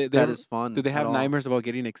Or that is do fun they at have all. nightmares about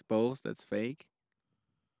getting exposed? That's fake.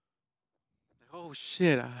 Like, oh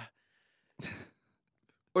shit.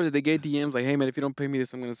 Or did they get DMs like, hey man, if you don't pay me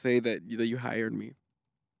this, I'm gonna say that you hired me.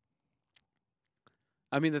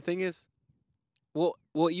 I mean, the thing is, well,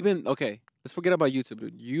 even okay. Let's forget about YouTube,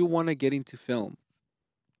 dude. You want to get into film.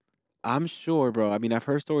 I'm sure, bro. I mean, I've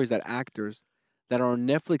heard stories that actors that are on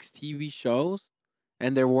Netflix TV shows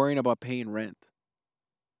and they're worrying about paying rent.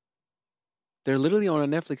 They're literally on a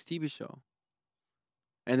Netflix TV show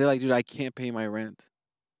and they're like, dude, I can't pay my rent.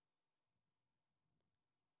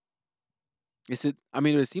 Is it? I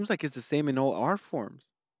mean, it seems like it's the same in all art forms.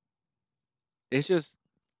 It's just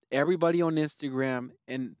everybody on Instagram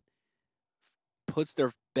and puts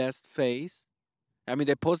their best face. I mean,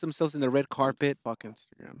 they post themselves in the red Dude, carpet. fuck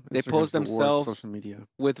Instagram. They post Instagram's the worst themselves social media.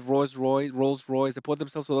 with Rolls Royce. They put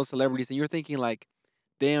themselves with those celebrities, and you're thinking like,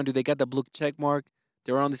 damn, dude, they got the blue check mark.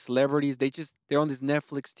 They're on these celebrities. They're on this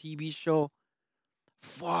Netflix TV show.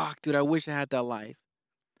 Fuck, dude, I wish I had that life.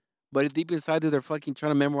 But deep inside, dude, they're fucking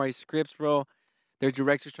trying to memorize scripts, bro. Their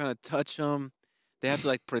director's trying to touch them. They have to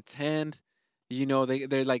like pretend. They're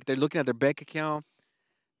looking at their bank account.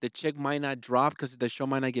 The check might not drop because the show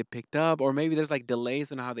might not get picked up, or maybe there's like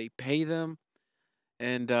delays on how they pay them,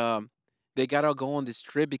 and they gotta go on this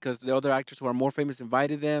trip because the other actors who are more famous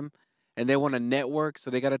invited them, and they want a network, so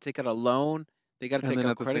they gotta take out a loan. They gotta And take then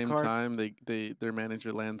out at the credit same cards. time, their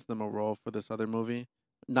manager lands them a role for this other movie.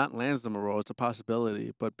 not lands them a role. It's a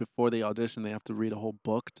possibility, but before they audition, they have to read a whole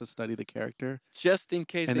book to study the character, Just in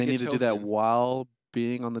case and they they get need to do that chosen. while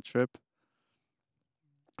being on the trip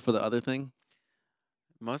for the other thing.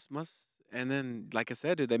 Must. And then, like I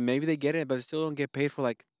said, dude, maybe they get it, but they still don't get paid for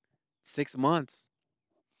like 6 months,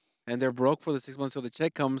 and they're broke for the 6 months till the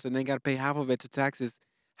check comes, and they got to pay half of it to taxes,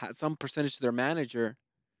 some percentage to their manager,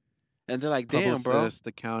 and they're like, "Damn, bro." Publicist,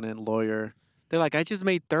 accountant, lawyer. They're like, "I just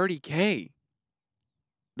made 30K.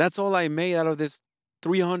 That's all I made out of this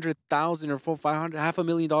 300,000 or 500,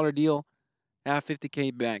 $500,000 deal. I have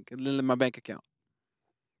 50K bank in my bank account."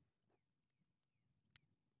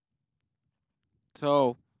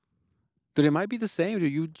 So, dude, it might be the same.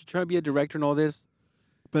 Dude, you trying to be a director and all this?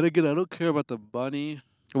 But again, I don't care about the money.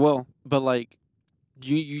 Well, But like,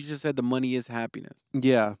 you just said the money is happiness.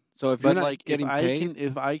 yeah. So if you're But not like, getting paid,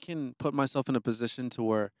 if I can put myself in a position to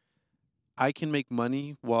where I can make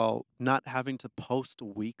money while not having to post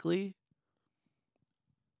weekly,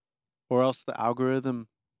 or else the algorithm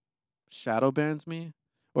shadow bans me,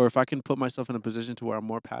 or if I can put myself in a position to where I'm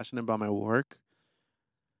more passionate about my work,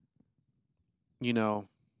 you know,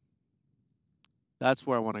 that's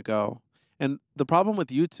where I want to go. And the problem with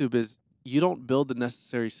YouTube is you don't build the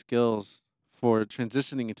necessary skills for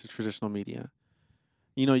transitioning into traditional media.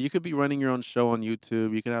 You know, you could be running your own show on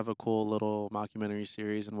YouTube, you could have a cool little mockumentary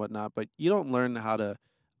series and whatnot, but you don't learn how to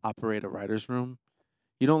operate a writer's room.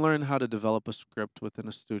 You don't learn how to develop a script within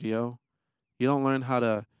a studio. You don't learn how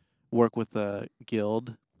to work with a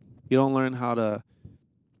guild. You don't learn how to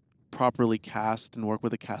properly cast and work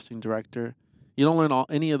with a casting director. You don't learn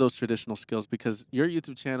any of those traditional skills because your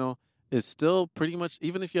YouTube channel is still pretty much,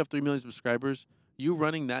 even if you have 3 million subscribers, you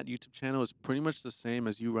running that YouTube channel is pretty much the same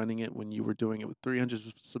as you running it when you were doing it with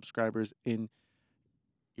 300 subscribers in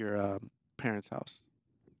your parents' house.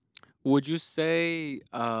 would you say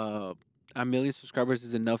 1 million subscribers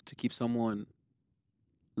is enough to keep someone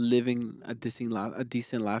living a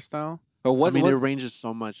decent lifestyle? Or I mean, it ranges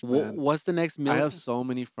so much, man. what's the next I have million? so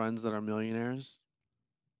many friends that are millionaires.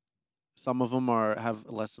 Some of them have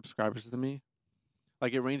less subscribers than me.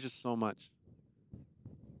 Like, it ranges so much.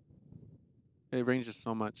 It ranges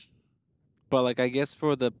so much. But like, I guess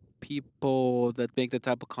for the people that make the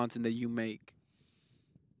type of content that you make,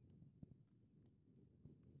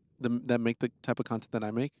 That make the type of content that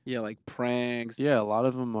I make. yeah, like pranks. Yeah, a lot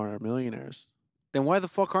of them are millionaires Then why the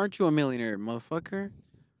fuck aren't you a millionaire, motherfucker?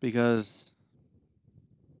 because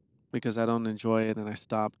I don't enjoy it and I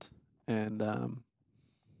stopped, and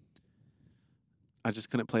I just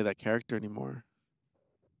couldn't play that character anymore.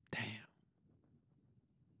 Damn.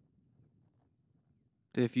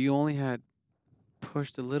 If you only had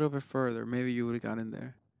pushed a little bit further, maybe you would have gotten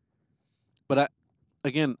there. But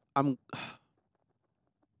again,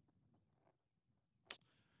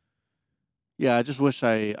 yeah, I just wish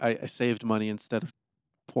I saved money instead of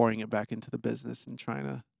pouring it back into the business and trying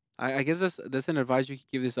to. I guess that's an advice you could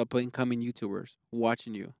give this up and coming YouTubers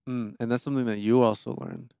watching you. And that's something that you also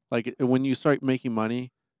learned. Like, when you start making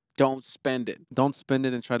money, Don't spend it. don't spend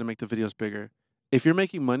it and try to make the videos bigger. If you're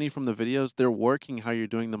making money from the videos, they're working how you're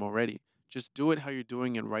doing them already. Just do it how you're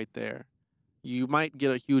doing it right there. You might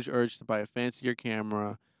get a huge urge to buy a fancier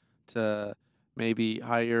camera, to maybe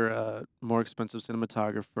hire a more expensive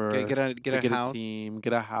cinematographer, Get a get house. a team,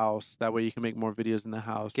 get a house. That way you can make more videos in the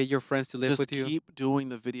house. Get your friends to live Just with you. keep doing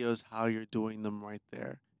the videos how you're doing them right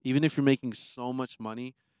there. Even if you're making so much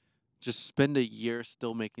money, just spend a year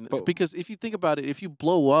still making them. But- Because if you think about it, if you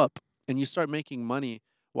blow up and you start making money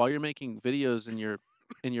while you're making videos in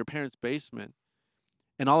your parents' basement,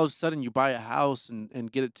 and all of a sudden you buy a house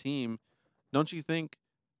and get a team, don't you think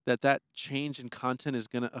that change in content is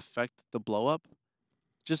going to affect the blow up?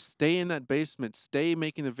 Just stay in that basement, stay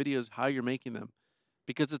making the videos how you're making them,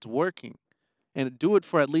 because it's working. And do it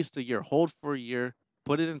for at least a year. Hold for a year,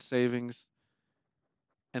 put it in savings,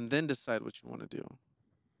 and then decide what you want to do.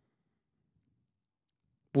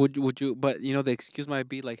 Would you? But you know, the excuse might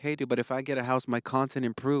be like, "Hey, dude, but if I get a house, my content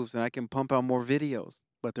improves and I can pump out more videos."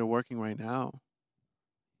 But they're working right now.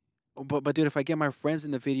 But dude, if I get my friends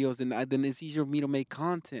in the videos, then it's easier for me to make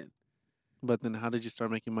content. But then how did you start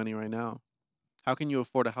making money right now? How can you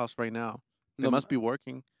afford a house right now? They No, must be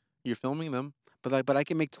working. You're filming them. but I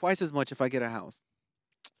can make twice as much if I get a house.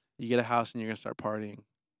 You get a house and you're going to start partying.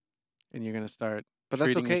 And you're going to start But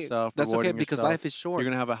that's treating okay. yourself, That's okay rewarding because yourself. life is short. You're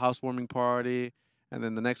going to have a housewarming party. And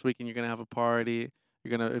then the next weekend, you're going to have a party.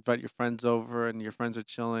 You're going to invite your friends over and your friends are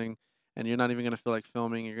chilling. And you're not even going to feel like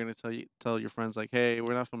filming. You're going to tell your friends, like, hey,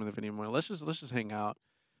 we're not filming the video anymore. Let's just hang out.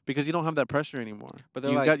 Because you don't have that pressure anymore. But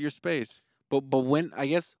they're You like- got your space. But when, I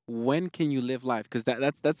guess, when can you live life? Because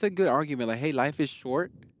that's a good argument. Like, hey, life is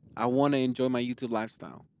short. I want to enjoy my YouTube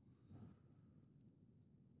lifestyle.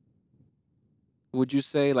 Would you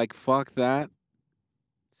say like fuck that?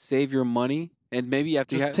 Save your money and maybe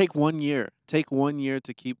after you Just have, take 1 year. Take 1 year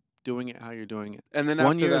to keep doing it how you're doing it. and then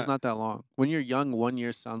One after year is that, not that long. When you're young, 1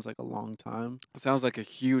 year sounds like a long time. sounds like a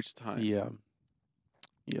huge time. Yeah.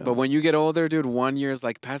 Yeah. But when you get older, dude, 1 year is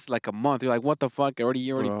like passes like a month. You're like, what the fuck? Year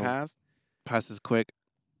already Bro. passed. Passes quick.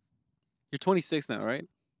 You're 26 now, right?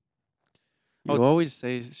 You Oh, always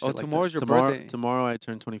say shit like tomorrow's that. your birthday. Tomorrow I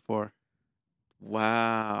turn 24.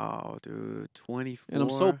 Wow, dude, 24. And I'm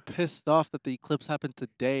so pissed off that the eclipse happened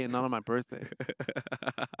today and not on my birthday.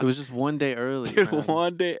 It was just 1 day early, Dude, man.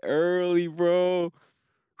 1 day early, bro.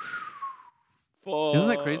 Fuck. Isn't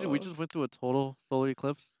that crazy? We just went through a total solar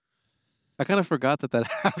eclipse. I kind of forgot that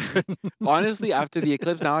happened. Honestly, after the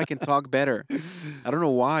eclipse, now I can talk better. I don't know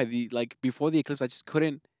why. Before the eclipse, I just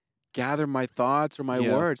couldn't gather my thoughts or my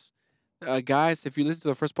Yeah. words. Guys, if you listen to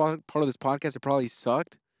the first part of this podcast, it probably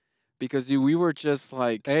sucked because we were just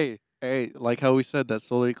like, Hey, like how we said that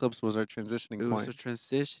solar eclipse was our transitioning it was point. a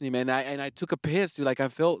transitioning, man. I took a piss, dude. Like I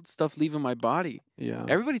felt stuff leaving my body. Yeah.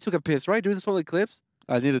 Everybody took a piss, right? During the solar eclipse.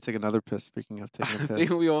 I need to take another piss. Speaking of I taking a think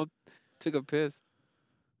piss. we all took a piss.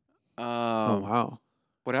 Oh wow,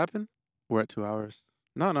 What happened? we're at 2 hours.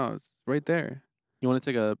 No, it's right there. You want to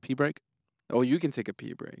take a pee break? Oh, you can take a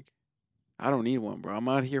pee break. I don't need one, bro. I'm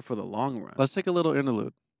out here for the long run. Let's take a little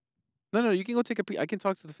interlude. No, you can go take a pee. I can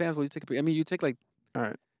talk to the fans while you take a pee. I mean, you take like, All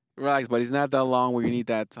right. relax, but it's not that long where you need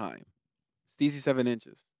that time. Steezy 7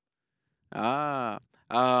 inches. Ah,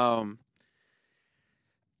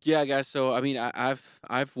 yeah, guys. So I mean,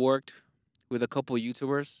 I've worked with a couple of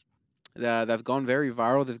YouTubers that have gone very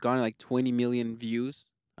viral. They've gone like 20 million views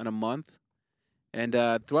in a month, and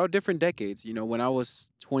throughout different decades. You know, when I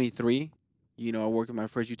was 23, I worked with my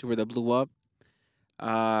first YouTuber that blew up.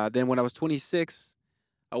 Then when I was 26,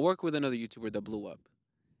 I worked with another YouTuber that blew up,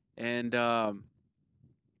 and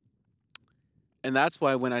that's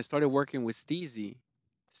why when I started working with Steezy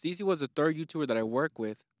was the third YouTuber that I worked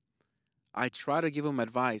with. I try to give him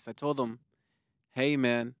advice. I told him, "Hey,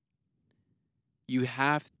 man, you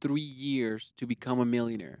have 3 years to become a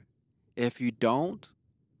millionaire. If you don't,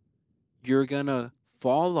 you're gonna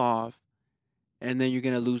fall off, and then you're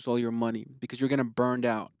gonna lose all your money because you're gonna burn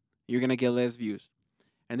out. You're gonna get less views."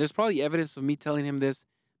 And there's probably evidence of me telling him this,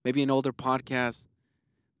 maybe in older podcasts,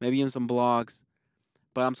 maybe in some blogs.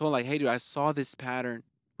 But I'm told like, hey, dude, I saw this pattern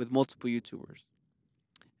with multiple YouTubers.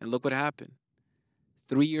 And look what happened.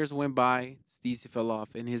 3 years went by, Steezy fell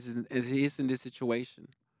off, and he's in this situation.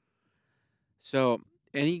 So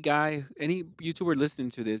any YouTuber listening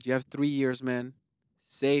to this, you have 3 years, man.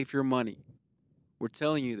 Save your money. We're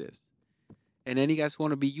telling you this. And any guys who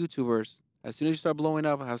want to be YouTubers, as soon as you start blowing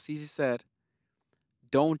up, how Steezy said,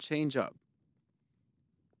 don't change up.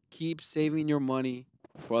 Keep saving your money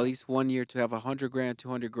for at least 1 year to have 100 grand,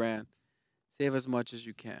 200 grand. Save as much as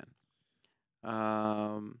you can.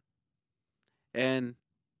 And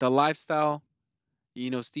the lifestyle,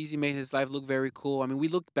 Steezy made his life look very cool. I mean, we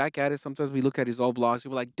look back at it. Sometimes we look at his old blogs.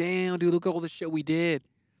 And we're like, damn, dude, look at all the shit we did.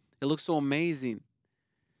 It looks so amazing.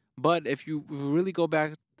 But if you really go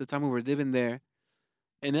back to the time we were living there,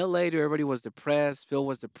 in LA, dude, everybody was depressed. Phil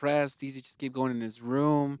was depressed. Steezy just kept going in his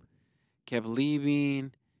room, kept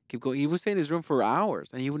leaving, kept going. He would stay in his room for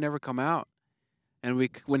hours, and he would never come out. And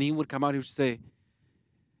when he would come out, he would say,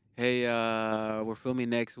 hey, we're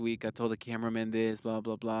filming next week. I told the cameraman this, blah,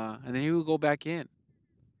 blah, blah. And then he would go back in.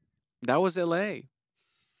 That was LA.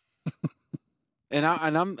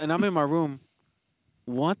 I'm in my room.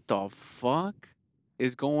 What the fuck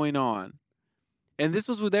is going on? And this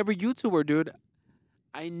was with every YouTuber, dude.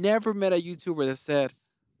 I never met a YouTuber that said,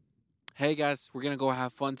 hey guys, we're gonna go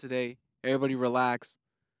have fun today. Everybody relax.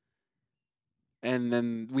 And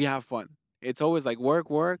then we have fun. It's always like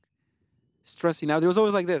work, stressing out. There was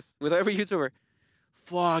always like this with every YouTuber.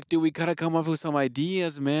 Fuck, dude, we gotta come up with some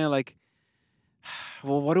ideas, man. Like,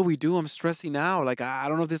 well, what do we do? I'm stressing out. Like, I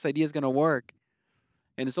don't know if this idea is gonna work.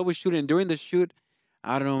 And it's always shooting. During the shoot,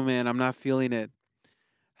 I don't know, man. I'm not feeling it.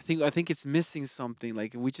 I think it's missing something.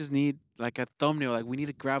 Like we just need like a thumbnail. Like we need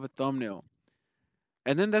to grab a thumbnail.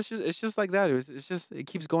 And then it's just like that. It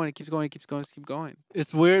keeps going. It keeps going. It keeps going. It keeps going.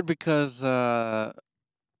 It's weird because the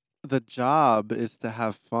job is to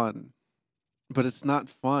have fun, but it's not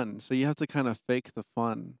fun. So you have to kind of fake the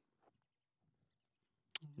fun.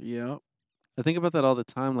 Yeah. I think about that all the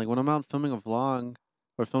time. Like when I'm out filming a vlog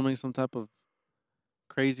or filming some type of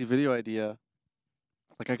crazy video idea,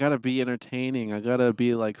 like I gotta be entertaining. I gotta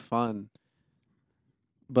be like fun.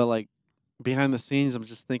 But like behind the scenes, I'm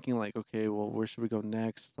just thinking like, okay, well, where should we go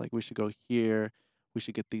next? Like we should go here. We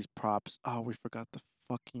should get these props. Oh, we forgot the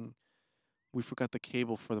we forgot the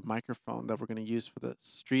cable for the microphone that we're gonna use for the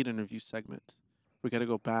street interview segment. We gotta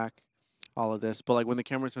go back, all of this. But like when the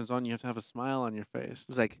camera turns on, you have to have a smile on your face. It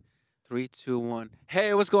was like 3, 2, 1.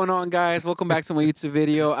 Hey, what's going on, guys? Welcome back to my YouTube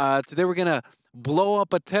video. Today we're gonna blow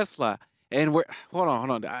up a Tesla, and we're hold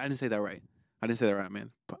on. I didn't say that right.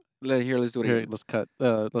 Man. Let's do it Here, again. let's cut.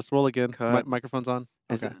 Let's roll again. Cut. Microphone's on.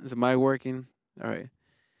 Is Okay. it mic working? All right.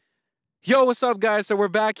 Yo, what's up, guys? So we're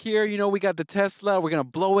back here. You know, we got the Tesla. We're gonna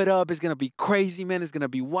blow it up. It's gonna be crazy, man. It's gonna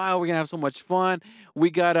be wild. We're gonna have so much fun.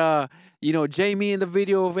 We got Jamie in the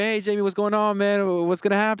video. Hey, Jamie, what's going on, man? What's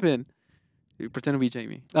gonna happen? You pretend to be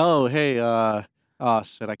Jamie. Oh, hey. Oh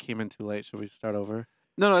shit! I came in too late. Should we start over?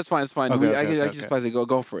 No, it's fine. It's fine. Okay, I okay, can okay, just okay.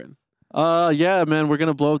 go for it. Yeah, man. We're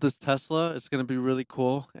gonna blow up this Tesla. It's gonna be really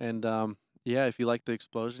cool. And yeah, if you like the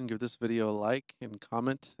explosion, give this video a like and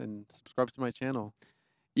comment and subscribe to my channel.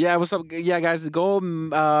 Yeah, what's up? Yeah, guys, go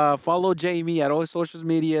follow Jamie at all his social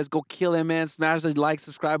medias. Go kill him, man. Smash the like,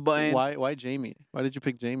 subscribe button. Why Jamie? Why did you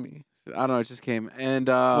pick Jamie? I don't know. It just came. And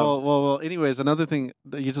Well. Anyways, another thing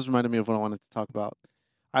that you just reminded me of what I wanted to talk about.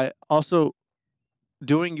 I also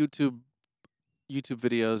doing YouTube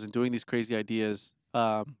videos and doing these crazy ideas.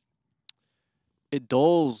 It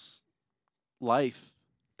dulls life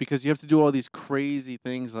because you have to do all these crazy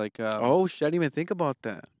things like oh shit, I didn't even think about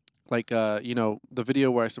that. like the video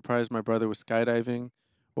where I surprised my brother with skydiving,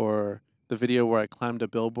 or the video where I climbed a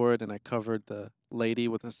billboard and I covered the lady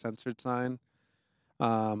with a censored sign,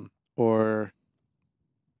 or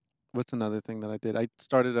what's another thing that I did? I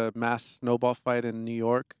started a mass snowball fight in New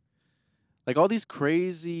York. Like all these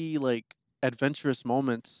crazy like adventurous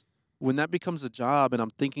moments. When that becomes a job and I'm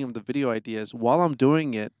thinking of the video ideas while I'm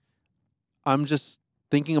doing it, I'm just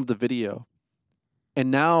thinking of the video. And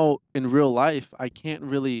now in real life, I can't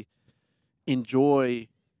really enjoy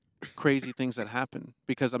crazy things that happen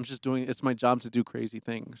because I'm just doing it's my job to do crazy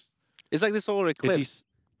things. It's like this solar It eclipse.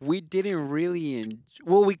 We didn't really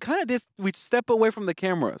well, we kind of did. We step away from the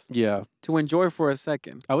cameras Yeah. to enjoy for a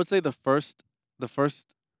second. I would say the first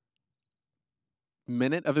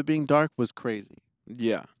minute of it being dark was crazy.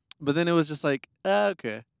 Yeah. But then it was just like,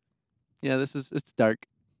 okay. Yeah, it's dark.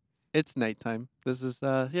 It's nighttime. This is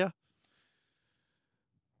yeah.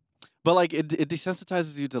 But like it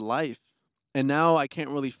desensitizes you to life. And now I can't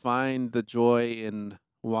really find the joy in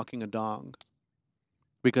walking a dog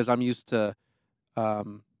because I'm used to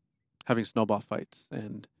having snowball fights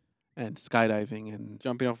and skydiving and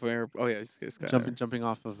Jumping off of air. Oh yeah, it's jumping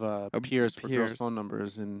off of piers for girls' piers. phone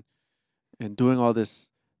numbers and doing all this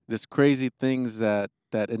crazy things that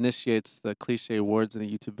initiates the cliche words in a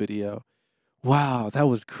YouTube video. Wow, that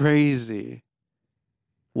was crazy.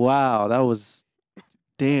 Wow, that was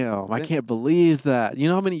damn. I can't believe that. You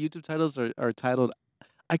know how many YouTube titles are titled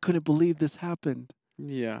I couldn't believe this happened.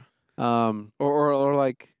 Yeah. Um Or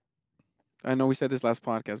like, I know we said this last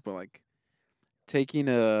podcast, but like taking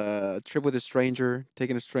a trip with a stranger,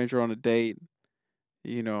 taking a stranger on a date,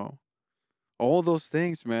 you know, all those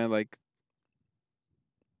things, man. Like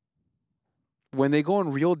when they go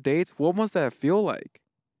on real dates, what must that feel like?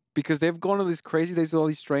 Because they've gone on these crazy dates with all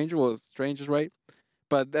these strangers, right?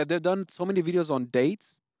 But they've done so many videos on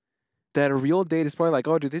dates that a real date is probably like,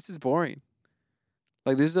 oh, dude, this is boring.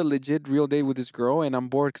 Like, this is a legit real date with this girl, and I'm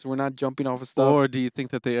bored because we're not jumping off of stuff. Or do you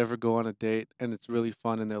think that they ever go on a date and it's really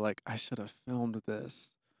fun and they're like, I should have filmed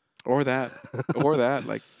this? Or that.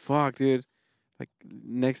 Like, fuck, dude. Like,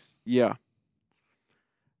 yeah.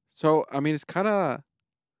 So, I mean,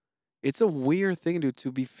 it's a weird thing, dude,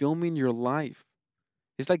 to be filming your life.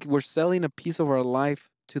 It's like we're selling a piece of our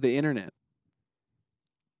life to the internet.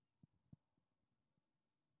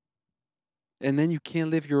 And then you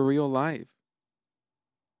can't live your real life.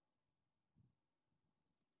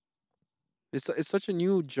 It's such a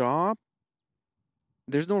new job.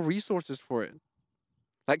 There's no resources for it.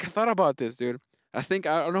 Like, I thought about this, dude. I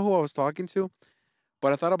don't know who I was talking to,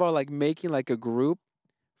 but I thought about like making like a group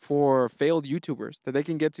for failed YouTubers that they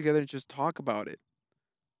can get together and just talk about it.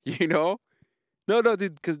 You know? No,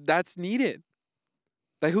 dude, because that's needed.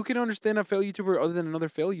 Like, who can understand a failed YouTuber other than another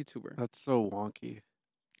failed YouTuber? That's so wonky.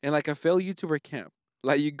 And like a failed YouTuber camp.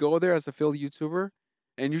 Like, you go there as a failed YouTuber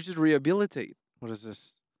and you just rehabilitate. What is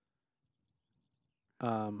this?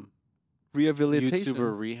 Rehabilitation.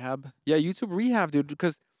 YouTuber rehab? Yeah, YouTube rehab, dude.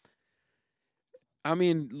 Because, I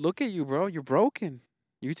mean, look at you, bro. You're broken.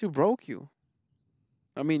 YouTube broke you.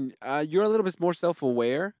 I mean, you're a little bit more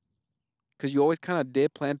self-aware because you always kind of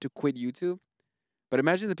did plan to quit YouTube. But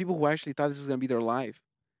imagine the people who actually thought this was going to be their life.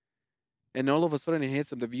 And all of a sudden it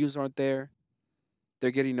hits them. The views aren't there.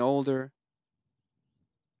 They're getting older.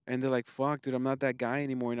 And they're like, fuck, dude, I'm not that guy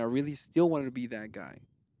anymore. And I really still wanted to be that guy.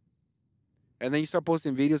 And then you start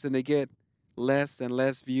posting videos and they get less and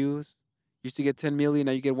less views. Used to get 10 million,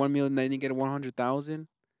 now you get 1 million, then you get 100,000.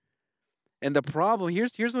 And the problem,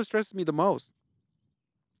 here's what stresses me the most.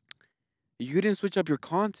 You didn't switch up your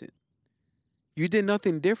content. You did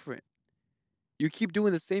nothing different. You keep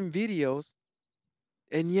doing the same videos,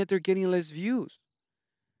 and yet they're getting less views.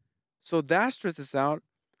 So that stresses out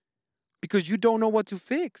because you don't know what to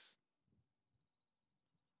fix.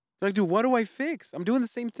 Like, dude, what do I fix? I'm doing the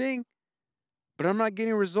same thing, but I'm not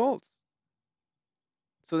getting results.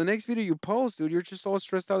 So the next video you post, dude, you're just all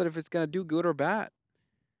stressed out that if it's gonna do good or bad.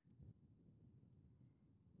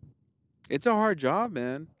 It's a hard job,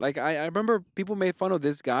 man. Like I remember people made fun of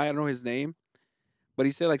this guy. I don't know his name, but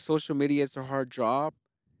he said like social media is a hard job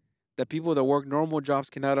that people that work normal jobs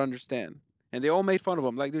cannot understand. And they all made fun of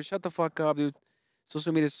him. Like, dude, shut the fuck up, dude.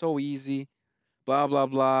 Social media is so easy. Blah, blah,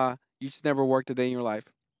 blah. You just never worked a day in your life.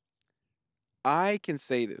 I can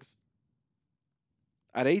say this.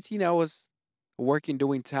 At 18, I was working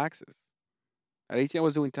doing taxes. At 18, I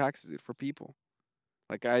was doing taxes, dude, for people.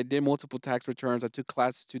 Like, I did multiple tax returns. I took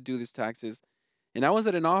classes to do these taxes. And I was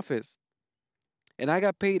at an office. And I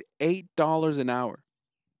got paid $8 an hour.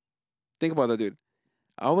 Think about that, dude.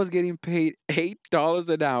 I was getting paid $8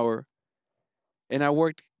 an hour. And I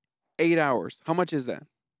worked 8 hours. How much is that?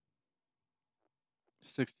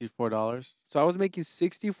 $64. So I was making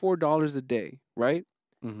 $64 a day, right?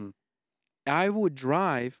 Mm-hmm. I would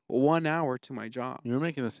drive 1 hour to my job. You were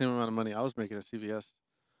making the same amount of money I was making at CVS.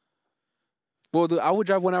 Well, I would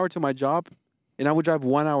drive 1 hour to my job, and I would drive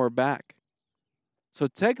 1 hour back. So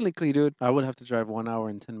technically, dude, I would have to drive 1 hour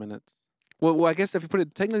and 10 minutes. well, I guess if you put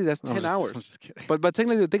it technically, that's 10 hours. I'm just kidding. But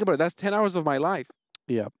technically, think about it. That's 10 hours of my life.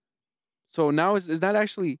 Yeah. So now is that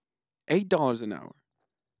actually $8 an hour?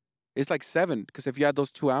 It's like 7 because if you add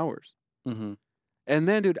those 2 hours, Mm-hmm. and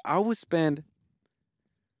then, dude, I would spend.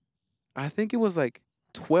 I think it was like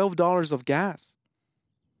 $12 of gas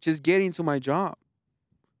just getting to my job.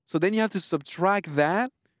 So then you have to subtract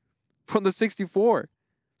that from the 64.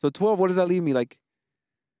 So 12, what does that leave me? Like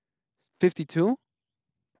 52?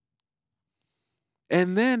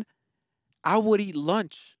 And then I would eat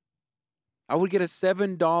lunch. I would get a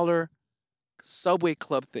 $7 Subway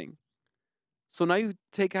Club thing. So now you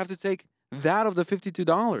have to take that of the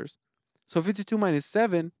 $52. So 52 minus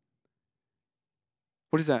 7,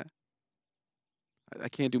 what is that? I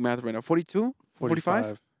can't do math right now. 42?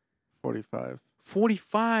 45? 45.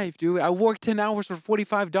 45, dude. I worked 10 hours for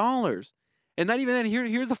 $45. And not even then,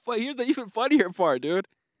 here's the even funnier part, dude.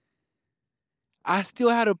 I still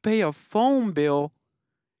had to pay a phone bill,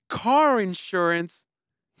 car insurance,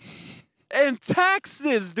 and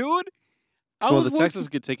taxes, dude. Well, the taxes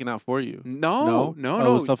get taken out for you. No.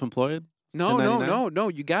 Oh, self-employed? No.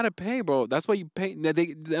 You gotta pay, bro. That's why you pay.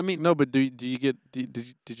 No, but did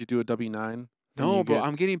you do a W-9? No, bro.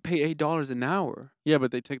 I'm getting paid $8 an hour. Yeah,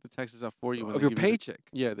 but they take the taxes out for you when Of they your give you paycheck.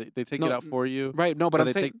 Yeah, they take it out for you. Right. No, but I'm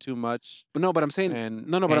they saying take too much. no, but I'm saying And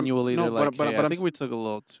no, but annually no, they're like, but I think we took a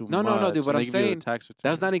little too much. No, dude. But and I'm they give you a saying tax return.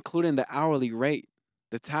 that's not including the hourly rate,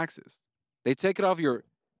 the taxes. They take it off your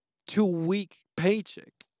 2-week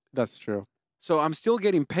paycheck. That's true. So I'm still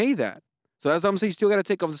getting paid that. So that's what I'm saying. You still got to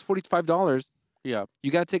take off this $45. Yeah. You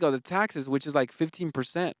got to take off the taxes, which is like 15%.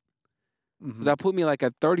 Mm-hmm. So that put me like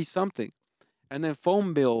at 30 something, and then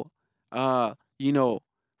phone bill,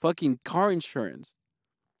 fucking car insurance.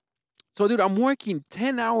 So dude, I'm working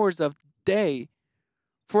 10 hours a day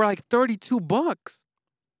for like $32.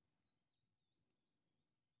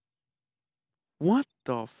 What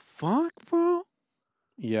the fuck, bro?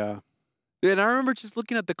 Yeah. And I remember just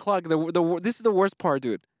looking at the clock. This is the worst part,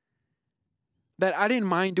 dude. That I didn't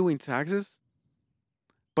mind doing taxes,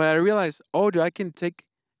 but I realized, oh, dude, I can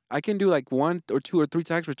do like 1 or 2 or 3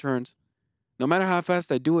 tax returns. No matter how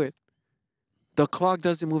fast I do it, the clock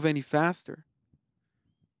doesn't move any faster.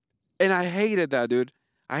 And I hated that, dude.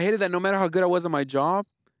 I hated that no matter how good I was at my job,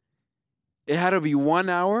 it had to be 1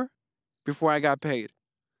 hour before I got paid.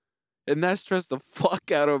 And that stressed the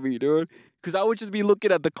fuck out of me, dude. Because I would just be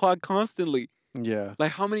looking at the clock constantly. Yeah.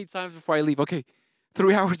 Like, how many times before I leave? Okay,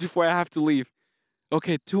 3 hours before I have to leave.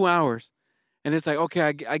 Okay, 2 hours. And it's like, okay,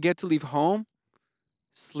 I get to leave home,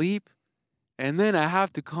 sleep, and then I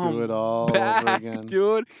have to come Do it all back, over again.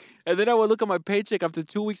 dude. And then I would look at my paycheck after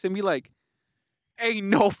 2 weeks and be like, ain't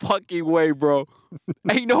no fucking way, bro.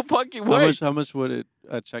 Ain't no fucking way. How much would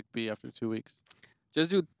a check be after 2 weeks? Just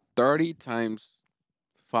do 30 times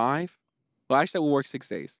 5. Well, actually, we'll work 6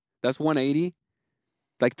 days. That's 180,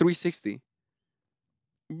 like 360.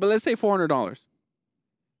 But let's say $400.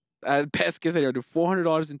 Best case scenario, do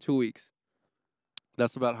 $400 in 2 weeks.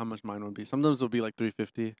 That's about how much mine would be. Sometimes it'll be like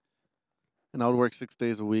 350. and I would work 6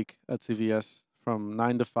 days a week at CVS from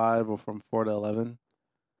 9 to 5 or from 4 to 11.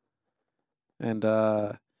 And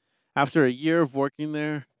after a year of working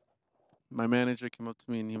there, my manager came up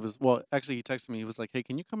to me and he actually he texted me. He was like, "Hey,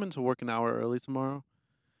 can you come into work an hour early tomorrow?"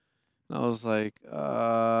 And I was like,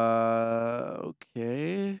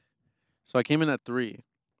 okay. So I came in at 3,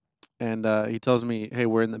 and he tells me, "Hey,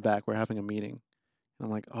 we're in the back. We're having a meeting." And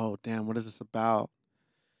I'm like, "Oh, damn, what is this about?"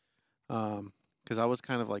 Because I was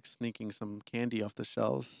kind of like sneaking some candy off the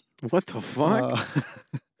shelves. What the fuck?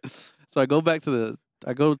 So I go to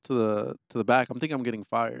the back. I'm thinking I'm getting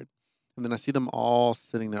fired, and then I see them all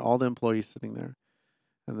sitting there, all the employees sitting there,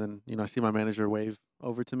 and then I see my manager wave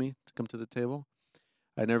over to me to come to the table.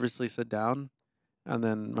 I nervously sit down, and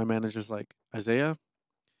then my manager's like, "Isaiah,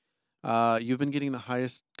 you've been getting the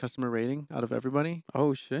highest customer rating out of everybody.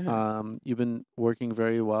 Oh shit. You've been working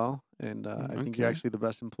very well, and I think you're Okay. actually the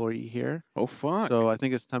best employee here. Oh fuck. So I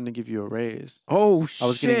think it's time to give you a raise." Oh I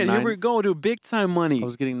was getting shit. Here we go, dude. Big time money. I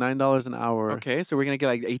was getting $9 an hour. Okay, so we're gonna get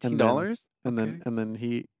like $18. And then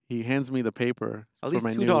he hands me the paper At for least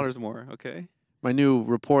my $2 more. Okay. my new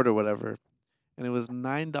report or whatever, and it was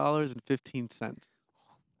 $9.15.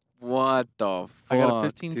 What the fuck? I got a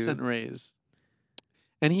 15-cent raise.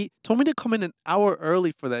 And he told me to come in an hour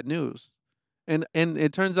early for that news. And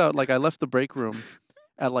it turns out, like, I left the break room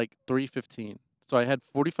at, like, 3:15. So I had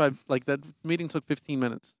 45, like, that meeting took 15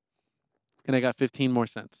 minutes. And I got 15 more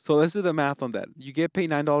cents. So let's do the math on that. You get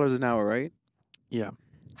paid $9 an hour, right? Yeah.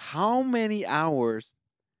 How many hours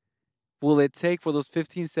will it take for those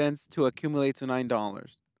 15 cents to accumulate to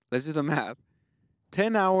 $9? Let's do the math.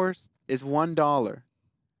 10 hours is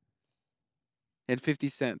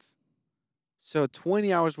 $1.50. So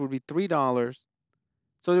 20 hours would be $3.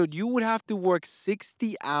 So dude, you would have to work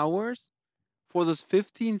 60 hours for those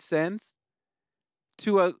 15 cents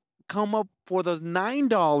to come up for those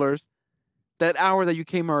 $9 that hour that you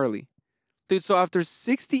came early. Dude, so after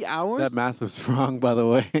 60 hours... That math was wrong, by the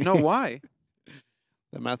way. No, why?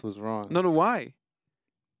 That math was wrong. No, why?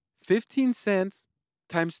 15 cents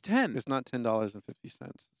times 10. It's not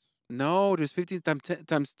 $10.50. No, there's 15 times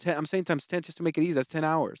 10. I'm saying times 10 just to make it easy. That's 10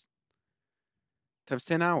 hours. Times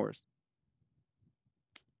 10 hours.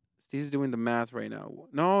 He's doing the math right now.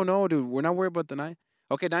 No, dude. We're not worried about the 9.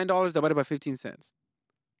 Okay, $9 divided by 15 cents.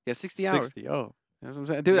 Yeah, 60 hours. 60, oh. That's what I'm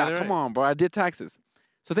saying. Dude, Yeah, come right. on, bro. I did taxes.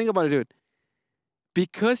 So think about it, dude.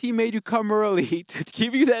 Because he made you come early to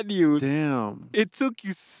give you that news, Damn. it took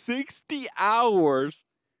you 60 hours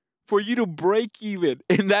for you to break even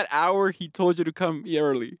in that hour he told you to come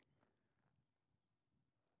early.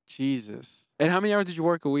 Jesus. And how many hours did you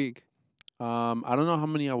work a week? I don't know how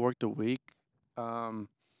many I worked a week. Like,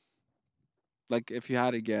 if you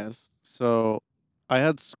had to guess. So I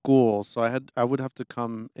had school, so I would have to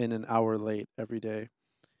come in an hour late every day.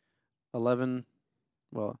 11,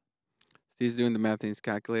 well, He's doing the math in his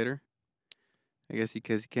calculator. I guess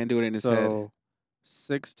because he can't do it in his head. so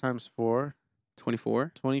 6 times 4,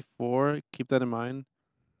 24 24, keep that in mind.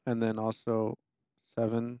 And then also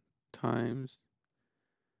 7 times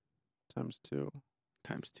 2,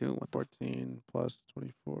 times 2. What the 14 plus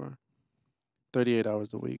 24, 38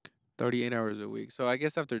 hours a week. 38 hours a week. So I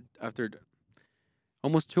guess after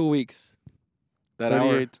almost 2 weeks, that 38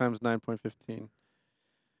 hour. times 9.15.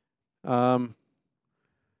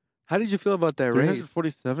 How did you feel about that raise?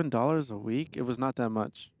 $347 a week. It was not that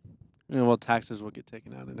much. Well, taxes will get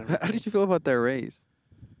taken out and everything. How did you feel about that raise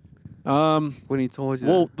Um, when he told you?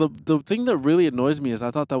 well, the thing that really annoys me is I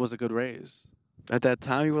thought that was a good raise. At that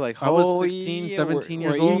time, you were like, I was "Oh, 16, yeah, 17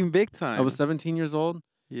 we're years old. eating big time." I was 17 years old.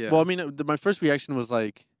 Yeah. Well, I mean, my first reaction was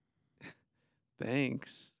like,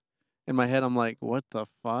 thanks. In my head, I'm like, what the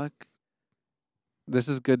fuck? This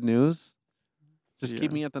is good news? Just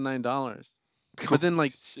keep Yeah. me at the $9. But then,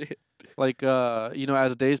 like, shit.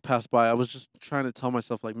 as days passed by, I was just trying to tell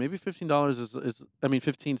myself, like, maybe $15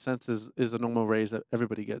 15 cents is a normal raise that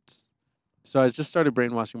everybody gets. So I just started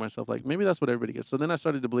brainwashing myself, like, maybe that's what everybody gets. So then I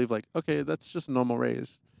started to believe, like, okay, that's just a normal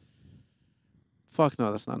raise. Fuck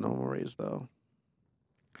no, that's not a normal raise, though.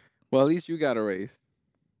 Well, at least you got a raise.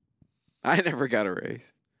 I never got a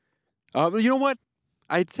raise. You know what?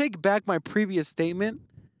 I take back my previous statement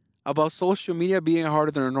about social media being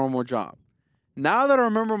harder than a normal job. Now that I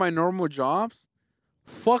remember my normal jobs,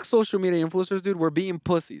 fuck social media influencers, dude. We're being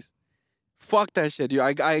pussies. Fuck that shit, dude.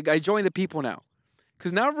 I join the people now.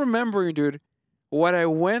 Because now remembering, dude, what I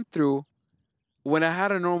went through when I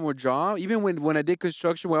had a normal job, even when I did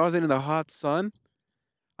construction, when I was in the hot sun,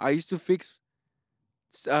 I used to fix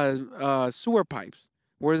sewer pipes.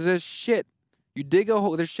 Where there's shit. You dig a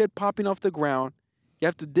hole, there's shit popping off the ground. You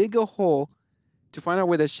have to dig a hole to find out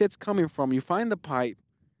where the shit's coming from. You find the pipe.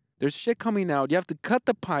 There's shit coming out. You have to cut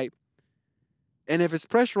the pipe. And if it's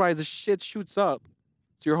pressurized, the shit shoots up.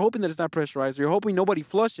 So you're hoping that it's not pressurized. You're hoping nobody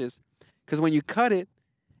flushes. Because when you cut it,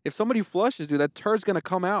 if somebody flushes, dude, that turd's going to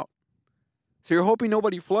come out. So you're hoping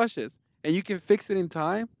nobody flushes. And you can fix it in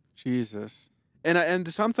time. Jesus. And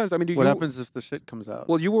sometimes, I mean, what happens if the shit comes out?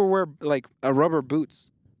 Well, you will wear, like, a rubber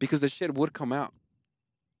boots. Because the shit would come out.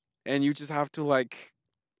 And you just have to, like,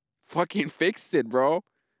 fucking fix it, bro.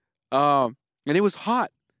 And it was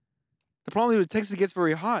hot. The problem is Texas gets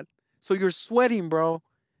very hot. So you're sweating, bro.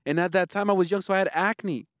 And at that time I was young, so I had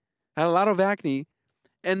acne. I had a lot of acne.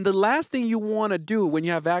 And the last thing you want to do when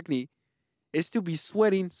you have acne is to be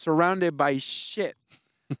sweating surrounded by shit.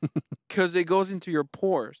 Because it goes into your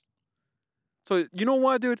pores. So you know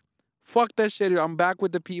what, dude? Fuck that shit, dude. I'm back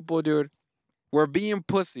with the people, dude. We're being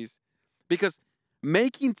pussies. Because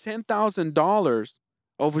making $10,000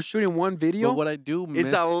 over shooting one video but what I do miss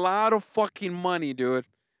is a lot of fucking money, dude.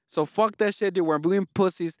 So fuck that shit, dude. We're being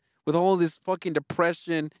pussies with all this fucking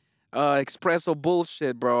depression, espresso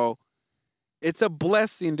bullshit, bro. It's a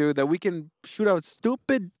blessing, dude, that we can shoot a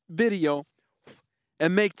stupid video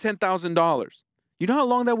and make $10,000. You know how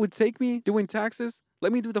long that would take me doing taxes?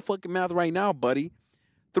 Let me do the fucking math right now, buddy.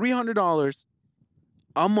 $300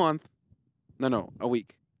 a month. No, a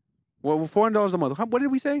week. Well, $400 a month. What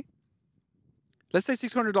did we say? Let's say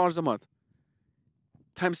 $600 a month.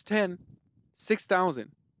 Times 10,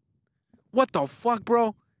 6,000. What the fuck,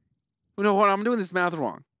 bro? No, hold on, I'm doing this math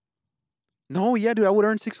wrong. No, yeah, dude, I would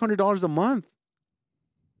earn $600 a month.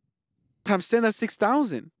 Times 10, that's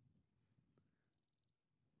 6,000.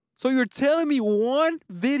 So you're telling me one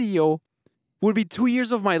video would be 2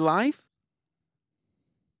 years of my life?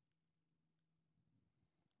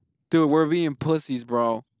 Dude, we're being pussies,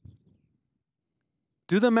 bro.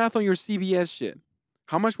 Do the math on your CBS shit.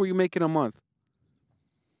 How much were you making a month?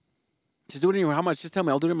 Just do it in your, how much? Just tell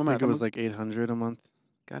me, I'll do it in my I math. think it was like $800 a month.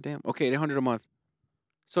 Goddamn. Okay, $800 a month.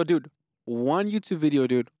 So, dude, one YouTube video,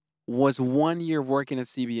 dude, was 1 year of working at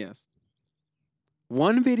CBS.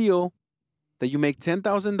 One video that you make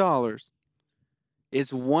 $10,000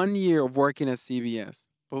 is 1 year of working at CBS.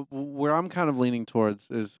 But where I'm kind of leaning towards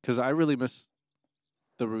is because I really miss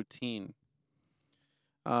the routine.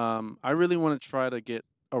 I really want to try to get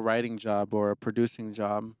a writing job or a producing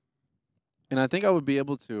job, and I think I would be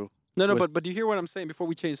able to. No, with- but do you hear what I'm saying before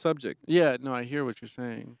we change subject? Yeah, no, I hear what you're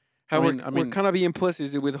saying. How I we're mean, kind of being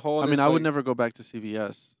pussies with all I this. mean, I would like- never go back to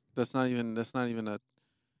CVS. That's not even.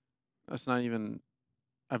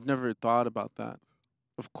 I've never thought about that.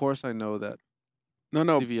 Of course, I know that. No,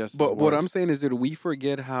 CVS is but what I'm worse. saying is that we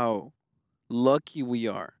forget how lucky we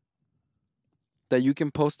are that you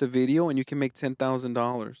can post a video and you can make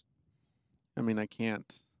 $10,000. I mean, I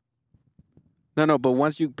can't. No, but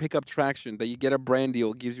once you pick up traction, that you get a brand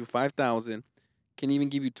deal, gives you 5,000, can even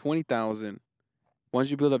give you 20,000. Once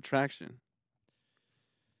you build up traction,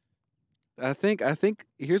 I think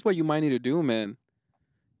here's what you might need to do, man.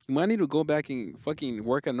 You might need to go back and fucking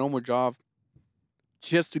work a normal job,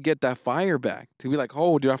 just to get that fire back. To be like,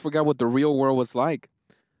 oh, dude, I forgot what the real world was like.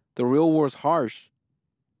 The real world's harsh,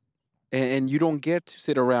 and you don't get to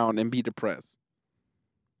sit around and be depressed.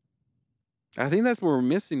 I think that's what we're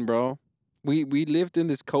missing, bro. We lived in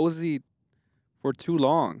this cozy for too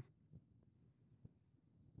long.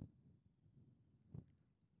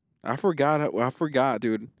 I forgot,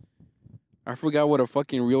 dude. I forgot what a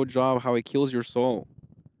fucking real job, how it kills your soul.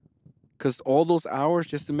 Because all those hours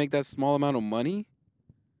just to make that small amount of money.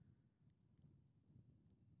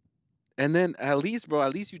 And then at least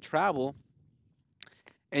you travel.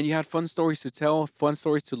 And you had fun stories to tell, fun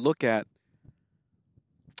stories to look at.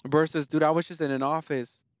 Versus, dude, I was just in an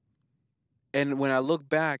office. And when I look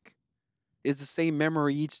back, it's the same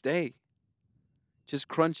memory each day. Just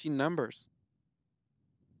crunching numbers.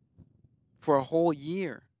 For a whole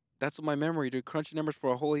year. That's my memory, dude. Crunching numbers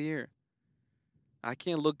for a whole year. I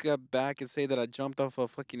can't look back and say that I jumped off a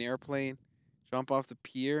fucking airplane, jump off the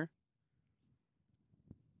pier.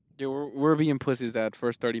 Dude, we're being pussies that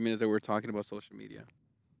first 30 minutes that we're talking about social media.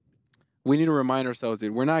 We need to remind ourselves,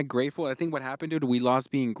 dude, we're not grateful. I think what happened, dude, we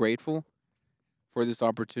lost being grateful for this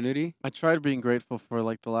opportunity. I tried being grateful for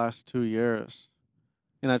like the last 2 years,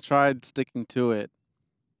 and I tried sticking to it.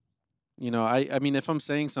 You know, I mean, if I'm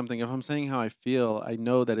saying something, if I'm saying how I feel, I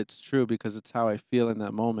know that it's true because it's how I feel in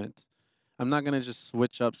that moment. I'm not going to just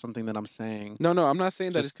switch up something that I'm saying. No, I'm not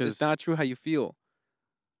saying that Just it's not true how you feel.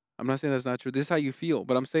 I'm not saying that's not true. This is how you feel.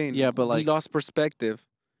 But I'm saying Yeah, but we like, lost perspective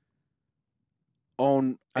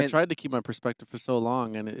on... I and- tried to keep my perspective for so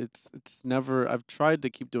long, and it's never. I've tried to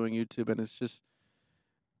keep doing YouTube, and it's just,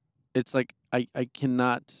 it's like I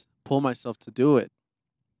cannot pull myself to do it.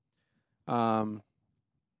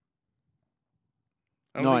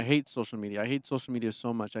 I don't No, I think hate social media. I hate social media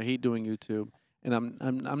so much. I hate doing YouTube, and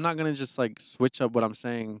I'm not gonna just like switch up what I'm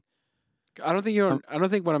saying. I don't think Um, I don't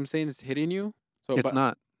think what I'm saying is hitting you. So, it's but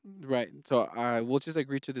not right. So I will just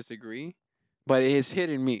agree to disagree. But it's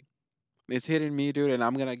hitting me. It's hitting me, dude, and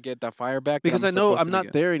I'm gonna get that fire back that because I'm I know supposed I'm to not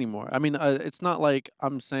get. there anymore. I mean, it's not like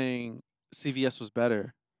I'm saying CVS was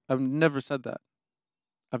better. I've never said that.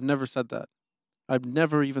 I've never said that. I've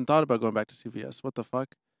never even thought about going back to CVS. What the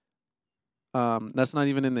fuck? That's not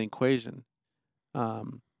even in the equation.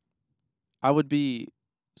 Um, I would be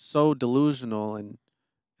so delusional and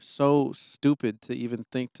so stupid to even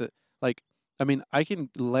think to like. I mean, I can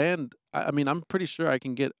land. I mean, I'm pretty sure I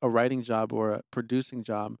can get a writing job or a producing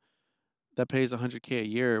job that pays 100K a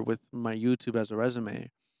year with my YouTube as a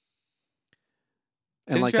resume.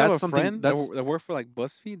 And Didn't like you have that's a something friend that's that worked for like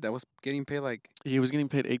BuzzFeed that was getting paid like he was getting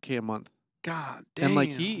paid 8K a month. God And like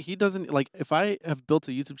damn? he doesn't like if I have built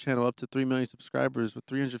a YouTube channel up to 3 million subscribers with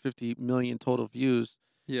 350 million total views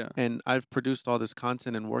Yeah. and I've produced all this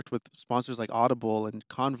content and worked with sponsors like Audible and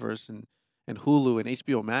Converse and Hulu and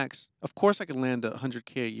HBO Max, of course I can land a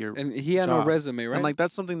 100K a year And he had no job. resume, And right? like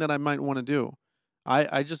that's something that I might want to do.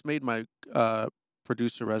 I just made my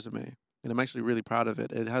producer resume and I'm actually really proud of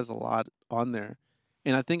it. It has a lot on there.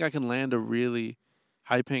 And I think I can land a really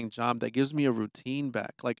high paying job that gives me a routine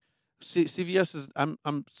back. Like CVS is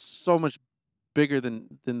I'm so much bigger than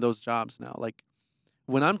those jobs now. Like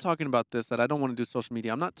when I'm talking about this that I don't want to do social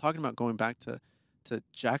media, I'm not talking about going back to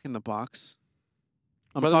Jack in the Box.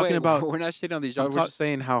 I'm By the talking way, about we're not shitting on these I'm jobs. We're just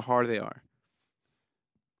saying how hard they are.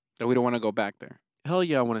 That we don't want to go back there. hell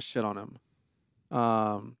yeah, I want to shit on them.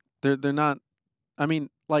 They're not. I mean,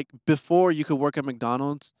 like before you could work at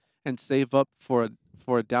McDonald's and save up for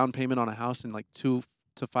a down payment on a house in like 2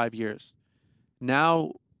 to 5 years.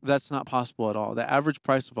 Now that's not possible at all. The average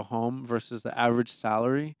price of a home versus the average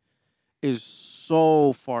salary is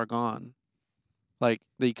so far gone. Like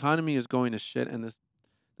the economy is going to shit, and this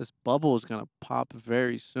bubble is gonna pop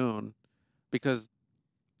very soon because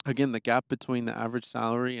again, the gap between the average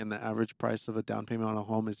salary and the average price of a down payment on a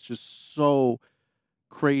home is just so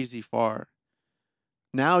crazy far.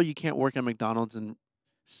 Now you can't work at McDonald's and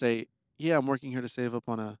say, "Yeah, I'm working here to save up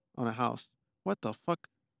on a house." What the fuck?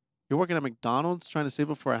 You're working at McDonald's trying to save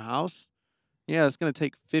up for a house? Yeah, it's gonna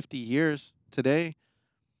take 50 years today.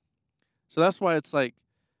 So that's why it's like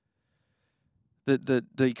the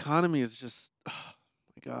economy is just oh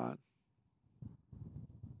my god.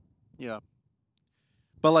 Yeah.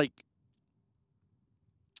 But like,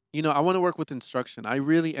 I want to work with instruction. I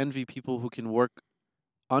really envy people who can work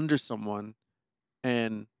under someone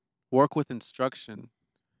and work with instruction.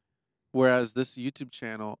 Whereas this YouTube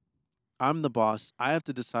channel, I'm the boss. I have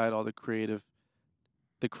to decide all the creative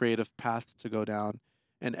paths to go down.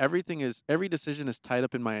 And every decision is tied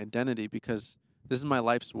up in my identity because this is my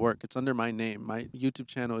life's work. It's under my name. My YouTube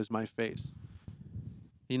channel is my face.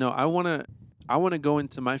 I want to go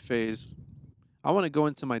into my phase. I want to go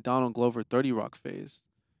into my Donald Glover 30 Rock phase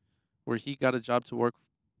where he got a job to work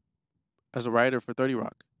as a writer for 30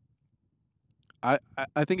 Rock. I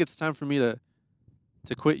think it's time for me to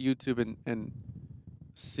quit YouTube and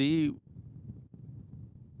see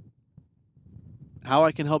how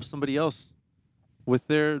I can help somebody else with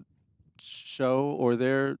their show or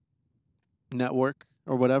their network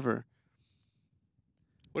or whatever.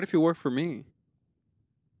 What if you work for me?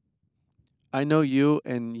 I know you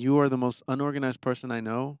and you are the most unorganized person I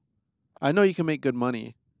know. I know you can make good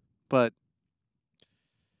money, but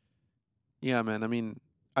yeah, man, I mean,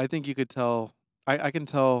 I think you could tell I can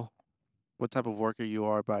tell what type of worker you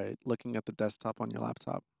are by looking at the desktop on your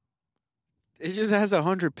laptop. It just has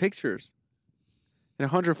 100 pictures and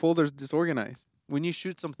 100 folders disorganized. When you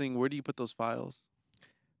shoot something, where do you put those files?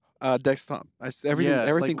 Desktop. Yeah,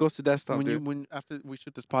 Everything like goes to desktop, when you dude. when after we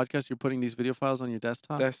shoot this podcast, you're putting these video files on your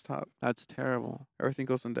desktop. Desktop. That's terrible. Everything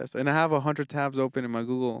goes on desktop. And I have 100 tabs open in my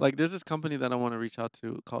Google. Like there's this company that I want to reach out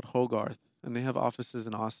to called Hogarth, and they have offices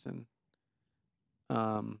in Austin.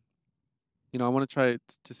 Um, I want to try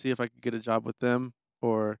to see if I could get a job with them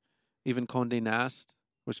or even Condé Nast,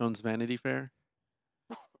 which owns Vanity Fair.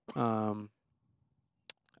 Um,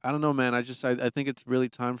 I don't know, man. I think it's really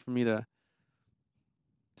time for me to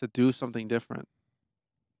do something different.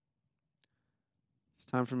 It's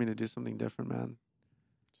time for me to do something different, man.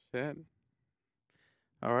 Shit.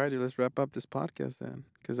 All righty, let's wrap up this podcast then.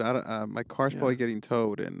 Because my car's Yeah. probably getting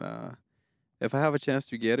towed. And if I have a chance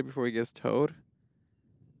to get it before it gets towed,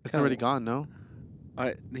 It's kinda already w- gone, no?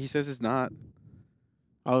 he says it's not.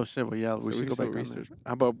 Oh shit! Well, yeah, So we should can go still back down there. research.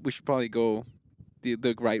 How about we should probably go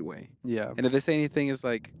the right way. Yeah. And if they say anything is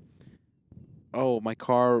like, oh, my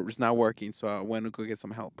car is not working, so I want to go get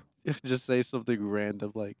some help. Just say something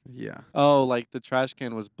random like, Yeah. oh, like the trash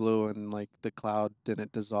can was blue and like the cloud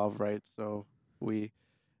didn't dissolve right, so we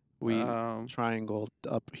triangled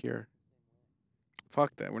up here.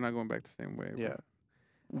 Fuck that. We're not going back the same way. Yeah.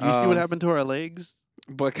 Bro. Do you see what happened to our legs?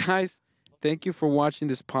 But guys, thank you for watching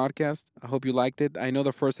this podcast. I hope you liked it. I know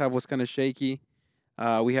the first half was kind of shaky.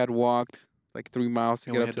 We had walked like 3 miles to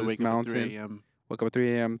And get we up had to to this wake up at mountain. 3 a.m. Woke up at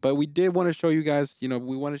 3 a.m. But we did want to show you guys, you know,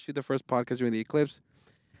 we want to shoot the first podcast during the eclipse.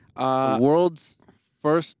 The world's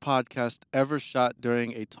first podcast ever shot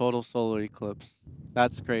during a total solar eclipse.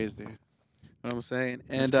 That's crazy. What I'm saying.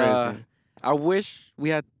 That's And crazy. I wish we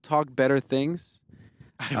had talked better things.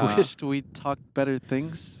 I wished we talked better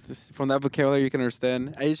things. Just from that vocabulary, you can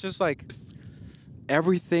understand. It's just like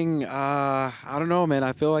everything. I don't know, man.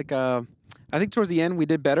 I feel like I think towards the end we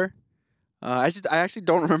did better. I actually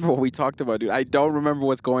don't remember what we talked about, dude. I don't remember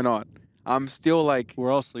what's going on. I'm still like,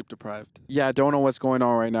 We're all sleep deprived. yeah, I don't know what's going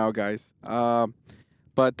on right now, guys.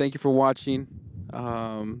 But thank you for watching.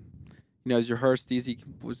 You know, as you heard, steezy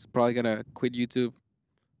was probably gonna quit YouTube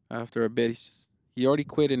after a bit. He already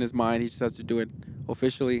quit in his mind. He just has to do it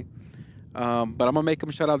officially. But I'm gonna make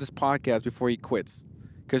him shut out this podcast before he quits,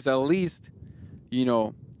 because at least, you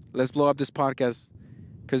know, let's blow up this podcast,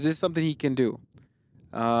 because this is something he can do.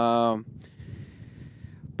 But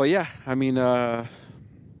yeah, I mean,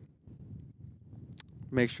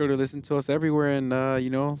 make sure to listen to us everywhere, and you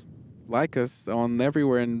know, like us on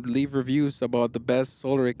everywhere, and leave reviews about the best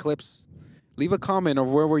solar eclipse. Leave a comment of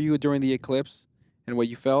where were you during the eclipse and what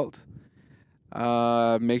you felt.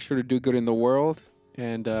 Make sure to do good in the world.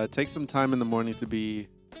 And take some time in the morning to be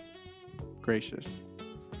gracious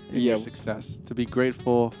in Yeah. your success. To be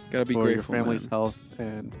grateful Gotta be for grateful, your family's man. health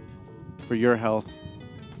and for your health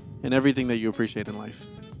and everything that you appreciate in life.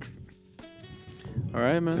 All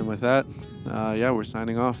right, man. And with that, yeah, we're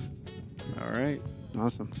signing off. All right.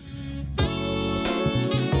 Awesome.